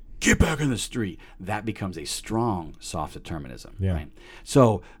 "Get back in the street," that becomes a strong soft determinism. Right?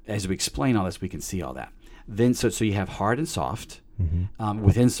 So as we explain all this, we can see all that. Then so you have hard and soft.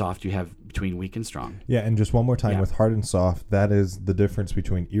 Within soft, you have between weak and strong. Yeah, and just one more time with hard and soft, that is the difference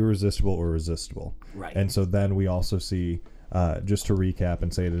between irresistible or resistible. Right. And so then we also see, just to recap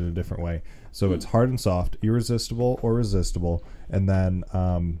and say it in a different way, so it's hard and soft, irresistible or resistible, and then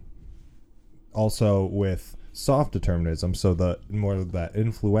also with soft determinism, so the more of that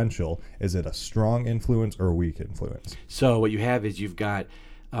influential, is it a strong influence or a weak influence? So what you have is you've got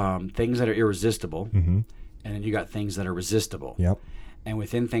things that are irresistible, and then you got things that are resistible. Yep. And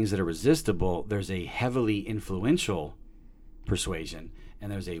within things that are resistible, there's a heavily influential persuasion,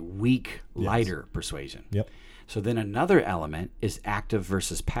 and there's a weak, lighter persuasion. Yep. So then another element is active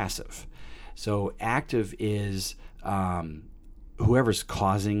versus passive. So active is whoever's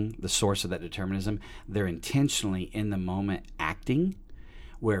causing the source of that determinism, they're intentionally in the moment acting,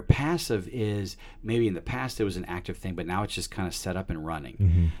 where passive is maybe in the past it was an active thing, but now it's just kind of set up and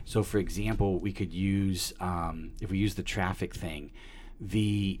running. So for example, we could use, if we use the traffic thing,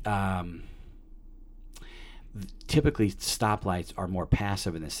 typically stoplights are more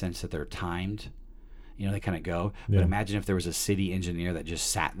passive in the sense that they're timed. They kind of go. But imagine if there was a city engineer that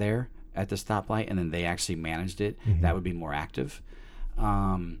just sat there at the stoplight and then they actually managed it, that would be more active.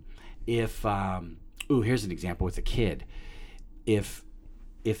 Here's an example with a kid.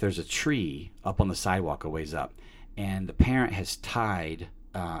 If there's a tree up on the sidewalk a ways up, and the parent has tied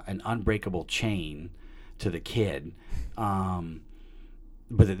an unbreakable chain to the kid,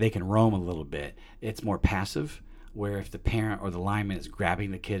 but that they can roam a little bit, it's more passive. Where if the parent or the lineman is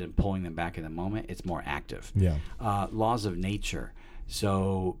grabbing the kid and pulling them back in the moment, it's more active. Laws of nature.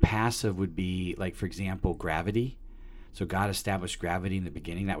 So passive would be like, for example, gravity. So God established gravity in the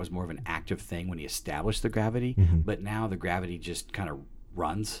beginning. That was more of an active thing when he established the gravity. But now the gravity just kind of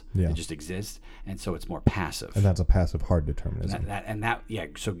runs. It just exists. And so it's more passive. And that's a passive hard determinism.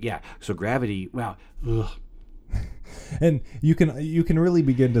 So gravity, well, ugh. And you can really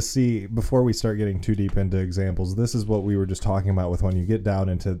begin to see, before we start getting too deep into examples, this is what we were just talking about with when you get down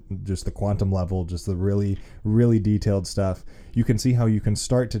into just the quantum level, just the really, really detailed stuff. You can see how you can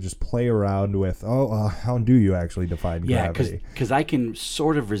start to just play around with, how do you actually define gravity? Because I can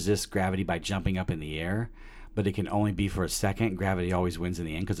sort of resist gravity by jumping up in the air, but it can only be for a second. Gravity always wins in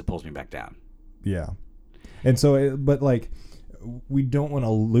the end because it pulls me back down. Yeah. And so, we don't want to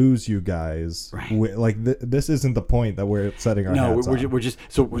lose you guys. Right. This isn't the point that we're setting our hats on. We're just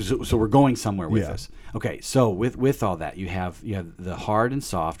so we're going somewhere with this. Okay, so with all that, you have the hard and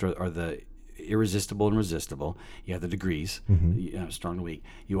soft, or the irresistible and resistible. You have the degrees, strong and weak.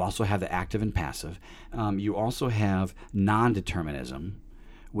 You also have the active and passive. You also have non-determinism,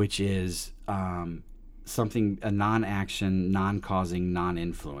 which is something, a non-action, non-causing,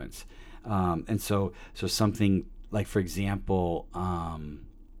 non-influence, and so something. Like, for example,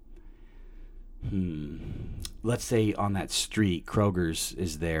 let's say on that street, Kroger's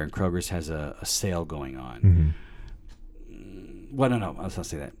is there, and Kroger's has a sale going on. Well, no, let's not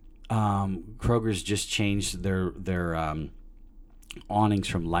say that. Kroger's just changed their awnings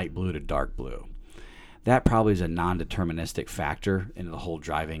from light blue to dark blue. That probably is a non-deterministic factor in the whole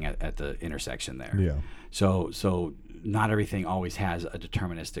driving at the intersection there. Yeah. So not everything always has a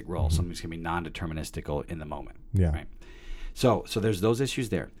deterministic role. Something's going to be non-deterministical in the moment. Yeah. Right. So there's those issues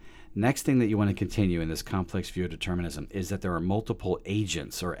there. Next thing that you want to continue in this complex view of determinism is that there are multiple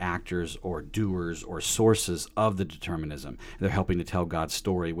agents or actors or doers or sources of the determinism. They're helping to tell God's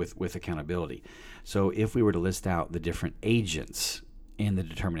story with accountability. So if we were to list out the different agents in the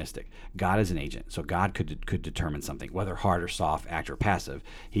deterministic, God is an agent. So God could determine something, whether hard or soft, active or passive.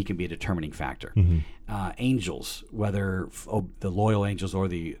 He can be a determining factor. Angels, whether the loyal angels or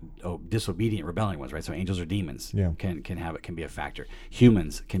the disobedient, rebelling ones, right? So angels or demons can be a factor.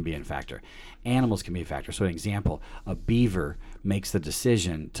 Humans can be a factor. Animals can be a factor. So an example, a beaver makes the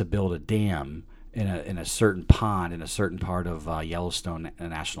decision to build a dam in a certain pond in a certain part of Yellowstone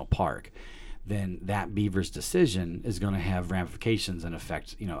National Park. then that beaver's decision is going to have ramifications and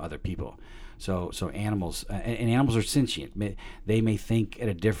affect other people. So animals and animals are sentient. They may think at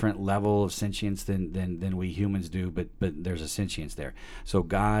a different level of sentience than we humans do, but there's a sentience there. So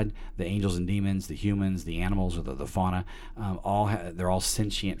God, the angels and demons, the humans, the animals, or the fauna, they're all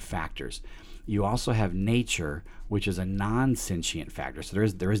sentient factors. You also have nature, which is a non-sentient factor. So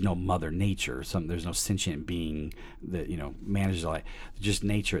there is no Mother Nature. There's no sentient being that manages all that. Just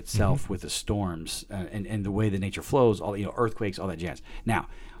nature itself with the storms and the way that nature flows, all earthquakes, all that jazz. Now,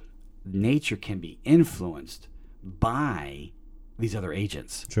 nature can be influenced by these other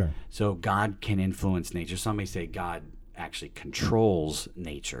agents. Sure. So God can influence nature. Some may say God actually controls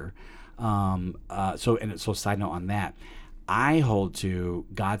nature. So side note on that, I hold to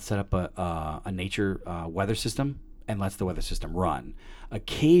God set up a nature weather system and lets the weather system run.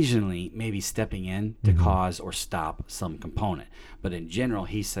 Occasionally, maybe stepping in to cause or stop some component. But in general,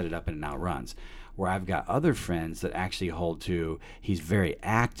 he set it up and it now runs. Where I've got other friends that actually hold to he's very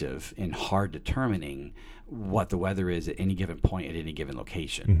active in hard determining what the weather is at any given point at any given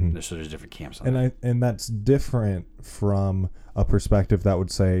location. So there's different camps on that. And that's different from a perspective that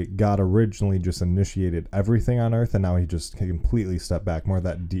would say God originally just initiated everything on earth and now he just completely stepped back, more of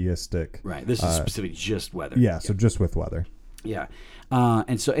that deistic. Right. This is specifically just weather. Yeah, so just with weather. Yeah.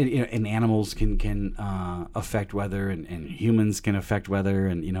 And animals can affect weather, and humans can affect weather,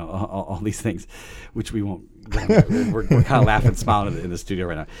 and all these things, which we won't. We're kind of laughing, smiling in the studio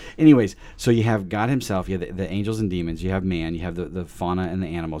right now. Anyways, so you have God Himself, you have the angels and demons, you have man, you have the fauna and the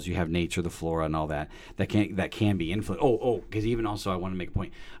animals, you have nature, the flora, and all that can be influenced. Because even also, I want to make a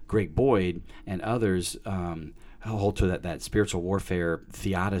point. Greg Boyd and others hold to that spiritual warfare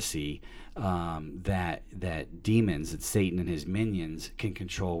theodicy. That demons, that Satan and his minions can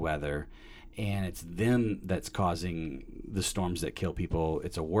control weather, and it's them that's causing the storms that kill people.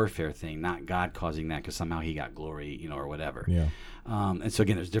 It's a warfare thing, not God causing that because somehow he got glory, or whatever. Yeah. And so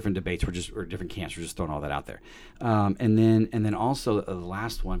again, there's different debates. Or different camps. We're just throwing all that out there. And then also the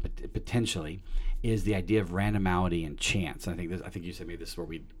last one potentially is the idea of randomity and chance. And I think you said maybe this is where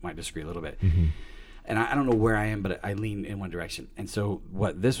we might disagree a little bit. And I don't know where I am, but I lean in one direction. And so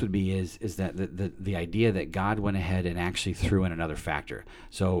what this would be is that the idea that God went ahead and actually threw in another factor.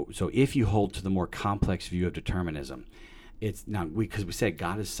 So if you hold to the more complex view of determinism, it's now because we said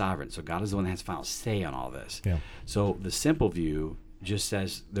God is sovereign, so God is the one that has final say on all this. Yeah. So the simple view just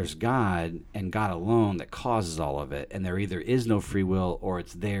says there's God and God alone that causes all of it, and there either is no free will or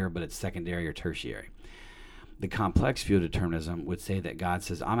it's there, but it's secondary or tertiary. The complex view of determinism would say that God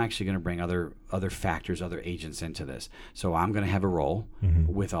says, I'm actually going to bring other factors, other agents into this. So I'm going to have a role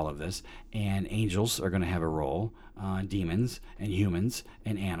with all of this, and angels are going to have a role, demons and humans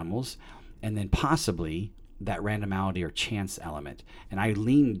and animals, and then possibly that randomity or chance element. And I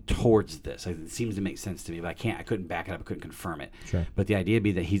lean towards this. It seems to make sense to me, but I couldn't back it up. I couldn't confirm it. Sure. But the idea would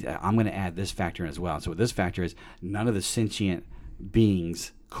be that I'm going to add this factor in as well. So what this factor is, none of the sentient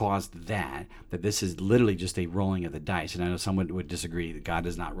beings caused that this is literally just a rolling of the dice. And I know someone would disagree that God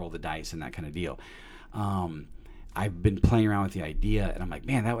does not roll the dice and that kind of deal. I've been playing around with the idea, and I'm like,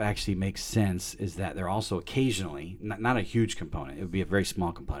 man, that would actually make sense, is that they're also occasionally, not a huge component, it would be a very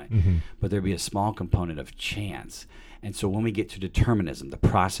small component, but there'd be a small component of chance. And so when we get to determinism, the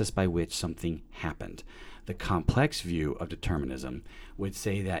process by which something happened, the complex view of determinism would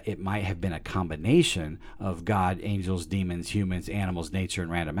say that it might have been a combination of God, angels, demons, humans, animals, nature,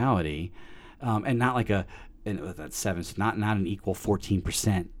 and randomity, and not like that's 7, so not an equal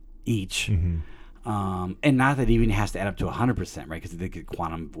 14% each, and not that it even has to add up to 100%, right? Because they could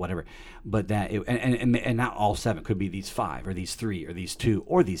quantum whatever, but that and not all 7 could be these 5 or these 3 or these 2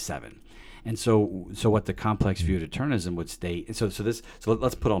 or these 7. And so what the complex view of determinism would state, so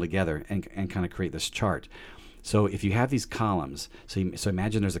let's put all together and kind of create this chart. So if you have these columns, so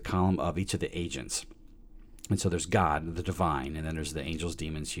imagine there's a column of each of the agents. And so there's God, the divine, and then there's the angels,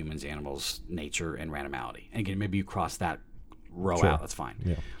 demons, humans, animals, nature, and randomity. And again, maybe you cross that row out, that's fine.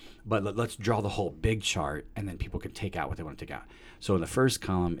 Yeah. But let's draw the whole big chart, and then people can take out what they want to take out. So in the first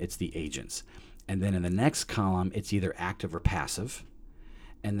column, it's the agents. And then in the next column, it's either active or passive.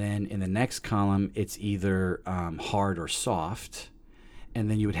 And then in the next column, it's either hard or soft. And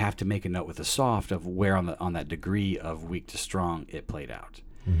then you would have to make a note with the soft of where on that degree of weak to strong it played out.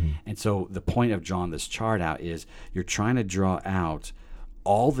 And so the point of drawing this chart out is you're trying to draw out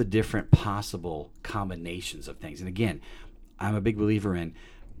all the different possible combinations of things. And again, I'm a big believer in,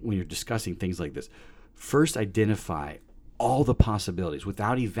 when you're discussing things like this, first identify all the possibilities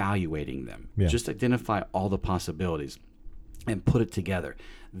without evaluating them. Yeah. Just identify all the possibilities and put it together.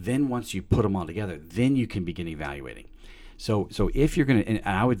 Then once you put them all together, then you can begin evaluating. So if you're going to, and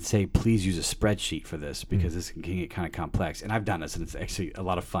I would say please use a spreadsheet for this because this can get kind of complex. And I've done this, and it's actually a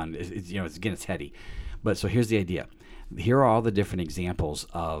lot of fun. It's heady. But so here's the idea. Here are all the different examples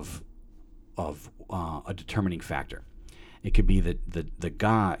of a determining factor. It could be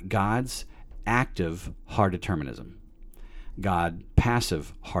God's active hard determinism, God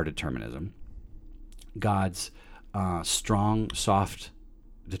passive hard determinism, God's strong soft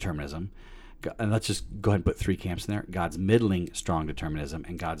determinism, and let's just go ahead and put three camps in there: God's middling strong determinism,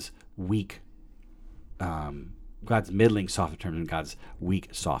 and God's middling soft determinism, God's weak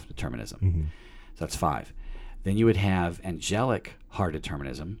soft determinism. Mm-hmm. So that's 5. Then you would have angelic hard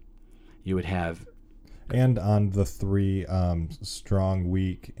determinism. You would have, and on the 3 strong,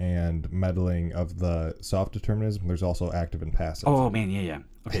 weak, and meddling of the soft determinism, there's also active and passive. oh man, yeah.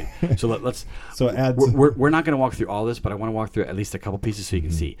 Okay, so let's. So it adds. We're not going to walk through all this, but I want to walk through at least a couple pieces so you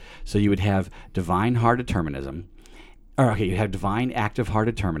can see. So you would have divine hard determinism, you have divine active hard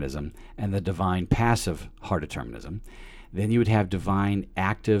determinism and the divine passive hard determinism. Then you would have divine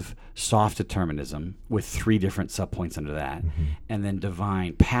active soft determinism with 3 different subpoints under that, and then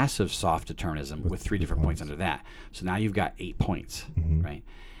divine passive soft determinism with 3 different points under that. So now you've got 8 points, right?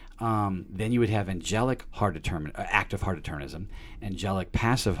 Then you would have angelic active hard determinism, angelic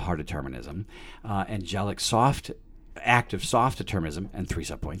passive hard determinism, angelic active soft determinism and 3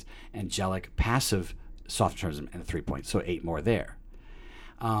 subpoints, angelic passive soft determinism and 3 points. So 8 more there.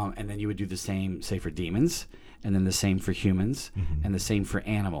 And then you would do the same, say, for demons, and then the same for humans, and the same for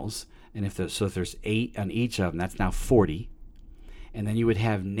animals. And if there's 8 on each of them, that's now 40. And then you would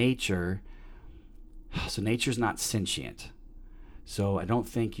have nature. So nature's not sentient. So I don't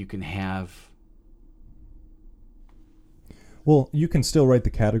think you can have. Well, you can still write the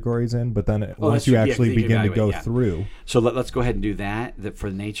categories in, but then once you actually begin to go through. So let's go ahead and do that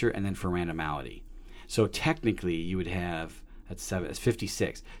for nature and then for randomality. So technically, you would have. That's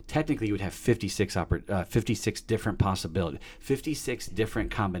 56. Technically, you would have 56 different possibilities, 56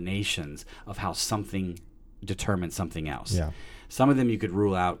 different combinations of how something determines something else. Yeah. Some of them you could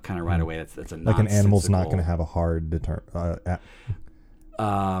rule out kind of right away. That's a like an animal's not going to have a hard a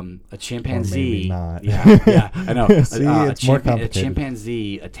chimpanzee. Or maybe not. Yeah, I know. See, it's more complicated. A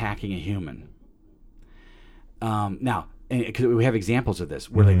chimpanzee attacking a human. Now. Because we have examples of this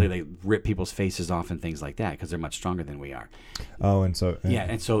where they rip people's faces off and things like that because they're much stronger than we are. Oh, and so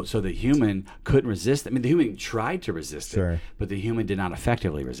so the human couldn't resist. I mean, the human tried to resist it, but the human did not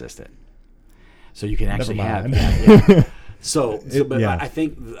effectively resist it. So you can actually have. I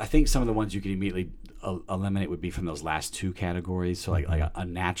think some of the ones you could immediately eliminate would be from those last 2 categories. So like a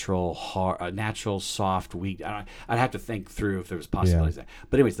natural soft, weak. I'd have to think through if there was possibilities there.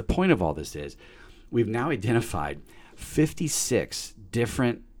 But anyways, the point of all this is we've now identified 56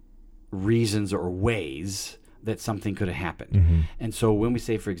 different reasons or ways that something could have happened. And so when we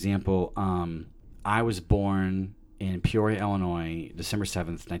say, for example, I was born in Peoria, Illinois, December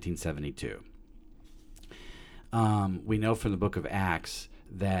 7th, 1972. We know from the book of Acts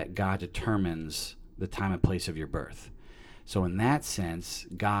that God determines the time and place of your birth. So in that sense,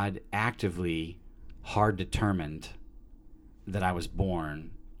 God actively hard determined that I was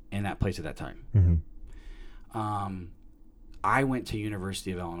born in that place at that time. I went to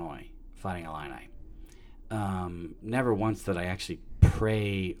University of Illinois, Fighting Illini. Never once did I actually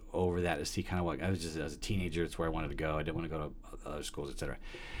pray over that to see kind of what I was just as a teenager. It's where I wanted to go. I didn't want to go to other schools, etc.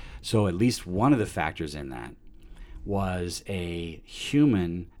 So at least one of the factors in that was a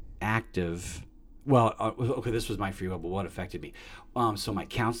human active. Well, this was my free will, but what affected me? So my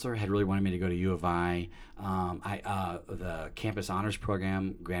counselor had really wanted me to go to U of I. The campus honors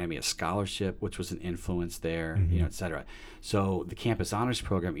program granted me a scholarship, which was an influence there, et cetera. So the campus honors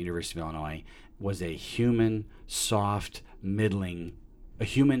program at University of Illinois was a human active soft middling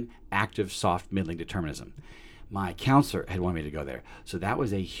determinism. My counselor had wanted me to go there, so that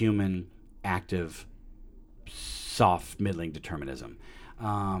was a human active soft middling determinism.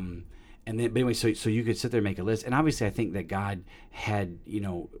 And then, but anyway, so you could sit there and make a list. And obviously, I think that God had,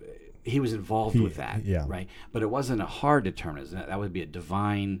 he was involved with that, right? But it wasn't a hard determinism. That would be a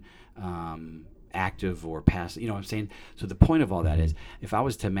divine active or passive, you know what I'm saying? So the point of all that is, if I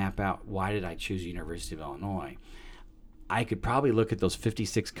was to map out why did I choose University of Illinois, I could probably look at those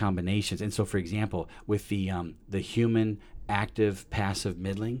 56 combinations. And so, for example, with the human active, passive,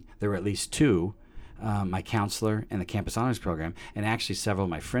 middling, there were at least 2. My counselor and the campus honors program, and actually several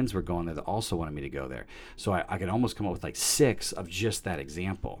of my friends were going there that also wanted me to go there. So I could almost come up with like 6 of just that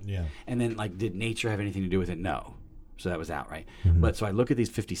example. Yeah. And then did nature have anything to do with it? No. So that was out, right? But so I look at these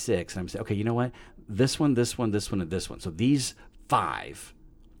 56 and I'm saying, okay, you know what? This one, and this one. So these 5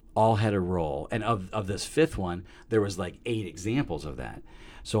 all had a role. And of this fifth one, there was like 8 examples of that.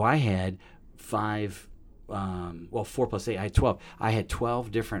 So I had 4 plus 8, I had 12. I had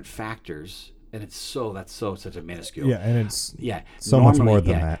 12 different factors. And that's such a minuscule. Yeah, and it's so normally, much more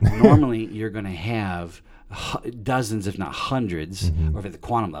than that. Normally, you're going to have dozens, if not hundreds, Mm-hmm. or at the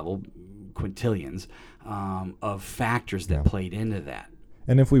quantum level, quintillions of factors that played into that.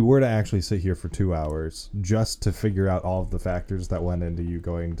 And if we were to actually sit here for 2 hours just to figure out all of the factors that went into you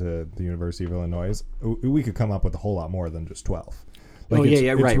going to the University of Illinois, we could come up with a whole lot more than just 12. Like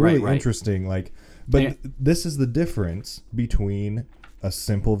it's really interesting. Like, but this is the difference between a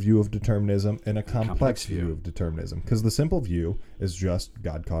simple view of determinism and a complex view of determinism. Because the simple view is just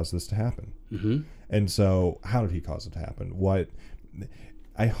God caused this to happen. Mm-hmm. And so how did he cause it to happen?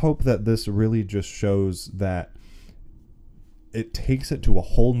 I hope that this really just shows that it takes it to a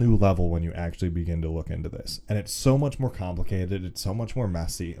whole new level when you actually begin to look into this. And it's so much more complicated. It's so much more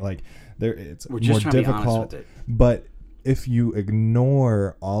messy. Like it's We're just more trying to be honest difficult. with it. But if you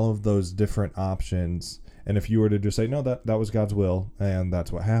ignore all of those different options, and if you were to just say, no, that was God's will and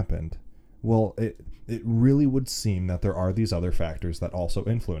that's what happened, well, it really would seem that there are these other factors that also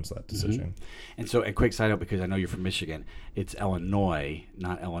influence that decision. Mm-hmm. And so, a quick side note, because I know you're from Michigan, it's Illinois,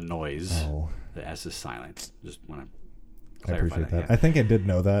 not Illinois. Oh. The S is silent. Just want to I clarify appreciate that. Yeah. I think I did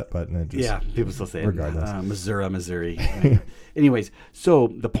know that, but it just, people still say regardless. it. Missouri. Anyways, so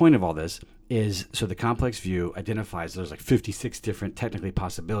the point of all this is, so the complex view identifies there's like 56 different technically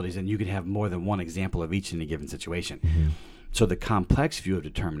possibilities, and you can have more than one example of each in a given situation. Mm-hmm. So the complex view of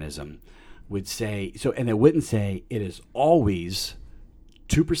determinism would say, and it wouldn't say it is always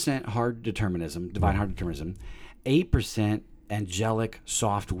 2% hard determinism, divine hard determinism, 8% angelic,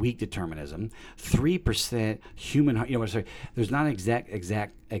 soft, weak determinism, 3% human. There's not an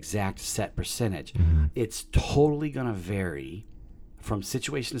exact set percentage. Mm-hmm. It's totally going to vary from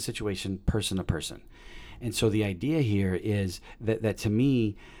situation to situation, person to person. And so the idea here is that to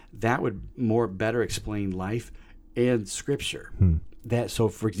me, that would better explain life and Scripture. So,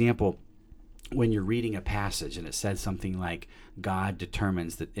 for example, when you're reading a passage and it says something like God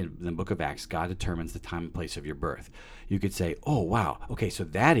determines that in the book of Acts, God determines the time and place of your birth, you could say, oh, wow, okay, so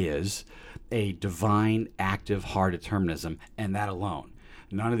that is a divine, active, hard determinism, and that alone.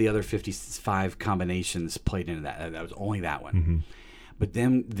 None of the other 55 combinations played into that. That was only that one. Mm-hmm. But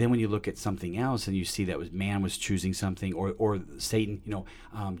then when you look at something else and you see that man was choosing something, or Satan,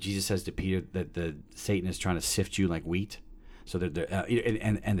 Jesus says to Peter that Satan is trying to sift you like wheat. So that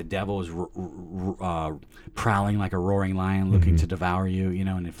and the devil is prowling like a roaring lion, looking to devour you,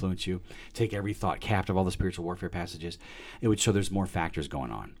 and influence you. Take every thought captive. All the spiritual warfare passages. It would show there's more factors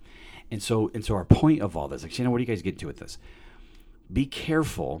going on, and so our point of all this, like, what do you guys get to with this? Be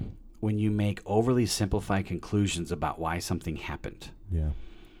careful when you make overly simplified conclusions about why something happened. Yeah.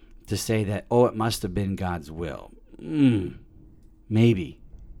 To say that, it must have been God's will. Maybe,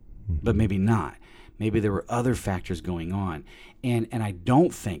 but maybe not. Maybe there were other factors going on. And I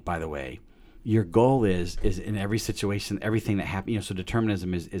don't think, by the way, your goal is in every situation, everything that happens, so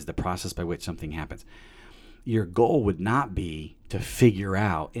determinism is the process by which something happens. Your goal would not be to figure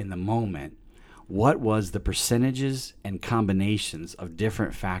out in the moment what was the percentages and combinations of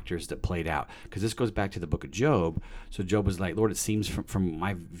different factors that played out. Because this goes back to the book of Job. So Job was like, Lord, it seems from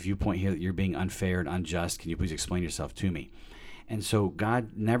my viewpoint here that you're being unfair and unjust. Can you please explain yourself to me? And so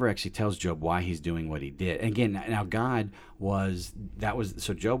God never actually tells Job why he's doing what he did. And again, now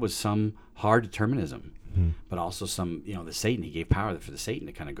so Job was some hard determinism, but also some, the Satan, he gave power for the Satan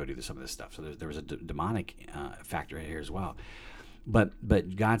to kind of go do some of this stuff. So there was a demonic factor here as well. But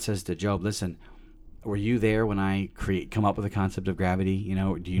God says to Job, listen, were you there when I come up with the concept of gravity?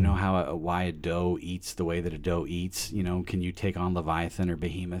 Do you know how why a doe eats the way that a doe eats? Can you take on Leviathan or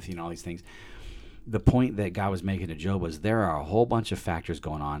Behemoth? All these things. The point that God was making to Job was there are a whole bunch of factors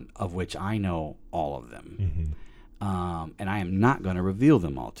going on, of which I know all of them. And I am not going to reveal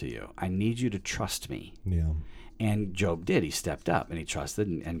them all to you. I need you to trust me. Yeah. And Job did. He stepped up and he trusted,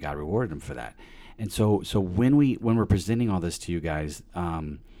 and God rewarded him for that. And so when we're presenting all this to you guys,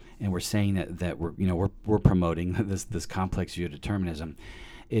 and we're saying that we're promoting this complex view of determinism,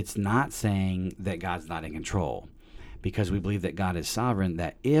 it's not saying that God's not in control. Because we believe that God is sovereign,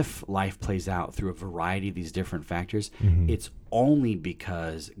 that if life plays out through a variety of these different factors, it's only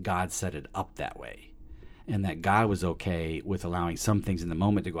because God set it up that way. And that God was okay with allowing some things in the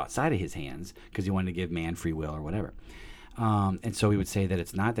moment to go outside of his hands because he wanted to give man free will or whatever. And so we would say that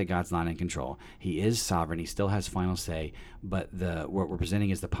it's not that God's not in control. He is sovereign. He still has final say. But what we're presenting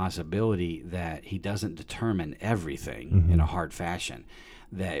is the possibility that he doesn't determine everything in a hard fashion.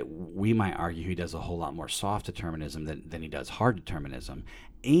 That we might argue he does a whole lot more soft determinism than he does hard determinism.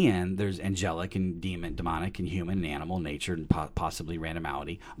 And there's angelic and demonic and human and animal nature and possibly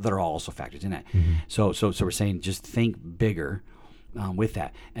randomity that are all also factors in that. So we're saying just think bigger with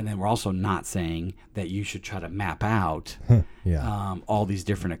that. And then we're also not saying that you should try to map out all these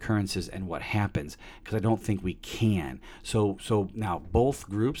different occurrences and what happens, because I don't think we can. So now both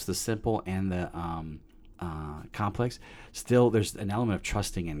groups, the simple and the complex, still there's an element of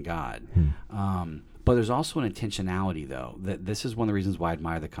trusting in God. But there's also an intentionality, though, that this is one of the reasons why I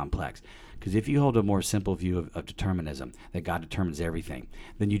admire the complex. Because if you hold a more simple view of determinism, that God determines everything,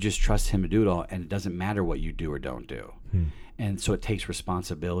 then you just trust him to do it all, and it doesn't matter what you do or don't do. And so it takes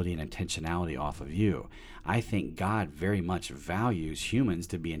responsibility and intentionality off of you. I think God very much values humans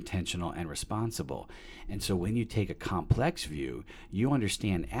to be intentional and responsible. And so when you take a complex view, you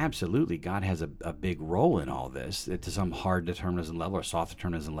understand absolutely God has a big role in all this, to some hard determinism level or soft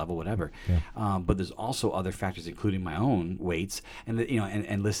determinism level, whatever. But there's also other factors, including my own weights, and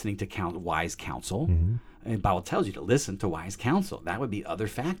and listening to wise counsel. And the Bible tells you to listen to wise counsel. That would be other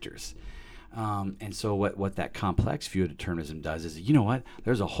factors. And so what that complex view of determinism does is, you know what,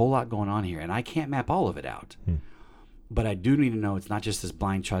 there's a whole lot going on here, and I can't map all of it out. But I do need to know it's not just this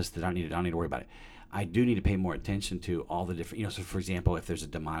blind trust that I don't need to worry about it. I do need to pay more attention to all the different, so for example, if there's a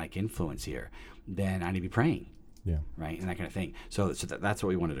demonic influence here, then I need to be praying, right, and that kind of thing. So that's what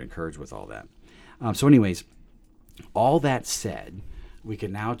we wanted to encourage with all that. So anyways, all that said, we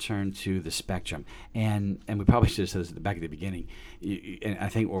can now turn to the spectrum, and we probably should have said this at the back of the beginning. And I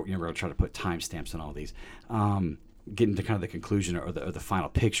think we're going to try to put timestamps on all these. Getting to kind of the conclusion or the final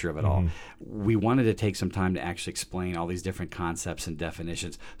picture of it all. We wanted to take some time to actually explain all these different concepts and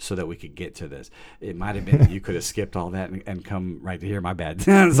definitions so that we could get to this. It might have been that you could have skipped all that and come right to here. My bad.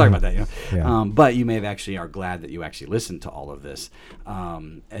 Sorry about that. But you may have actually are glad that you actually listened to all of this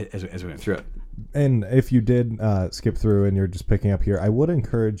as we went through it. And if you did skip through and you're just picking up here, I would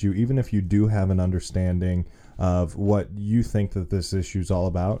encourage you, even if you do have an understanding of what you think that this issue is all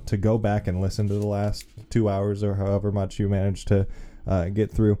about, to go back and listen to the last 2 hours or however much you managed to get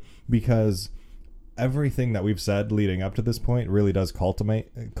through, because everything that we've said leading up to this point really does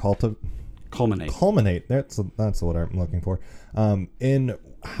culminate. That's the word I'm looking for. In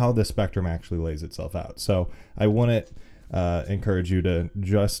how the spectrum actually lays itself out. So I wouldn't encourage you to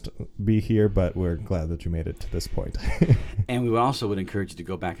just be here, but we're glad that you made it to this point. And we also would encourage you to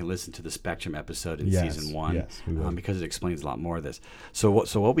go back and listen to the Spectrum episode in season 1, because it explains a lot more of this. So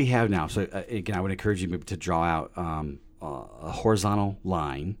what we have now, so again, I would encourage you maybe to draw out a horizontal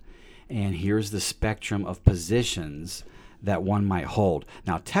line, and here's the spectrum of positions that one might hold.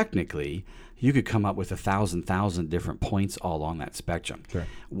 Now, technically, you could come up with 1,000 different points all along that spectrum. Sure.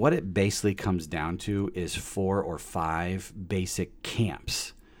 What it basically comes down to is 4 or 5 basic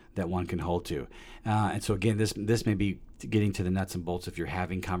camps that one can hold to. And so again, this may be getting to the nuts and bolts. If you're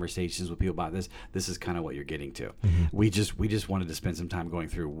having conversations with people about this is kind of what you're getting to. We just wanted to spend some time going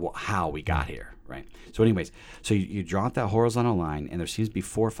through how we got here, right? So anyways, so you draw out that horizontal line, and there seems to be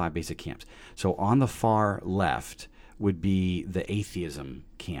 4 or 5 basic camps. So on the far left would be the atheism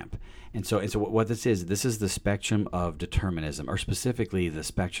camp. And so what this is the spectrum of determinism, or specifically the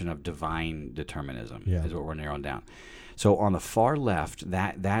spectrum of divine determinism is what we're narrowing down. So on the far left,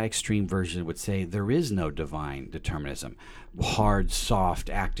 that extreme version would say there is no divine determinism. Hard, soft,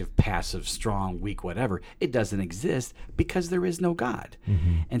 active, passive, strong, weak, whatever. It doesn't exist because there is no God.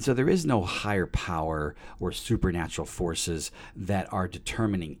 And so there is no higher power or supernatural forces that are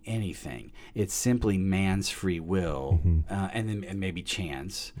determining anything. It's simply man's free will and maybe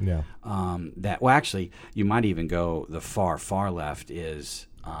chance. Actually, you might even go the far left is...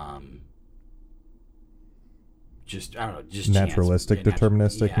 just naturalistic,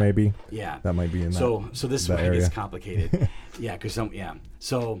 deterministic, maybe. Yeah, that might be in that. So this way it gets complicated.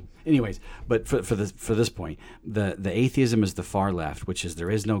 So, anyways, but for this point, the atheism is the far left, which is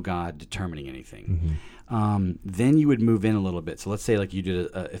there is no God determining anything. Then you would move in a little bit. So let's say like you did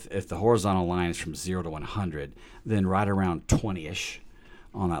if the horizontal line is from 0 to 100, then right around 20-ish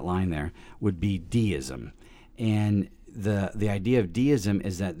on that line there would be deism, and the idea of deism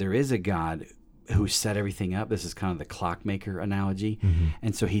is that there is a God who set everything up. This is kind of the clockmaker analogy.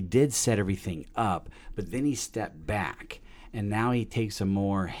 And so he did set everything up, but then he stepped back, and now he takes a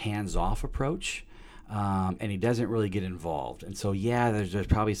more hands-off approach, and he doesn't really get involved. And so, there's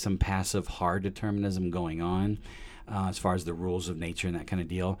probably some passive hard determinism going on, as far as the rules of nature and that kind of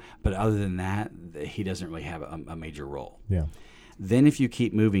deal. But other than that, he doesn't really have a major role. Yeah. Then if you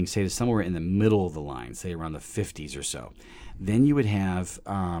keep moving, say to somewhere in the middle of the line, say around the 50s or so, then you would have,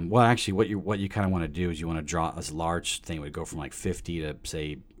 well, actually what you kind of want to do is you want to draw this large thing. It would go from like 50 to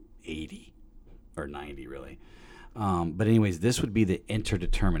say 80 or 90 really. But anyways, this would be the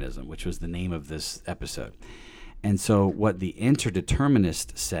interdeterminism, which was the name of this episode. And so what the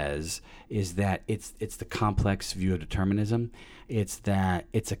interdeterminist says is that it's the complex view of determinism. It's that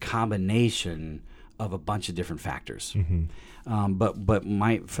it's a combination of a bunch of different factors. But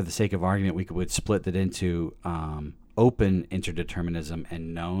for the sake of argument, we would split that into open interdeterminism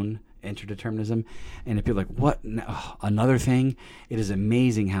and known interdeterminism. And if you're like, what? Another thing? It is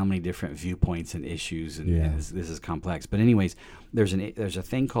amazing how many different viewpoints and issues, and this is complex. But anyways, there's a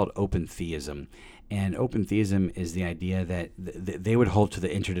thing called open theism. And open theism is the idea that they would hold to the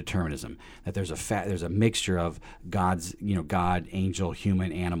interdeterminism, that there's a mixture of God's, God, angel,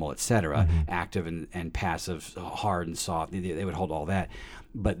 human, animal, etc., active and passive, hard and soft. They would hold all that,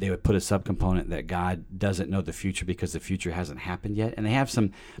 but they would put a subcomponent that God doesn't know the future because the future hasn't happened yet. And they have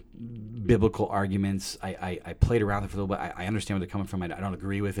some biblical arguments. I played around with it for a little bit. I understand where they're coming from. I don't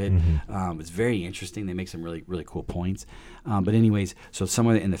agree with it. It's very interesting. They make some really, really cool points. But anyways, so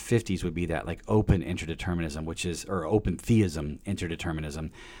somewhere in the 50s would be that like open interdeterminism, or open theism interdeterminism,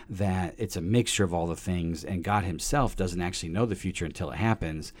 that it's a mixture of all the things, and God himself doesn't actually know the future until it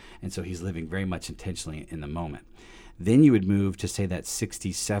happens, and so he's living very much intentionally in the moment. Then you would move to say that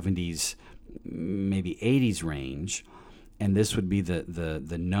 60s, 70s, maybe 80s range, and this would be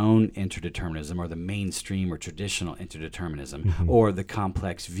the known interdeterminism, or the mainstream or traditional interdeterminism, or the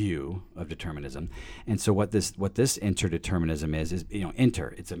complex view of determinism. And so what this interdeterminism is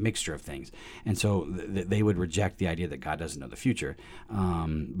it's a mixture of things. And so they would reject the idea that God doesn't know the future,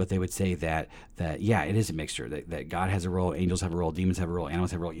 but they would say that it is a mixture, that God has a role, angels have a role, demons have a role, animals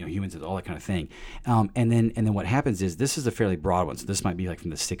have a role, humans have all that kind of thing. And then what happens is, this is a fairly broad one. So this might be like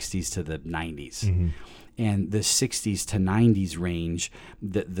from the 60s to the 90s. And the 60s to 90s range,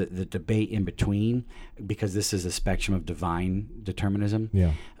 the debate in between, because this is a spectrum of divine determinism.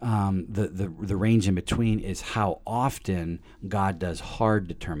 The range in between is how often God does hard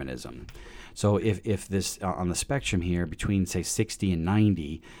determinism. So if this on the spectrum here between say 60 and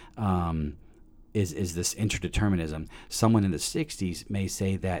 90 is this interdeterminism, someone in the 60s may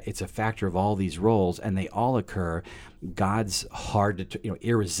say that it's a factor of all these roles and they all occur. God's hard,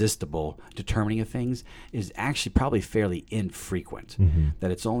 irresistible determining of things is actually probably fairly infrequent,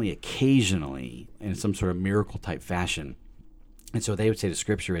 that it's only occasionally in some sort of miracle type fashion. And so they would say the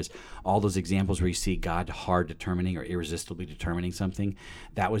scripture is all those examples where you see God hard determining or irresistibly determining something,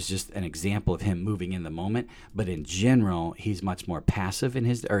 that was just an example of him moving in the moment. But in general, he's much more passive in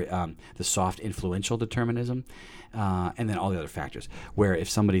his, the soft influential determinism, and then all the other factors. Where if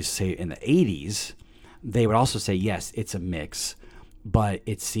somebody's, say, in the 80s, they would also say, yes, it's a mix, but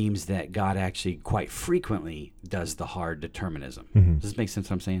it seems that God actually quite frequently does the hard determinism. Does this make sense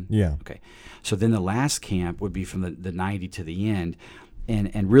what I'm saying? Yeah. Okay. So then the last camp would be from the 90 to the end,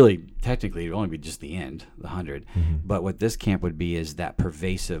 and really, technically, it would only be just the end, the 100. But what this camp would be is that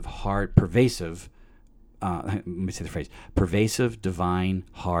pervasive, let me say the phrase, pervasive, divine,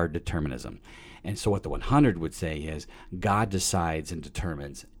 hard determinism. And so what the 100 would say is God decides and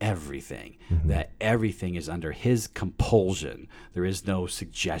determines everything, that everything is under his compulsion. There is no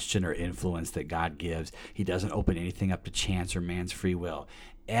suggestion or influence that God gives. He doesn't open anything up to chance or man's free will.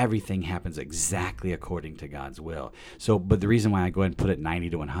 Everything happens exactly according to God's will. So, but the reason why I go ahead and put it 90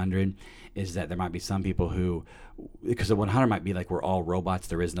 to 100 is that there might be some people who, because the 100 might be like we're all robots,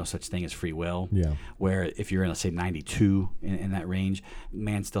 there is no such thing as free will. Yeah. Where if you're in, let's say, 92 in that range,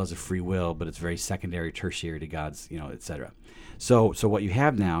 man still has a free will, but it's very secondary, tertiary to God's, et cetera. So what you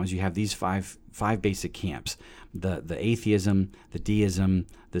have now is you have these five basic camps: the atheism, the deism,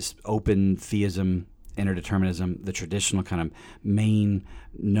 this open theism, interdeterminism, the traditional kind of main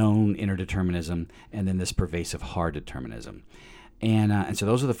known interdeterminism, and then this pervasive hard determinism. And so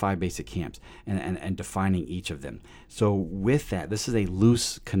those are the five basic camps, and defining each of them. So with that, this is a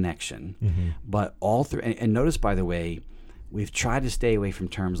loose connection, but all through, and notice, by the way, we've tried to stay away from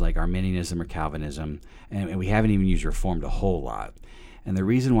terms like Arminianism or Calvinism, and we haven't even used Reformed a whole lot. And the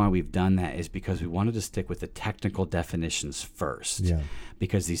reason why we've done that is because we wanted to stick with the technical definitions first. Yeah.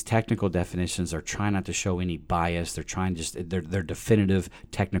 Because these technical definitions are trying not to show any bias. They're trying they're definitive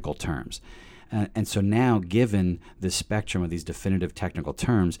technical terms. And so now, given the spectrum of these definitive technical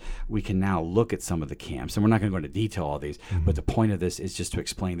terms, we can now look at some of the camps. And we're not going to go into detail all these, but the point of this is just to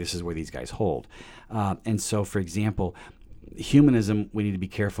explain this is where these guys hold. And so, for example, humanism we need to be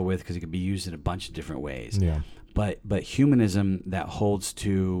careful with because it can be used in a bunch of different ways. Yeah. But humanism that holds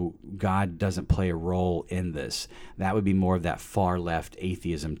to God doesn't play a role in this, that would be more of that far left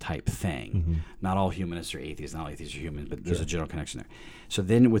atheism type thing. Mm-hmm. Not all humanists are atheists, not all atheists are humans, but there's a general connection there. So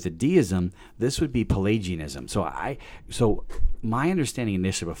then with the deism, this would be Pelagianism. So my understanding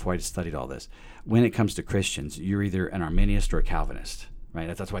initially before I just studied all this, when it comes to Christians, you're either an Arminianist or a Calvinist. Right,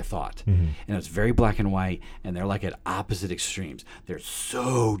 that's what I thought, and it's very black and white, and they're like at opposite extremes. They're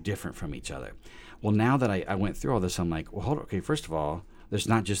so different from each other. Well, now that I went through all this, I'm like, well, hold on. Okay, first of all, there's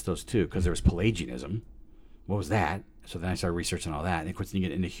not just those two, because there was Pelagianism. What was that? So then I started researching all that, and of course, then you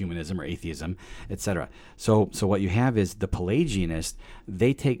get into humanism or atheism, etc. So what you have is the Pelagianists.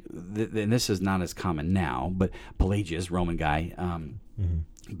 They take, and this is not as common now, but Pelagius, Roman guy,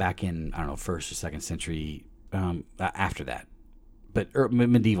 back in first or second century, after that. But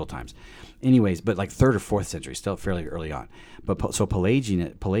medieval times, anyways. But like third or fourth century, still fairly early on. But so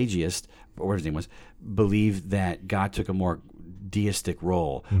Pelagius, or whatever his name was, believed that God took a more deistic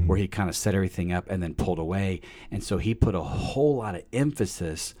role, where he kind of set everything up and then pulled away, and so he put a whole lot of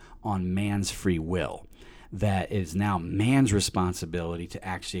emphasis on man's free will. That it is now man's responsibility to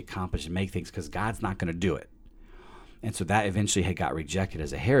actually accomplish and make things, because God's not going to do it. And so that eventually had got rejected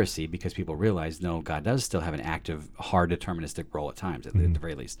as a heresy because people realized, no, God does still have an active, hard deterministic role at times, at the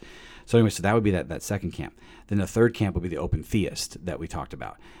very least. So anyway, so that would be that second camp. Then the third camp would be the open theist that we talked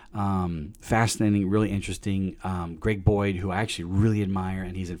about. Fascinating, really interesting. Greg Boyd, who I actually really admire,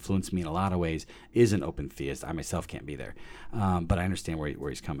 and he's influenced me in a lot of ways, is an open theist. I myself can't be there, but I understand where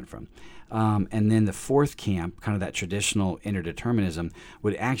he's coming from. And then the fourth camp, kind of that traditional interdeterminism,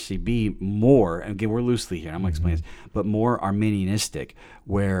 would actually be more, and again, we're loosely here, I'm going to explain this, but more Arminianistic,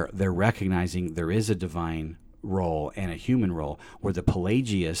 where they're recognizing there is a divine role and a human role, where the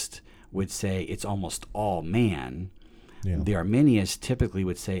Pelagiist would say it's almost all man. Yeah. The Arminians typically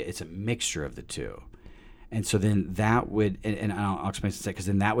would say it's a mixture of the two. And so then that would, and I'll explain this in a second, because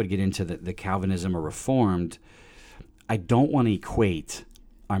then that would get into the Calvinism or Reformed. I don't want to equate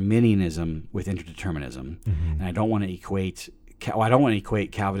Arminianism with interdeterminism, and I don't want to equate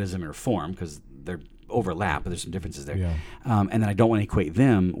Calvinism and Reform, because they're overlap, but there's some differences there. Yeah. And then I don't want to equate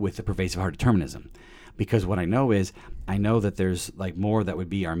them with the pervasive hard determinism. Because what I know is, I know that there's like more that would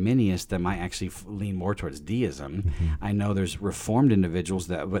be Arminius that might actually lean more towards deism. I know there's Reformed individuals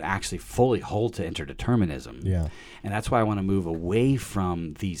that would actually fully hold to interdeterminism. Yeah. And that's why I want to move away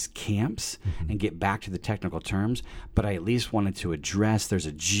from these camps and get back to the technical terms. But I at least wanted to address there's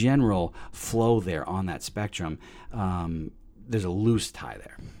a general flow there on that spectrum. There's a loose tie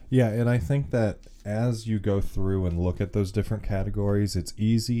there. Yeah, and I think that as you go through and look at those different categories, it's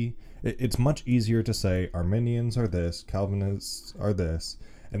easy. It's much easier to say Arminians are this, Calvinists are this,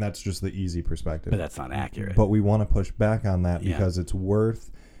 and that's just the easy perspective. But that's not accurate. But we want to push back on that because it's worth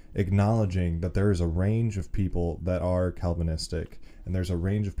acknowledging that there is a range of people that are Calvinistic, and there's a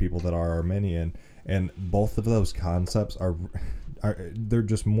range of people that are Arminian, and both of those concepts are they're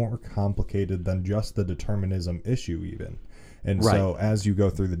just more complicated than just the determinism issue even. And so as you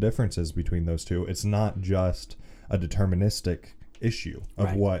go through the differences between those two, it's not just a deterministic issue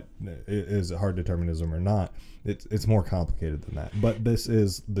of what is hard determinism or not. It's more complicated than that. But this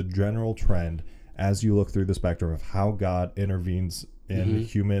is the general trend as you look through the spectrum of how God intervenes in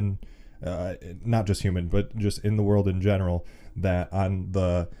human, not just human, but just in the world in general, that on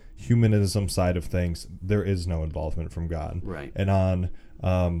the humanism side of things, there is no involvement from God. Right. And on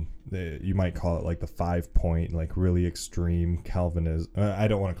you might call it like the 5-point, like really extreme Calvinism. I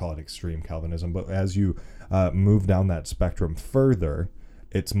don't want to call it extreme Calvinism, but as you move down that spectrum further,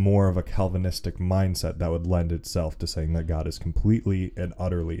 it's more of a Calvinistic mindset that would lend itself to saying that God is completely and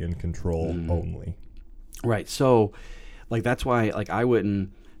utterly in control only. Right. So, like, that's why, like, I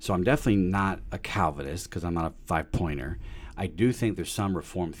wouldn't. So I'm definitely not a Calvinist because I'm not a 5-pointer. I do think there's some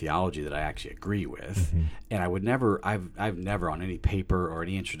Reformed theology that I actually agree with, and I would never, I've never on any paper or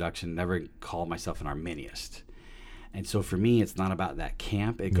any introduction never called myself an Arminianist. And so for me, it's not about that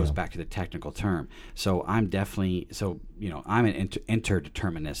camp. It goes back to the technical term. So I'm definitely, I'm an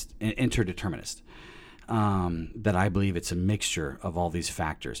interdeterminist, that I believe it's a mixture of all these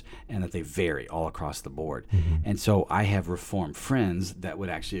factors and that they vary all across the board. And so I have Reformed friends that would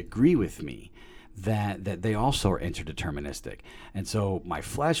actually agree with me that they also are interdeterministic. And so my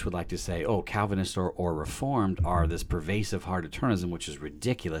flesh would like to say, oh, Calvinist or Reformed are this pervasive hard determinism, which is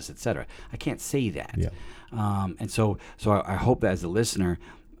ridiculous, etc. I can't say that. Yeah. And so I hope that as a listener,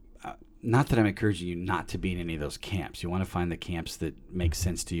 not that I'm encouraging you not to be in any of those camps. You want to find the camps that make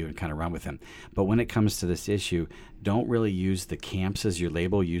sense to you and kind of run with them. But when it comes to this issue, don't really use the camps as your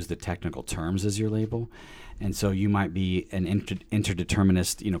label. Use the technical terms as your label. And so you might be an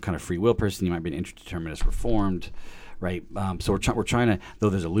interdeterminist, kind of free will person. You might be an interdeterminist reformed, right? So we're trying to, though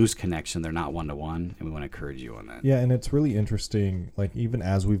there's a loose connection, they're not one-to-one, and we want to encourage you on that. Yeah, and it's really interesting, like even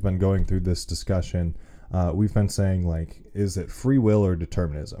as we've been going through this discussion, we've been saying, like, is it free will or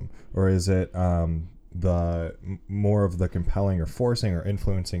determinism? Or is it the more of the compelling or forcing or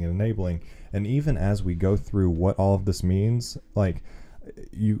influencing and enabling? And even as we go through what all of this means, like,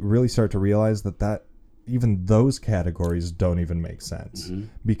 you really start to realize that even those categories don't even make sense,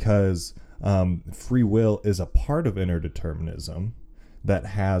 because free will is a part of interdeterminism that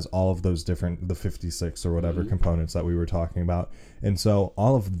has all of those different, the 56 or whatever components that we were talking about. And so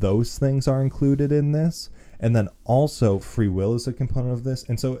all of those things are included in this. And then also free will is a component of this.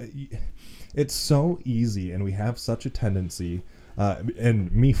 And so it's so easy, and we have such a tendency,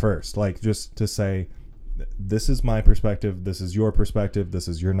 and me first, like, just to say, this is my perspective, this is your perspective, this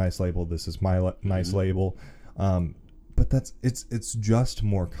is your nice label, this is my nice label. But it's just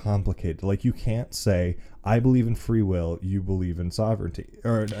more complicated. Like, you can't say, I believe in free will, you believe in sovereignty,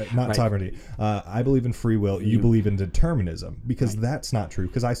 or not right. Sovereignty. I believe in free will, you believe in determinism, because that's not true,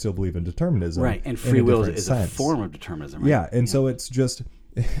 because I still believe in determinism. Right, and free will is a form of determinism. Right? Yeah, and so it's just,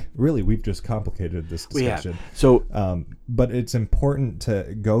 really, we've just complicated this discussion. So, but it's important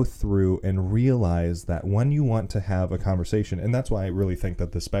to go through and realize that when you want to have a conversation, and that's why I really think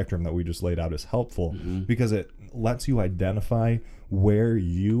that the spectrum that we just laid out is helpful, because it lets you identify where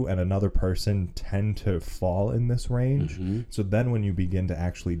you and another person tend to fall in this range. So then when you begin to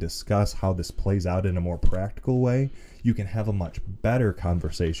actually discuss how this plays out in a more practical way, you can have a much better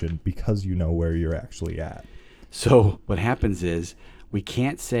conversation because you know where you're actually at. So what happens is, we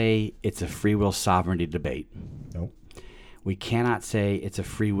can't say it's a free will sovereignty debate. Nope. We cannot say it's a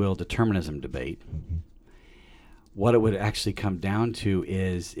free will determinism debate. What it would actually come down to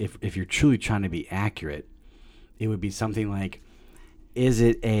is, if you're truly trying to be accurate, it would be something like, is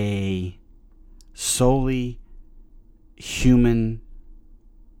it a solely human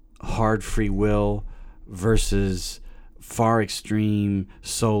hard free will versus far extreme,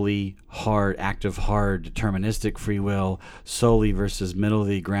 solely hard, active, hard, deterministic free will, solely versus middle of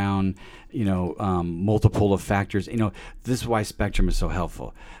the ground, multiple of factors. This is why spectrum is so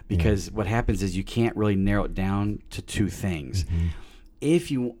helpful, because what happens is you can't really narrow it down to two things.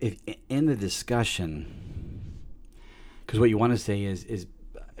 If in the discussion, because what you want to say is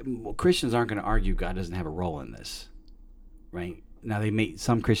Christians aren't going to argue God doesn't have a role in this, right? Now,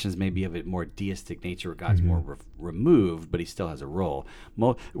 some Christians may be of a more deistic nature, where God's more removed, but he still has a role.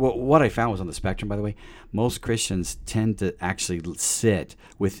 What I found was, on the spectrum, by the way, most Christians tend to actually sit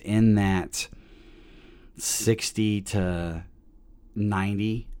within that 60 to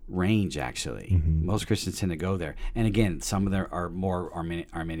 90 range, actually. Most Christians tend to go there. And again, some of them are more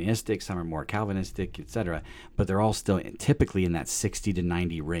Arminianistic, some are more Calvinistic, etc. But they're all still typically in that 60 to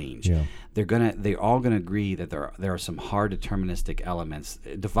 90 range. Yeah. They're all gonna agree that there are some hard deterministic elements,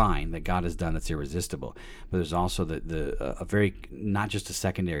 divine, that God has done that's irresistible. But there's also a very, not just a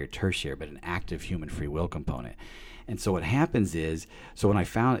secondary or tertiary, but an active human free will component. And so what happens is, when I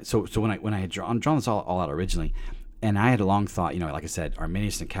had drawn this all out originally, and I had a long thought, like I said,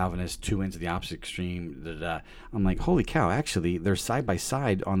 Arminius and Calvinist, two ends of the opposite extreme. I'm like, holy cow, actually, they're side by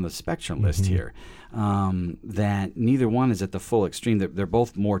side on the spectrum list here. That neither one is at the full extreme. They're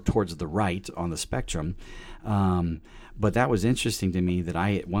both more towards the right on the spectrum. But that was interesting to me,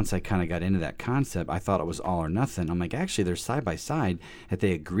 that once I kind of got into that concept, I thought it was all or nothing. I'm like, actually, they're side by side, that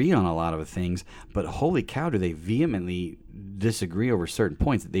they agree on a lot of things, but holy cow, do they vehemently disagree over certain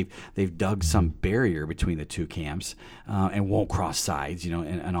points, that they've dug some barrier between the two camps, and won't cross sides,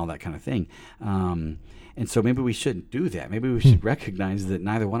 and all that kind of thing. And so maybe we shouldn't do that. Maybe we should recognize that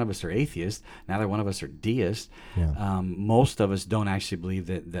neither one of us are atheists, neither one of us are deists. Yeah. Most of us don't actually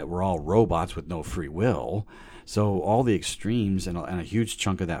believe that we're all robots with no free will. So all the extremes and a huge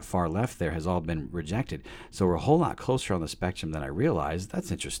chunk of that far left there has all been rejected. So we're a whole lot closer on the spectrum than I realized.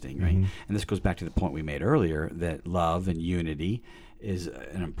 That's interesting, right? And this goes back to the point we made earlier, that love and unity is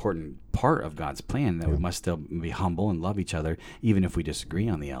an important part of God's plan, that we must still be humble and love each other, even if we disagree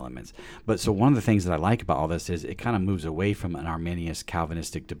on the elements. But so one of the things that I like about all this is it kind of moves away from an Arminius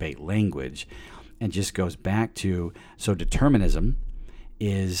Calvinistic debate language and just goes back to, so determinism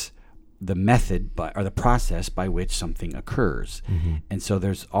is the method or the process by which something occurs. And so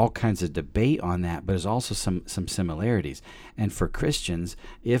there's all kinds of debate on that, but there's also some similarities. And for Christians,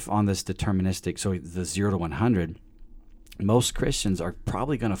 if on this deterministic, so the 0 to 100, most Christians are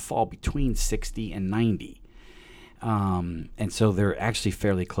probably going to fall between 60 and 90. And so they're actually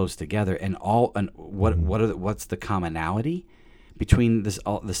fairly close together. And what's the commonality? between this,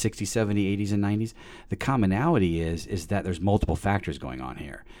 all, the 60s, 70s, 80s, and 90s, the commonality is that there's multiple factors going on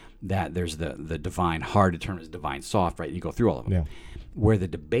here. That there's the divine hard determinism, divine soft, right? You go through all of them. Yeah. Where the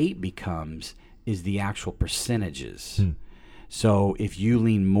debate becomes is the actual percentages. So if you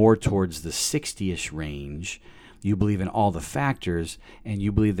lean more towards the 60-ish range, you believe in all the factors, and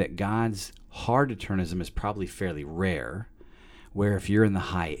you believe that God's hard determinism is probably fairly rare, where if you're in the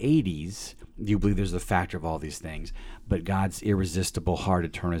high 80s, you believe there's the factor of all these things, but God's irresistible hard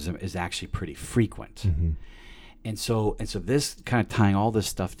determinism is actually pretty frequent. And so this kind of tying all this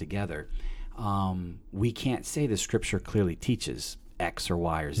stuff together, we can't say the Scripture clearly teaches X or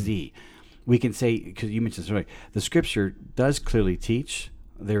Y or Z. We can say, because you mentioned this, the Scripture does clearly teach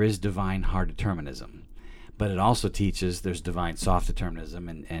there is divine hard determinism, but it also teaches there's divine soft determinism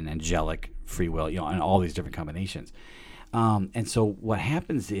and angelic free will, and all these different combinations. And so what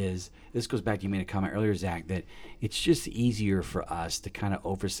happens is, this goes back to, you made a comment earlier, Zach, that it's just easier for us to kind of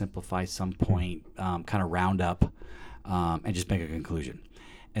oversimplify some point, kind of round up, and just make a conclusion.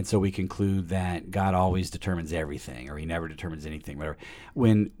 And so we conclude that God always determines everything, or he never determines anything, whatever.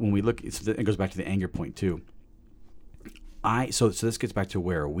 When we look, it goes back to the anger point too. So this gets back to,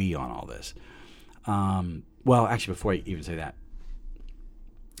 where are we on all this? Well, actually, before I even say that,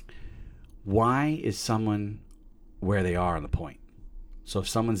 why is someone where they are on the point? So if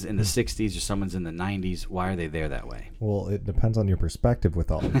someone's in the 60s or someone's in the 90s, why are they there that way? Well, it depends on your perspective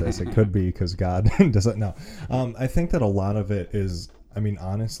with all of this. It could be because God doesn't know. I think that a lot of it is,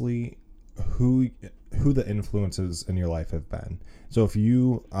 honestly, who the influences in your life have been. So if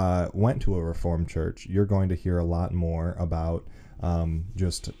you went to a Reformed church, you're going to hear a lot more about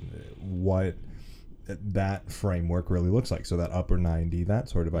just what that framework really looks like. So that upper 90, that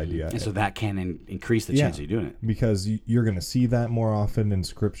sort of idea. And so that can increase the chance of you doing it. Because you're going to see that more often in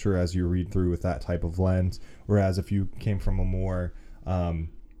Scripture as you read through with that type of lens. Whereas if you came from a more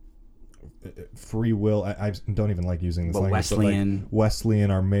free will, I don't even like using this language,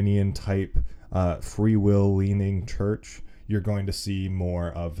 Wesleyan, Arminian type free will leaning church, you're going to see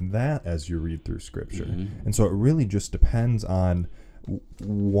more of that as you read through Scripture. And so it really just depends on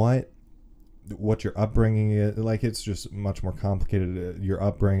what your upbringing is. Like, it's just much more complicated, your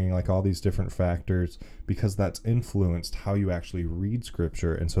upbringing, like all these different factors, because that's influenced how you actually read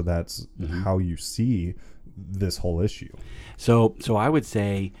Scripture, and so that's how you see this whole issue. So I would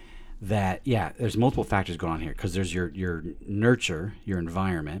say that, there's multiple factors going on here, because there's your nurture, your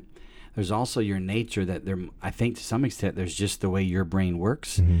environment. There's also your nature, that I think to some extent there's just the way your brain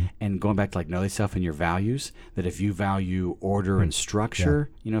works. And going back to like know thyself and your values, that if you value order and structure,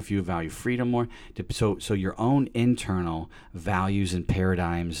 if you value freedom more, so your own internal values and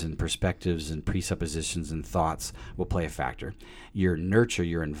paradigms and perspectives and presuppositions and thoughts will play a factor. Your nurture,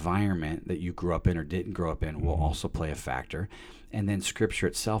 your environment that you grew up in or didn't grow up in, will also play a factor. And then Scripture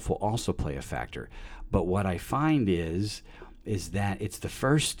itself will also play a factor. But what I find is that it's the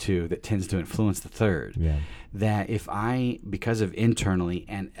first two that tends to influence the third. That if because of internally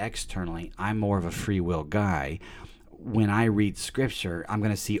and externally, I'm more of a free will guy, when I read Scripture, I'm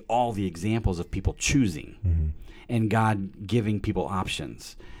going to see all the examples of people choosing and God giving people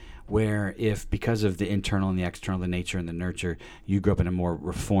options. Where if because of the internal and the external, the nature and the nurture, you grew up in a more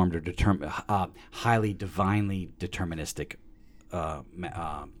reformed or highly divinely deterministic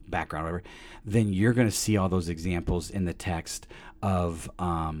background, whatever, then you're going to see all those examples in the text of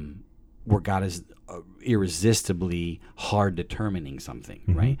where God is irresistibly hard determining something,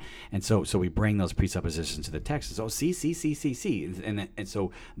 right? And so we bring those presuppositions to the text. So see, and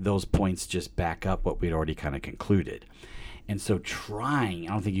so those points just back up what we'd already kind of concluded. And so I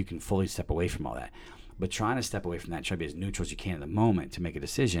don't think you can fully step away from all that, but trying to step away from that, try to be as neutral as you can in the moment to make a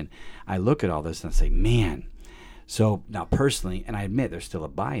decision. I look at all this and I say, man. So now personally, and I admit there's still a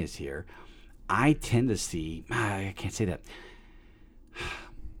bias here, I tend to see, I can't say that.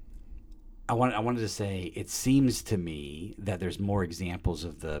 I wanted to say, it seems to me that there's more examples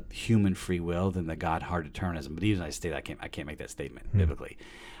of the human free will than the God hard determinism. But even as I state, I can't make that statement biblically.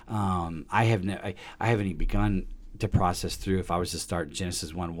 I haven't even begun to process through, if I was to start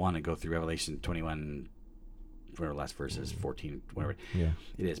Genesis 1:1 and go through Revelation 21, whatever the last verse is, 14, whatever it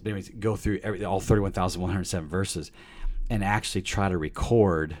is. But anyways, go through all 31,107 verses and actually try to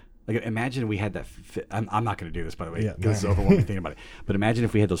record. Like, imagine we had that. I'm not going to do this, by the way, because it's overwhelming thinking about it. But imagine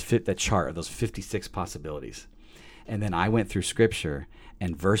if we had that chart of those 56 possibilities, and then I went through Scripture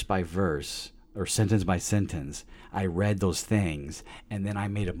and verse by verse or sentence by sentence, I read those things, and then I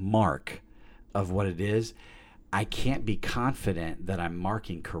made a mark of what it is. I can't be confident that I'm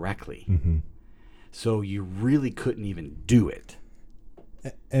marking correctly. So you really couldn't even do it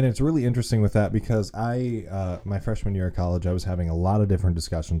And it's really interesting with that because my freshman year of college, I was having a lot of different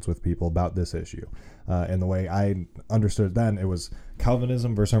discussions with people about this issue. And the way I understood it then, it was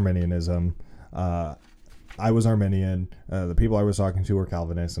Calvinism versus Arminianism. I was Arminian. The people I was talking to were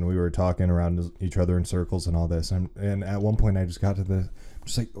Calvinists, and we were talking around each other in circles and all this. And at one point, I just got to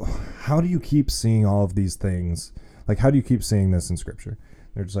just like, how do you keep seeing all of these things? Like, how do you keep seeing this in Scripture?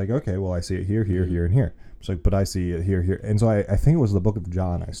 They're just like, okay, well, I see it here, here, here, and here. It's like, but I see it here, here. And so I think it was the book of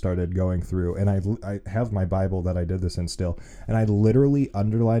John I started going through, and I have my Bible that I did this in still, and I literally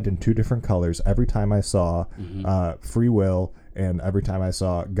underlined in 2 different colors every time I saw free will and every time I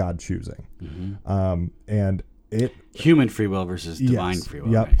saw God choosing. And it... Human free will versus divine free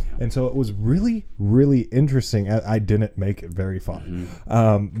will. Yep. Right? And so it was really, really interesting. I didn't make it very fun.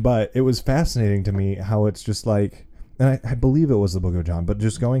 But it was fascinating to me how it's just like, and I believe it was the book of John, but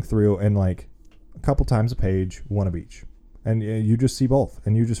just going through and like a couple times a page, one of each. And you just see both,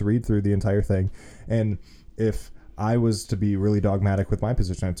 and you just read through the entire thing. And if I was to be really dogmatic with my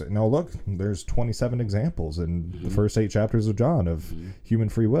position, I'd say, no, look, there's 27 examples in the first 8 chapters of John of human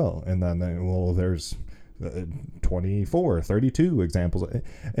free will. And then well, there's 24, 32 examples.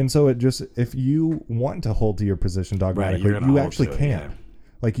 And so it just, if you want to hold to your position dogmatically, you actually can. Yeah.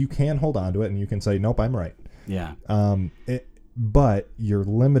 Like, you can hold on to it, and you can say, nope, I'm right. Yeah. But you're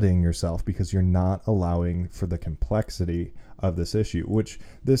limiting yourself because you're not allowing for the complexity of this issue, which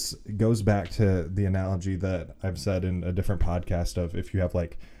this goes back to the analogy that I've said in a different podcast of if you have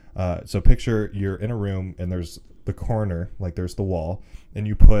like, so picture you're in a room and there's the corner, like there's the wall, and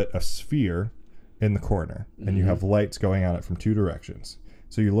you put a sphere in the corner and you have lights going on it from 2 directions.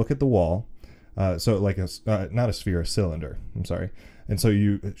 So you look at the wall, so like not a sphere, a cylinder, I'm sorry. And so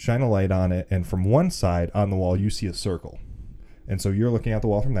you shine a light on it, and from one side on the wall, you see a circle. And so you're looking at the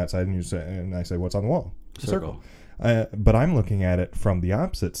wall from that side, and I say, what's on the wall? Circle. But I'm looking at it from the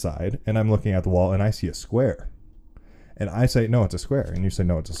opposite side, and I'm looking at the wall, and I see a square. And I say, no, it's a square. And you say,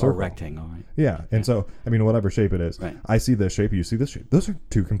 no, it's a circle. Or a rectangle, right? Yeah. And so, I mean, whatever shape it is, right. I see this shape, you see this shape. Those are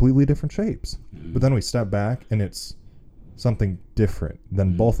 2 completely different shapes. But then we step back, and it's something different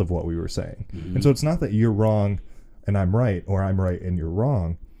than both of what we were saying. And so it's not that you're wrong and I'm right, or I'm right and you're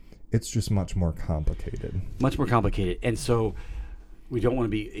wrong. It's just much more complicated. Much more complicated. And so we don't want to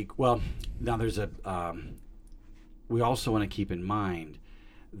be, well, now there's we also want to keep in mind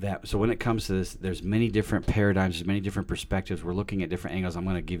that, so when it comes to this, there's many different paradigms, there's many different perspectives. We're looking at different angles. I'm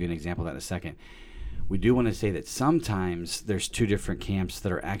going to give you an example of that in a second. We do want to say that sometimes there's 2 different camps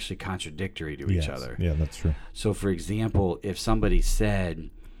that are actually contradictory to each other. Yeah, that's true. So, for example, if somebody said,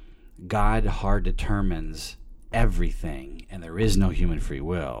 God hard determines everything and there is no human free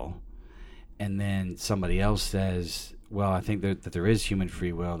will, and then somebody else says, well, I think that there is human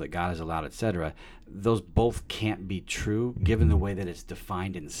free will, that God has allowed, etc., those both can't be true given the way that it's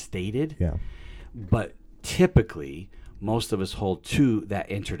defined and stated. Yeah. But typically, most of us hold to that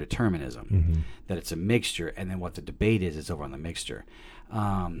interdeterminism, that it's a mixture, and then what the debate is over on the mixture.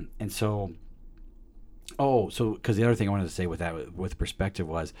 And so... because the other thing I wanted to say with that, with perspective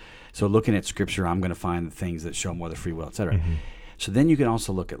was, so looking at Scripture, I'm going to find the things that show more the free will, et cetera. So then you can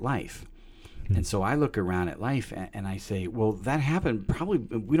also look at life. And so I look around at life and I say, well, that happened probably,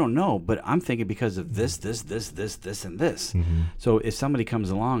 we don't know, but I'm thinking because of this, and this. So if somebody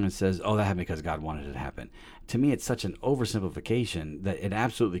comes along and says, oh, that happened because God wanted it to happen, to me it's such an oversimplification that it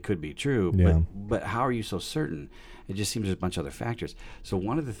absolutely could be true, but how are you so certain? It just seems there's a bunch of other factors. So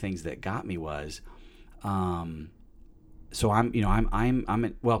one of the things that got me was, so I'm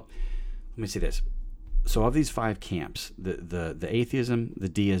in, well, let me say this. So of these 5 camps, the atheism, the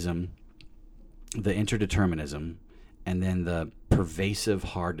deism, the interdeterminism, and then the pervasive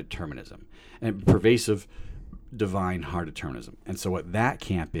hard determinism, and pervasive divine hard determinism. And so what that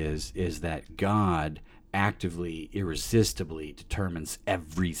camp is that God actively, irresistibly determines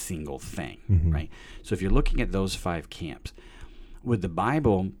every single thing, right? So if you're looking at those 5 camps, would the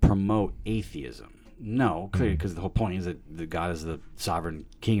Bible promote atheism? No, clearly, because the whole point is that God is the sovereign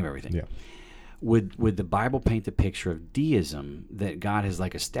king of everything. Yeah. Would the Bible paint the picture of deism, that God has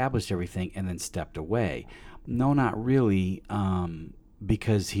like established everything and then stepped away? No, not really,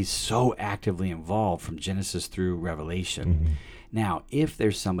 because he's so actively involved from Genesis through Revelation. Now, if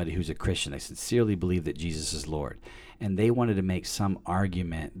there's somebody who's a Christian, they sincerely believe that Jesus is Lord, and they wanted to make some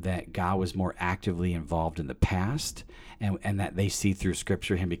argument that God was more actively involved in the past, and that they see through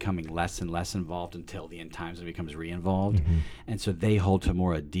Scripture him becoming less and less involved until the end times and becomes re-involved, and so they hold to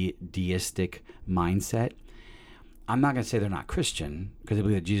more a deistic mindset. I'm not going to say they're not Christian, because they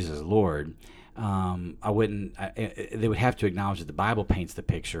believe that Jesus is Lord, I wouldn't. They would have to acknowledge that the Bible paints the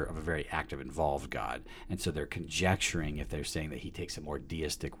picture of a very active, involved God, and so they're conjecturing if they're saying that He takes a more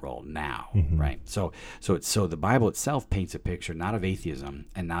deistic role now, right? So the Bible itself paints a picture not of atheism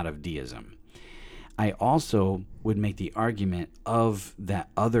and not of deism. I also would make the argument of that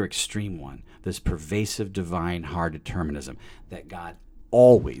other extreme one, this pervasive, divine, hard determinism, that God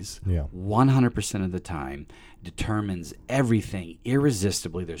always, 100% of the time, determines everything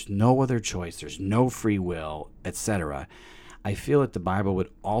irresistibly. There's no other choice. There's no free will, etc. I feel that the Bible would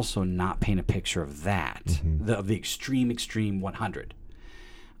also not paint a picture of that, of the extreme 100.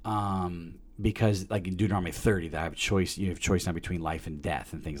 Because like in Deuteronomy 30, that I have a choice. You have choice now between life and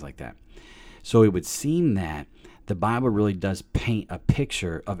death and things like that. So it would seem that the Bible really does paint a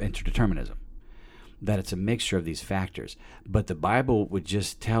picture of interdeterminism, that it's a mixture of these factors. But the Bible would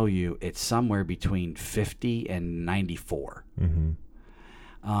just tell you it's somewhere between 50 and 94.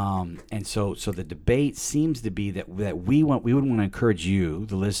 And so the debate seems to be that we would want to encourage you,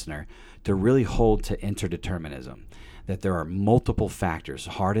 the listener, to really hold to interdeterminism, that there are multiple factors,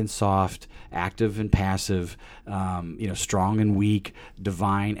 hard and soft, active and passive, strong and weak,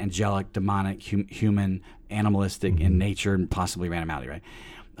 divine, angelic, demonic, human, animalistic in nature, and possibly randomity, right?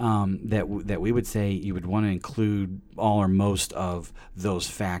 That we would say you would want to include all or most of those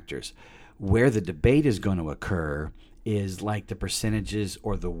factors. Where the debate is going to occur is like the percentages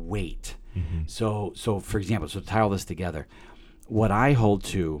or the weight. So for example, to tie all this together, what I hold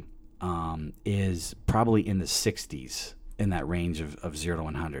to is probably in the 60s, in that range of 0 to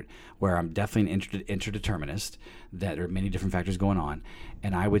 100, where I'm definitely an interdeterminist, that there are many different factors going on.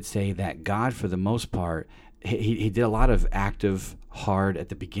 And I would say that God, for the most part, he did a lot of active hard at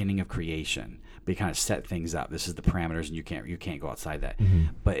the beginning of creation, but he kind of set things up. This is the parameters, and you can't go outside that.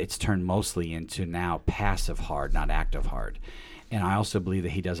 But it's turned mostly into now passive hard, not active hard. And I also believe that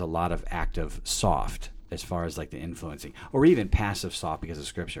he does a lot of active soft, as far as like the influencing, or even passive soft because of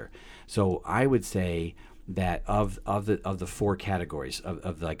Scripture. So I would say that of the four categories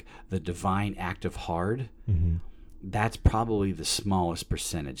of like the divine active hard, that's probably the smallest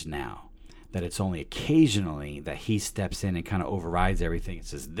percentage now. That it's only occasionally that he steps in and kind of overrides everything and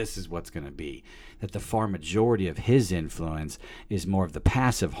says, this is what's going to be. That the far majority of his influence is more of the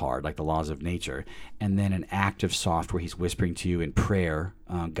passive hard, like the laws of nature, and then an active soft where he's whispering to you in prayer,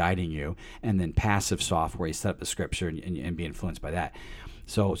 guiding you, and then passive soft where he set up the Scripture and be influenced by that.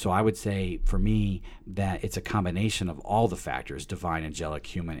 So I would say for me that it's a combination of all the factors, divine, angelic,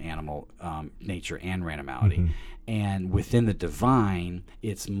 human, animal, nature, and randomity. And within the divine,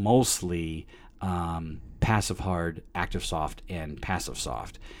 it's mostly passive hard, active soft, and passive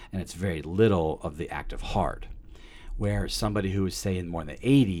soft. And it's very little of the active hard. Where somebody who was saying more in the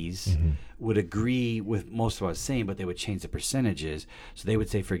 80s would agree with most of what I was saying, but they would change the percentages. So they would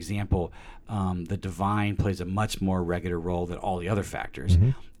say, for example, the divine plays a much more regular role than all the other factors.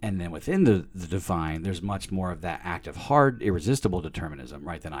 And then within the divine, there's much more of that active, hard, irresistible determinism,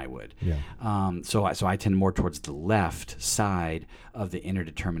 right, than I would. So I tend more towards the left side of the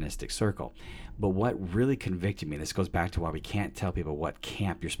interdeterministic circle. But what really convicted me, this goes back to why we can't tell people what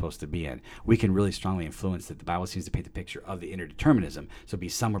camp you're supposed to be in. We can really strongly influence that the Bible seems to paint the picture of the interdeterminism, so be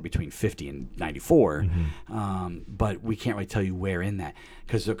somewhere between 50 and 94, but we can't really tell you where in that.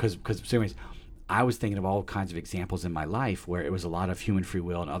 Because so anyways, I was thinking of all kinds of examples in my life where it was a lot of human free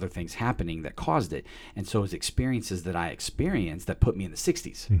will and other things happening that caused it. And so it was experiences that I experienced that put me in the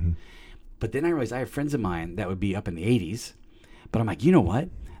 60s. But then I realized I have friends of mine that would be up in the 80s, but I'm like, you know what?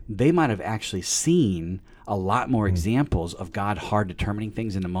 They might have actually seen a lot more examples of God hard determining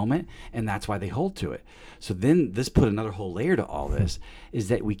things in the moment, and that's why they hold to it. So then this put another whole layer to all this, is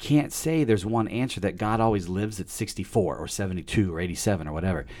that we can't say there's one answer that God always lives at 64 or 72 or 87 or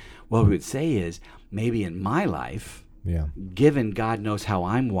whatever. What we would say is maybe in my life, given God knows how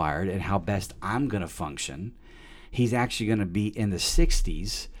I'm wired and how best I'm going to function, he's actually going to be in the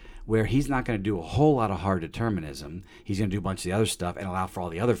 60s, where he's not going to do a whole lot of hard determinism. He's going to do a bunch of the other stuff and allow for all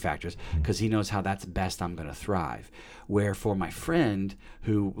the other factors because he knows how that's best I'm going to thrive. Where for my friend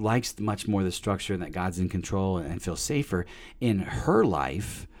who likes much more the structure and that God's in control and feels safer, in her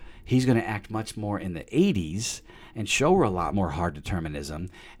life, he's going to act much more in the 80s and show her a lot more hard determinism,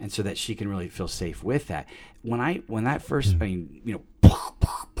 and so that she can really feel safe with that. When that first,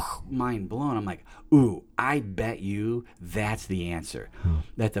 mind blown, I'm like, ooh, I bet you that's the answer.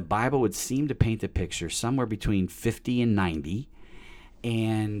 That the Bible would seem to paint the picture somewhere between 50 and 90,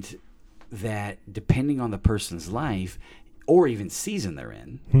 and that depending on the person's life or even season they're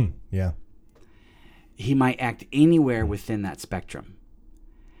in, he might act anywhere within that spectrum.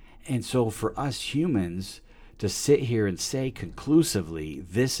 And so for us humans to sit here and say conclusively,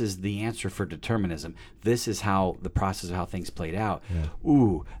 this is the answer for determinism. This is how the process of how things played out.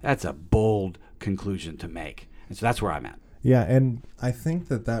 Ooh, that's a bold conclusion to make. And so that's where I'm at. Yeah, and I think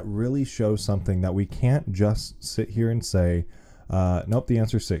that really shows something that we can't just sit here and say, nope, the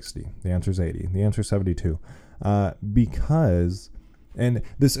answer's 60, the answer's 80, the answer's 72. Because, and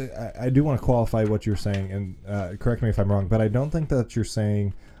this, I do want to qualify what you're saying, and correct me if I'm wrong, but I don't think that you're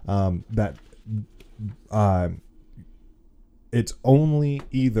saying that it's only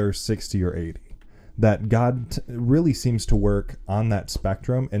either 60 or 80. That God really seems to work on that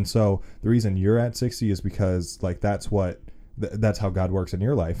spectrum, and so the reason you're at 60 is because like that's how God works in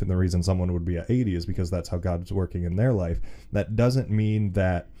your life, and the reason someone would be at 80 is because that's how God's working in their life. That doesn't mean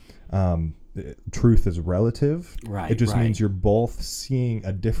that truth is relative. Right. It just right. means you're both seeing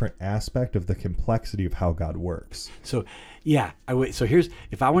a different aspect of the complexity of how God works. So, yeah, so here's,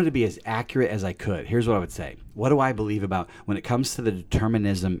 if I wanted to be as accurate as I could, here's what I would say. What do I believe about when it comes to the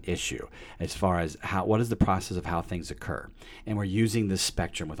determinism issue, as far as what is the process of how things occur? And we're using this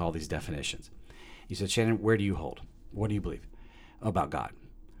spectrum with all these definitions. You said, Shannon, where do you hold? What do you believe about God?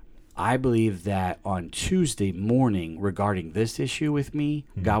 I believe that on Tuesday morning regarding this issue with me,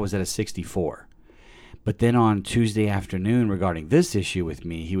 God was at a 64. But then on Tuesday afternoon regarding this issue with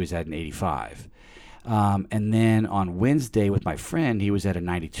me, he was at an 85. And then on Wednesday with my friend, he was at a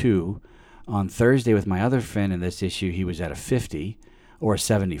 92. On Thursday with my other friend in this issue, he was at a 50 or a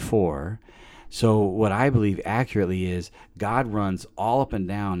 74. So what I believe accurately is God runs all up and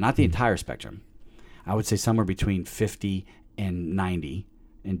down, not the entire spectrum. I would say somewhere between 50 and 90.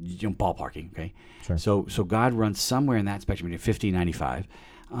 And ballparking, okay? Sure. So God runs somewhere in that spectrum between 50 and 95.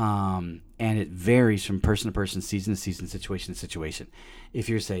 And it varies from person to person, season to season, situation to situation. If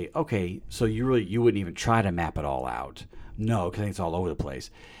you say, okay, so you wouldn't even try to map it all out. No, because I think it's all over the place.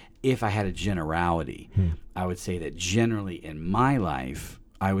 If I had a generality, I would say that generally in my life,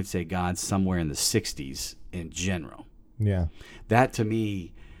 I would say God's somewhere in the 60s in general. Yeah. That to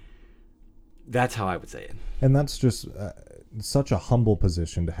me, that's how I would say it. And that's just such a humble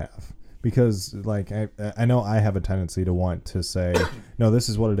position to have, because like I know I have a tendency to want to say, no, this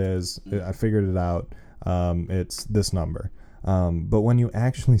is what it is. I figured it out. It's this number. But when you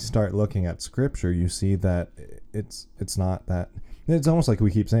actually start looking at scripture, you see that it's not that. It's almost like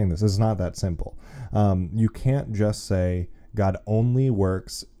we keep saying this. It's not that simple. You can't just say God only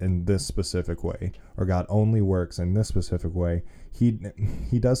works in this specific way, or God only works in this specific way.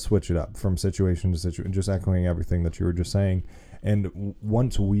 He does switch it up from situation to situation, just echoing everything that you were just saying. And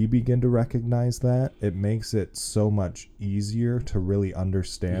once we begin to recognize that, it makes it so much easier to really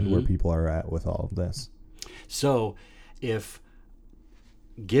understand where people are at with all of this. So if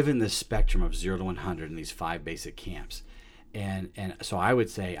given this spectrum of 0 to 100 in these 5 basic camps, and so I would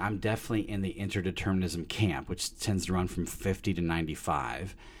say I'm definitely in the interdeterminism camp, which tends to run from 50 to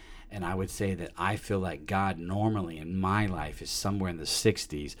 95. And I would say that I feel like God normally in my life is somewhere in the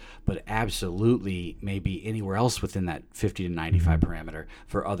 60s, but absolutely maybe anywhere else within that 50 to 95 parameter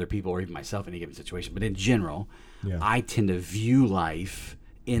for other people or even myself in any given situation. But in general, I tend to view life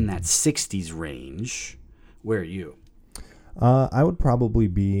in that 60s range. Where are you? I would probably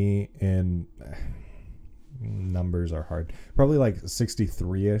be in... numbers are hard. Probably like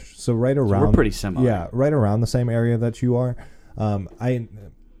 63-ish. So right around... So we're pretty similar. Yeah, right around the same area that you are. I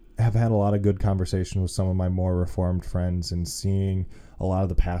have had a lot of good conversation with some of my more reformed friends, and seeing a lot of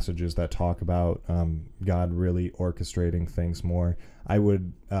the passages that talk about God really orchestrating things more. I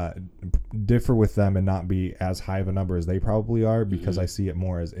would differ with them and not be as high of a number as they probably are, because I see it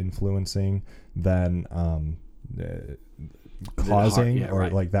more as influencing than causing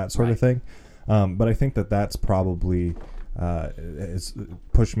like that sort of thing. But I think that's probably it's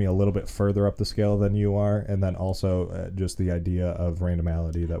pushed me a little bit further up the scale than you are, and then also just the idea of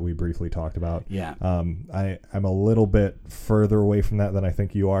randomality that we briefly talked about. Yeah. I'm a little bit further away from that than I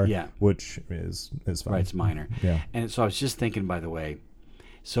think you are. Yeah. Which is fine. Right, it's minor. Yeah. And so I was just thinking, by the way,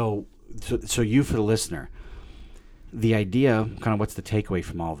 so you, for the listener, the idea, kind of what's the takeaway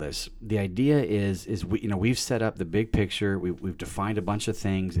from all this? The idea is we've set up the big picture, we've defined a bunch of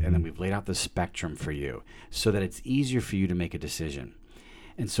things, and then we've laid out the spectrum for you so that it's easier for you to make a decision.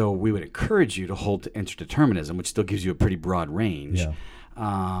 And so we would encourage you to hold to interdeterminism, which still gives you a pretty broad range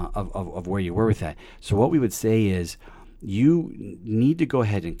of where you were with that. So what we would say is you need to go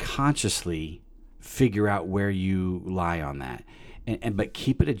ahead and consciously figure out where you lie on that, but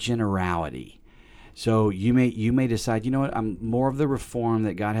keep it a generality. So you may decide, you know what, I'm more of the reform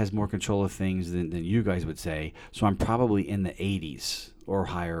that God has more control of things than you guys would say. So I'm probably in the 80s or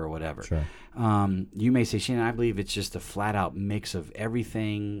higher or whatever. Sure. You may say, Shannon, I believe it's just a flat out mix of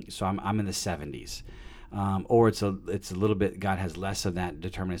everything. So I'm in the 70s. or it's a little bit, God has less of that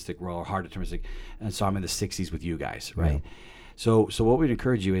deterministic role or hard deterministic, and so I'm in the 60s with you guys, right? Yeah. So what we'd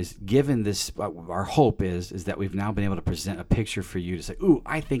encourage you is, given this, our hope is that we've now been able to present a picture for you to say, ooh,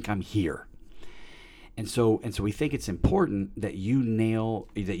 I think I'm here. And so we think it's important that you nail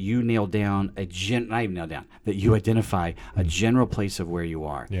down that you identify a general place of where you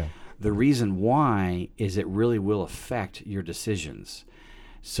are. Yeah. The reason why is it really will affect your decisions.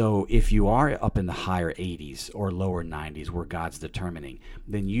 So if you are up in the higher 80s or lower 90s where God's determining,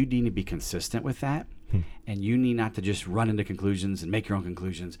 then you need to be consistent with that. And you need not to just run into conclusions and make your own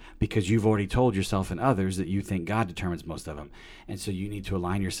conclusions because you've already told yourself and others that you think God determines most of them. And so you need to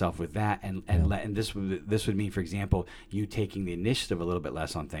align yourself with that. And this would mean, for example, you taking the initiative a little bit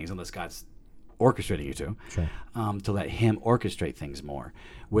less on things, unless God's orchestrating you to let him orchestrate things more.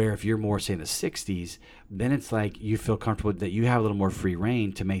 Where if you're more, say, in the 60s, then it's like you feel comfortable that you have a little more free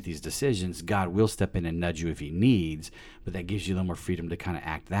reign to make these decisions. God will step in and nudge you if he needs, but that gives you a little more freedom to kind of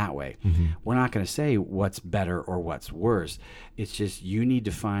act that way. We're not going to say what's better or what's worse. It's just you need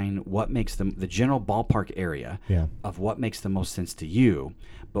to find what makes the general ballpark area of what makes the most sense to you,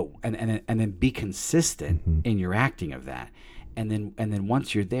 but and then be consistent in your acting of that. And then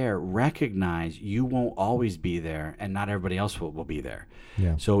once you're there, recognize you won't always be there, and not everybody else will be there.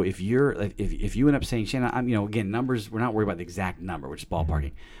 Yeah. So if you end up saying, Shannon, I'm again, numbers, we're not worried about the exact number, which is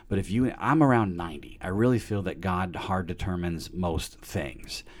ballparking. But I'm around 90. I really feel that God hard determines most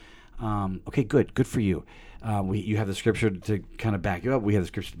things. Okay, good for you. You have the scripture to kind of back you up. We have the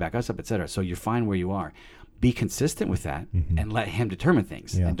scripture to back us up, etc. So you're fine where you are. Be consistent with that and let him determine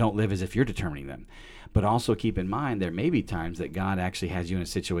things, and don't live as if you're determining them. But also keep in mind there may be times that God actually has you in a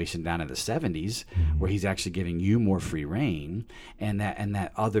situation down in the 70s where he's actually giving you more free reign, and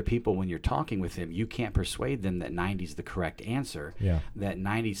that other people, when you're talking with him, you can't persuade them that 90 is the correct answer. That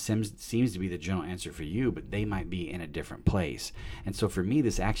 90 seems to be the general answer for you, but they might be in a different place. And so for me,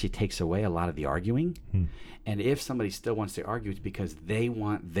 this actually takes away a lot of the arguing. And if somebody still wants to argue, it's because they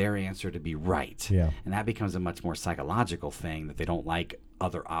want their answer to be right. And that becomes a much more psychological thing, that they don't like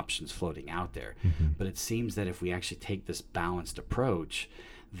other options floating out there. But it seems that if we actually take this balanced approach,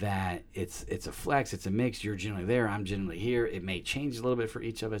 that it's a flex, it's a mix. You're generally there, I'm generally here. It may change a little bit for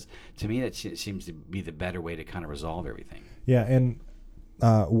each of us. To me, that seems to be the better way to kind of resolve everything. Yeah, and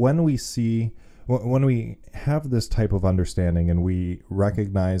when we have this type of understanding and we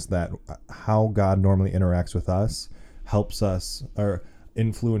recognize that how God normally interacts with us helps us or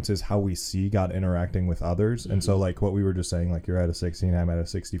influences how we see God interacting with others. And so like what we were just saying, like you're at a 60 and I'm at a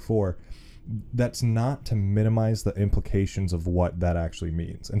 64, that's not to minimize the implications of what that actually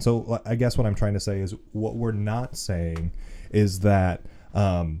means. And so I guess what I'm trying to say is, what we're not saying is that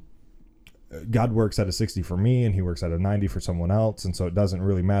God works at a 60 for me and he works at a 90 for someone else, and so it doesn't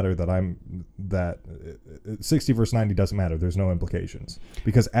really matter that 60 versus 90 doesn't matter. There's no implications,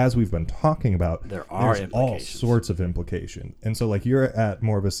 because as we've been talking about, there's all sorts of implications. And so like you're at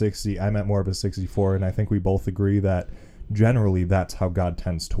more of a 60, I'm at more of a 64, and I think we both agree that generally that's how God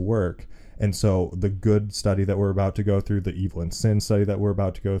tends to work. And so the good study that we're about to go through, the evil and sin study that we're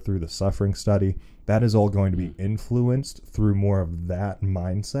about to go through, the suffering study, that is all going to be influenced through more of that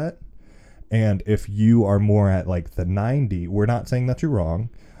mindset. And if you are more at like the 90, we're not saying that you're wrong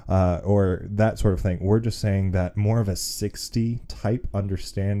or that sort of thing. We're just saying that more of a 60 type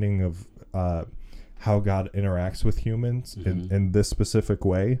understanding of how God interacts with humans in this specific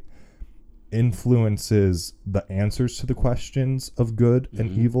way influences the answers to the questions of good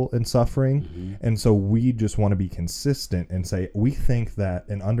and evil and suffering. And so we just want to be consistent and say, we think that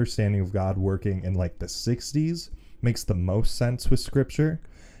an understanding of God working in like the 60s makes the most sense with Scripture.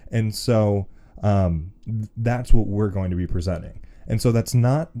 And so that's what we're going to be presenting. And so that's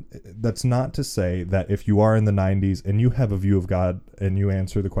not to say that if you are in the 90s and you have a view of God and you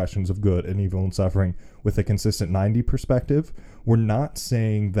answer the questions of good and evil and suffering with a consistent 90 perspective, we're not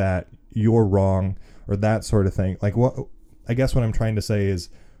saying that you're wrong or that sort of thing. Like, what I guess what I'm trying to say is,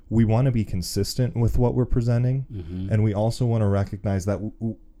 we want to be consistent with what we're presenting, and we also want to recognize that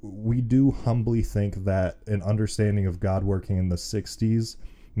we do humbly think that an understanding of God working in the 60s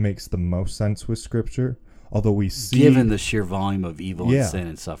makes the most sense with Scripture, although we see, given the sheer volume of evil and sin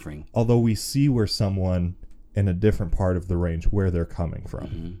and suffering, although we see where someone in a different part of the range, where they're coming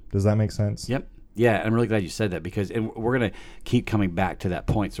from. Does that make sense? Yep. Yeah, I'm really glad you said that, because and we're going to keep coming back to that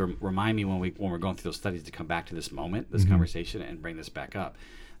point. So remind me when we're going through those studies to come back to this moment, this conversation, and bring this back up.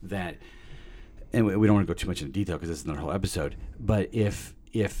 That, and we don't want to go too much into detail because this is another whole episode. But if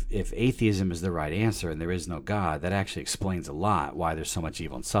if atheism is the right answer and there is no God, that actually explains a lot why there's so much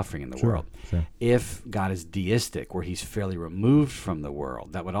evil and suffering in the world. Sure. If God is deistic, where he's fairly removed from the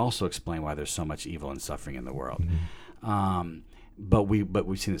world, that would also explain why there's so much evil and suffering in the world. But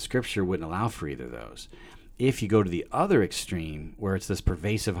we've seen that Scripture wouldn't allow for either of those. If you go to the other extreme, where it's this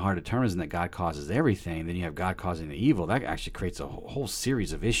pervasive hard determinism that God causes everything, then you have God causing the evil. That actually creates a whole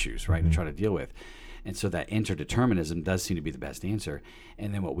series of issues, right, to try to deal with. And so that interdeterminism does seem to be the best answer.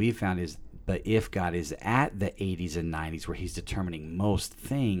 And then what we found is, but if God is at the 80s and 90s where he's determining most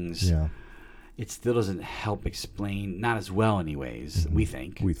things, it still doesn't help explain, not as well anyways, we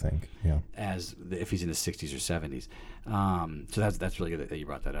think, as if he's in the 60s or 70s. So that's really good that you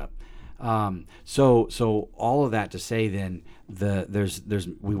brought that up. So all of that to say, then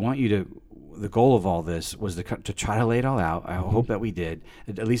we want you to. The goal of all this was to try to lay it all out. I hope that we did,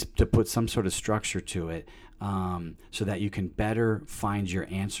 at least to put some sort of structure to it, so that you can better find your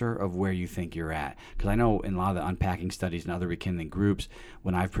answer of where you think you're at. Because I know in a lot of the unpacking studies and other rekindling groups,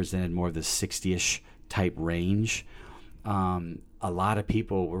 when I've presented more of the 60-ish type range, a lot of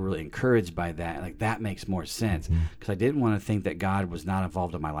people were really encouraged by that. Like, that makes more sense, because I didn't want to think that God was not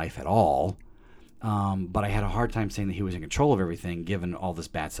involved in my life at all. But I had a hard time saying that he was in control of everything, given all this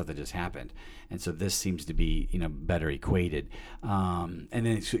bad stuff that just happened. And so this seems to be, better equated. And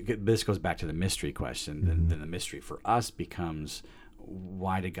then this goes back to the mystery question. Then the mystery for us becomes,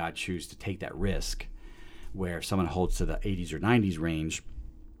 why did God choose to take that risk, where if someone holds to the 80s or 90s range,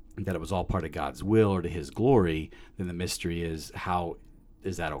 that it was all part of God's will or to his glory, then the mystery is, how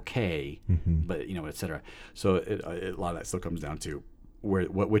is that okay? But, et cetera. So a lot of that still comes down to,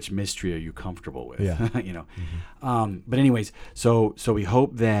 which mystery are you comfortable with? But anyways, so we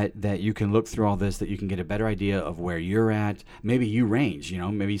hope that you can look through all this, that you can get a better idea of where you're at. Maybe you range,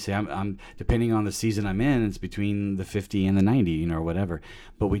 maybe you say I'm depending on the season I'm in, it's between the 50 and the 90, or whatever.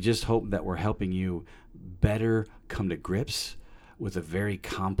 But we just hope that we're helping you better come to grips with a very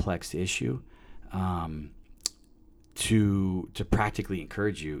complex issue, to practically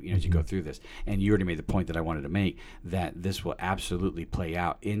encourage you, as you go through this. And you already made the point that I wanted to make, that this will absolutely play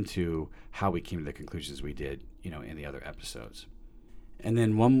out into how we came to the conclusions we did, in the other episodes. And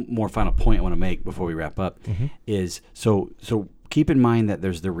then one more final point I want to make before we wrap up is, so keep in mind that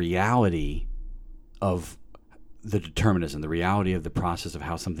there's the reality of the determinism, the reality of the process of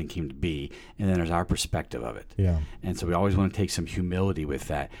how something came to be, and then there's our perspective of it. And so we always want to take some humility with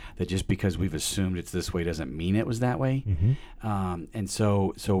that just because we've assumed it's this way doesn't mean it was that way. And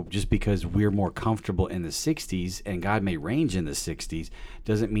so just because we're more comfortable in the 60s, and God may range in the 60s,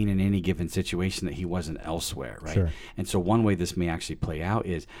 doesn't mean in any given situation that he wasn't elsewhere, right? Sure. And so one way this may actually play out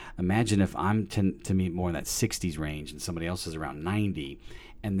is, imagine if I'm to meet more in that 60s range and somebody else is around 90,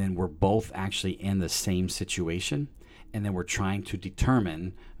 and then we're both actually in the same situation, and then we're trying to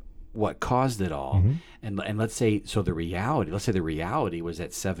determine what caused it all. And let's say the reality was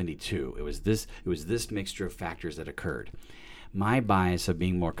at 72. It was this mixture of factors that occurred. My bias of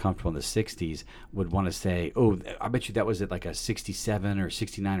being more comfortable in the 60s would want to say, oh, I bet you that was at like a 67 or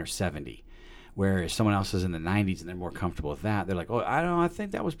 69 or 70. Where if someone else is in the 90s and they're more comfortable with that, they're like, oh, I don't know, I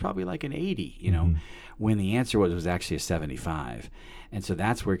think that was probably like an 80, when the answer was actually a 75. And so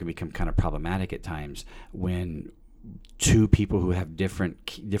that's where it can become kind of problematic at times, when two people who have different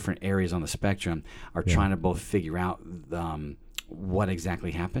areas on the spectrum are trying to both figure out what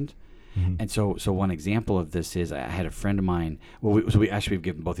exactly happened. And so one example of this is, I had a friend of mine, we've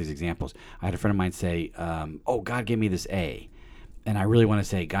given both these examples. I had a friend of mine say, oh, God gave me this A. And I really want to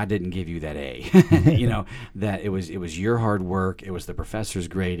say, God didn't give you that A, that it was your hard work. It was the professor's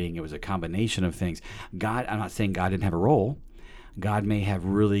grading. It was a combination of things. I'm not saying God didn't have a role. God may have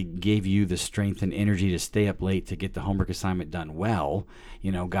really gave you the strength and energy to stay up late to get the homework assignment done well.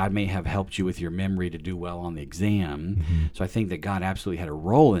 God may have helped you with your memory to do well on the exam. So I think that God absolutely had a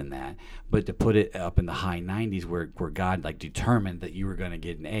role in that. But to put it up in the high 90s where God determined that you were going to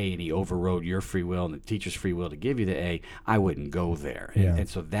get an A, and he overrode your free will and the teacher's free will to give you the A, I wouldn't go there. And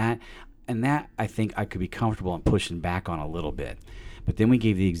so that I think I could be comfortable in pushing back on a little bit. But then we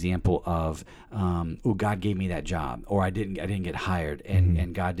gave the example of, God gave me that job, or I didn't get hired,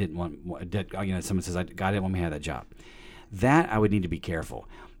 and God didn't want. Someone says, God didn't want me to have that job. That I would need to be careful,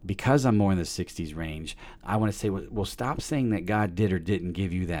 because I'm more in the 60s range. I want to say, well, stop saying that God did or didn't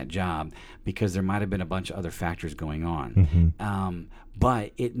give you that job, because there might have been a bunch of other factors going on.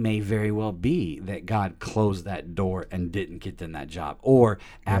 But it may very well be that God closed that door and didn't get them that job. Or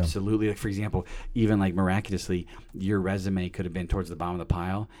absolutely, like for example, even like miraculously, your resume could have been towards the bottom of the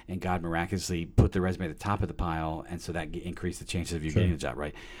pile, and God miraculously put the resume at the top of the pile, and so that increased the chances of you getting the job,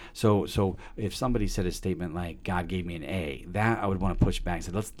 right? So if somebody said a statement like God gave me an A, that I would want to push back and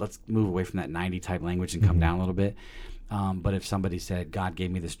say let's move away from that 90 type language and come down a little bit. But if somebody said, God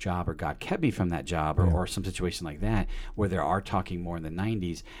gave me this job, or God kept me from that job, or some situation like that, where they are talking more in the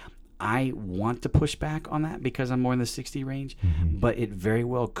 90s, I want to push back on that because I'm more in the 60 range, but it very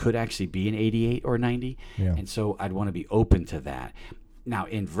well could actually be an 88 or 90. And so I'd want to be open to that. Now,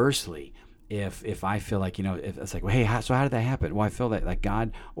 inversely, if I feel like, if it's like, well, hey, so how did that happen? Well, I feel that like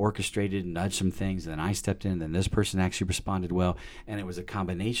God orchestrated and nudged some things, and then I stepped in, and then this person actually responded well, and it was a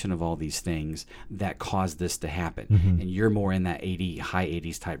combination of all these things that caused this to happen. And you're more in that 80, high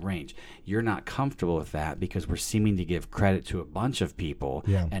 80s type range. You're not comfortable with that because we're seeming to give credit to a bunch of people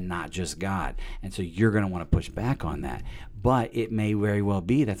and not just God. And so you're going to want to push back on that. But it may very well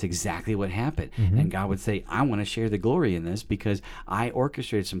be that's exactly what happened. And God would say, I want to share the glory in this because I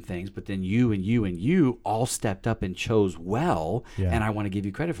orchestrated some things, but then you and you and you all stepped up and chose well, and I want to give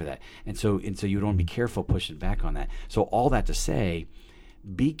you credit for that. And so you don't be careful pushing back on that. So all that to say,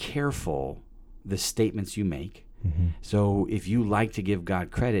 be careful the statements you make. So if you like to give God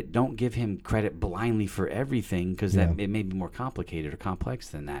credit, don't give him credit blindly for everything, because that it may be more complicated or complex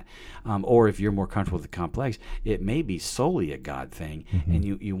than that. Or if you're more comfortable with the complex, it may be solely a God thing, and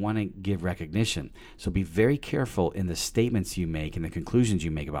you want to give recognition. So be very careful in the statements you make and the conclusions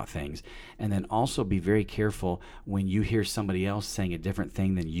you make about things. And then also be very careful when you hear somebody else saying a different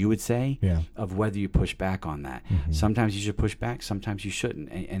thing than you would say, of whether you push back on that. Sometimes you should push back, sometimes you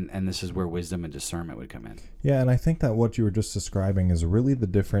shouldn't. And this is where wisdom and discernment would come in. Yeah, and I think that what you were just describing is really the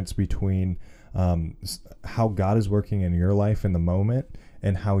difference between how God is working in your life in the moment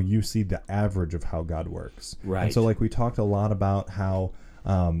and how you see the average of how God works. Right. And so like we talked a lot about how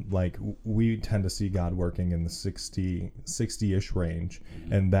like we tend to see God working in the 60-ish range,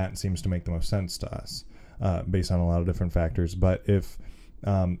 and that seems to make the most sense to us based on a lot of different factors. But if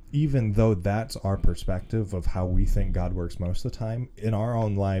even though that's our perspective of how we think God works most of the time, in our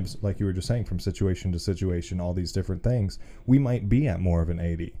own lives, like you were just saying, from situation to situation, all these different things, we might be at more of an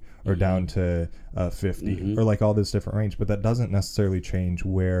 80 or down to 50 or like all this different range, but that doesn't necessarily change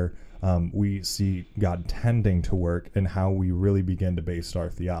where we see God tending to work and how we really begin to base our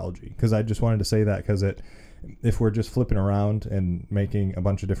theology. Because I just wanted to say that because if we're just flipping around and making a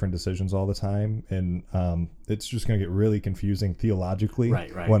bunch of different decisions all the time, and it's just going to get really confusing theologically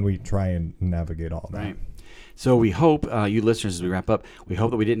when we try and navigate all of that. Right. So we hope, you listeners, as we wrap up, we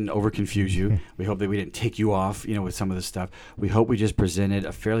hope that we didn't over-confuse you. We hope that we didn't take you off, with some of this stuff. We hope we just presented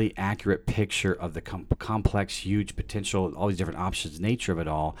a fairly accurate picture of the complex, huge potential, all these different options, nature of it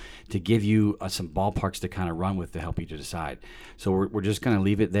all, to give you some ballparks to kind of run with to help you to decide. So we're just going to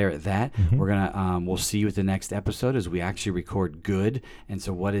leave it there at that. We're going to we'll see you at the next episode as we actually record good. And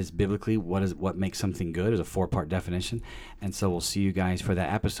so what is biblically, what makes something good is a 4-part definition. And so we'll see you guys for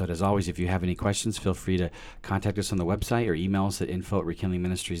that episode. As always, if you have any questions, feel free to contact us on the website or email us at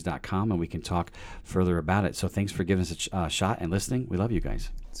info@rekindlingministries.com, and we can talk further about it. So thanks for giving us a shot and listening. We love you guys.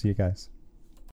 See you guys.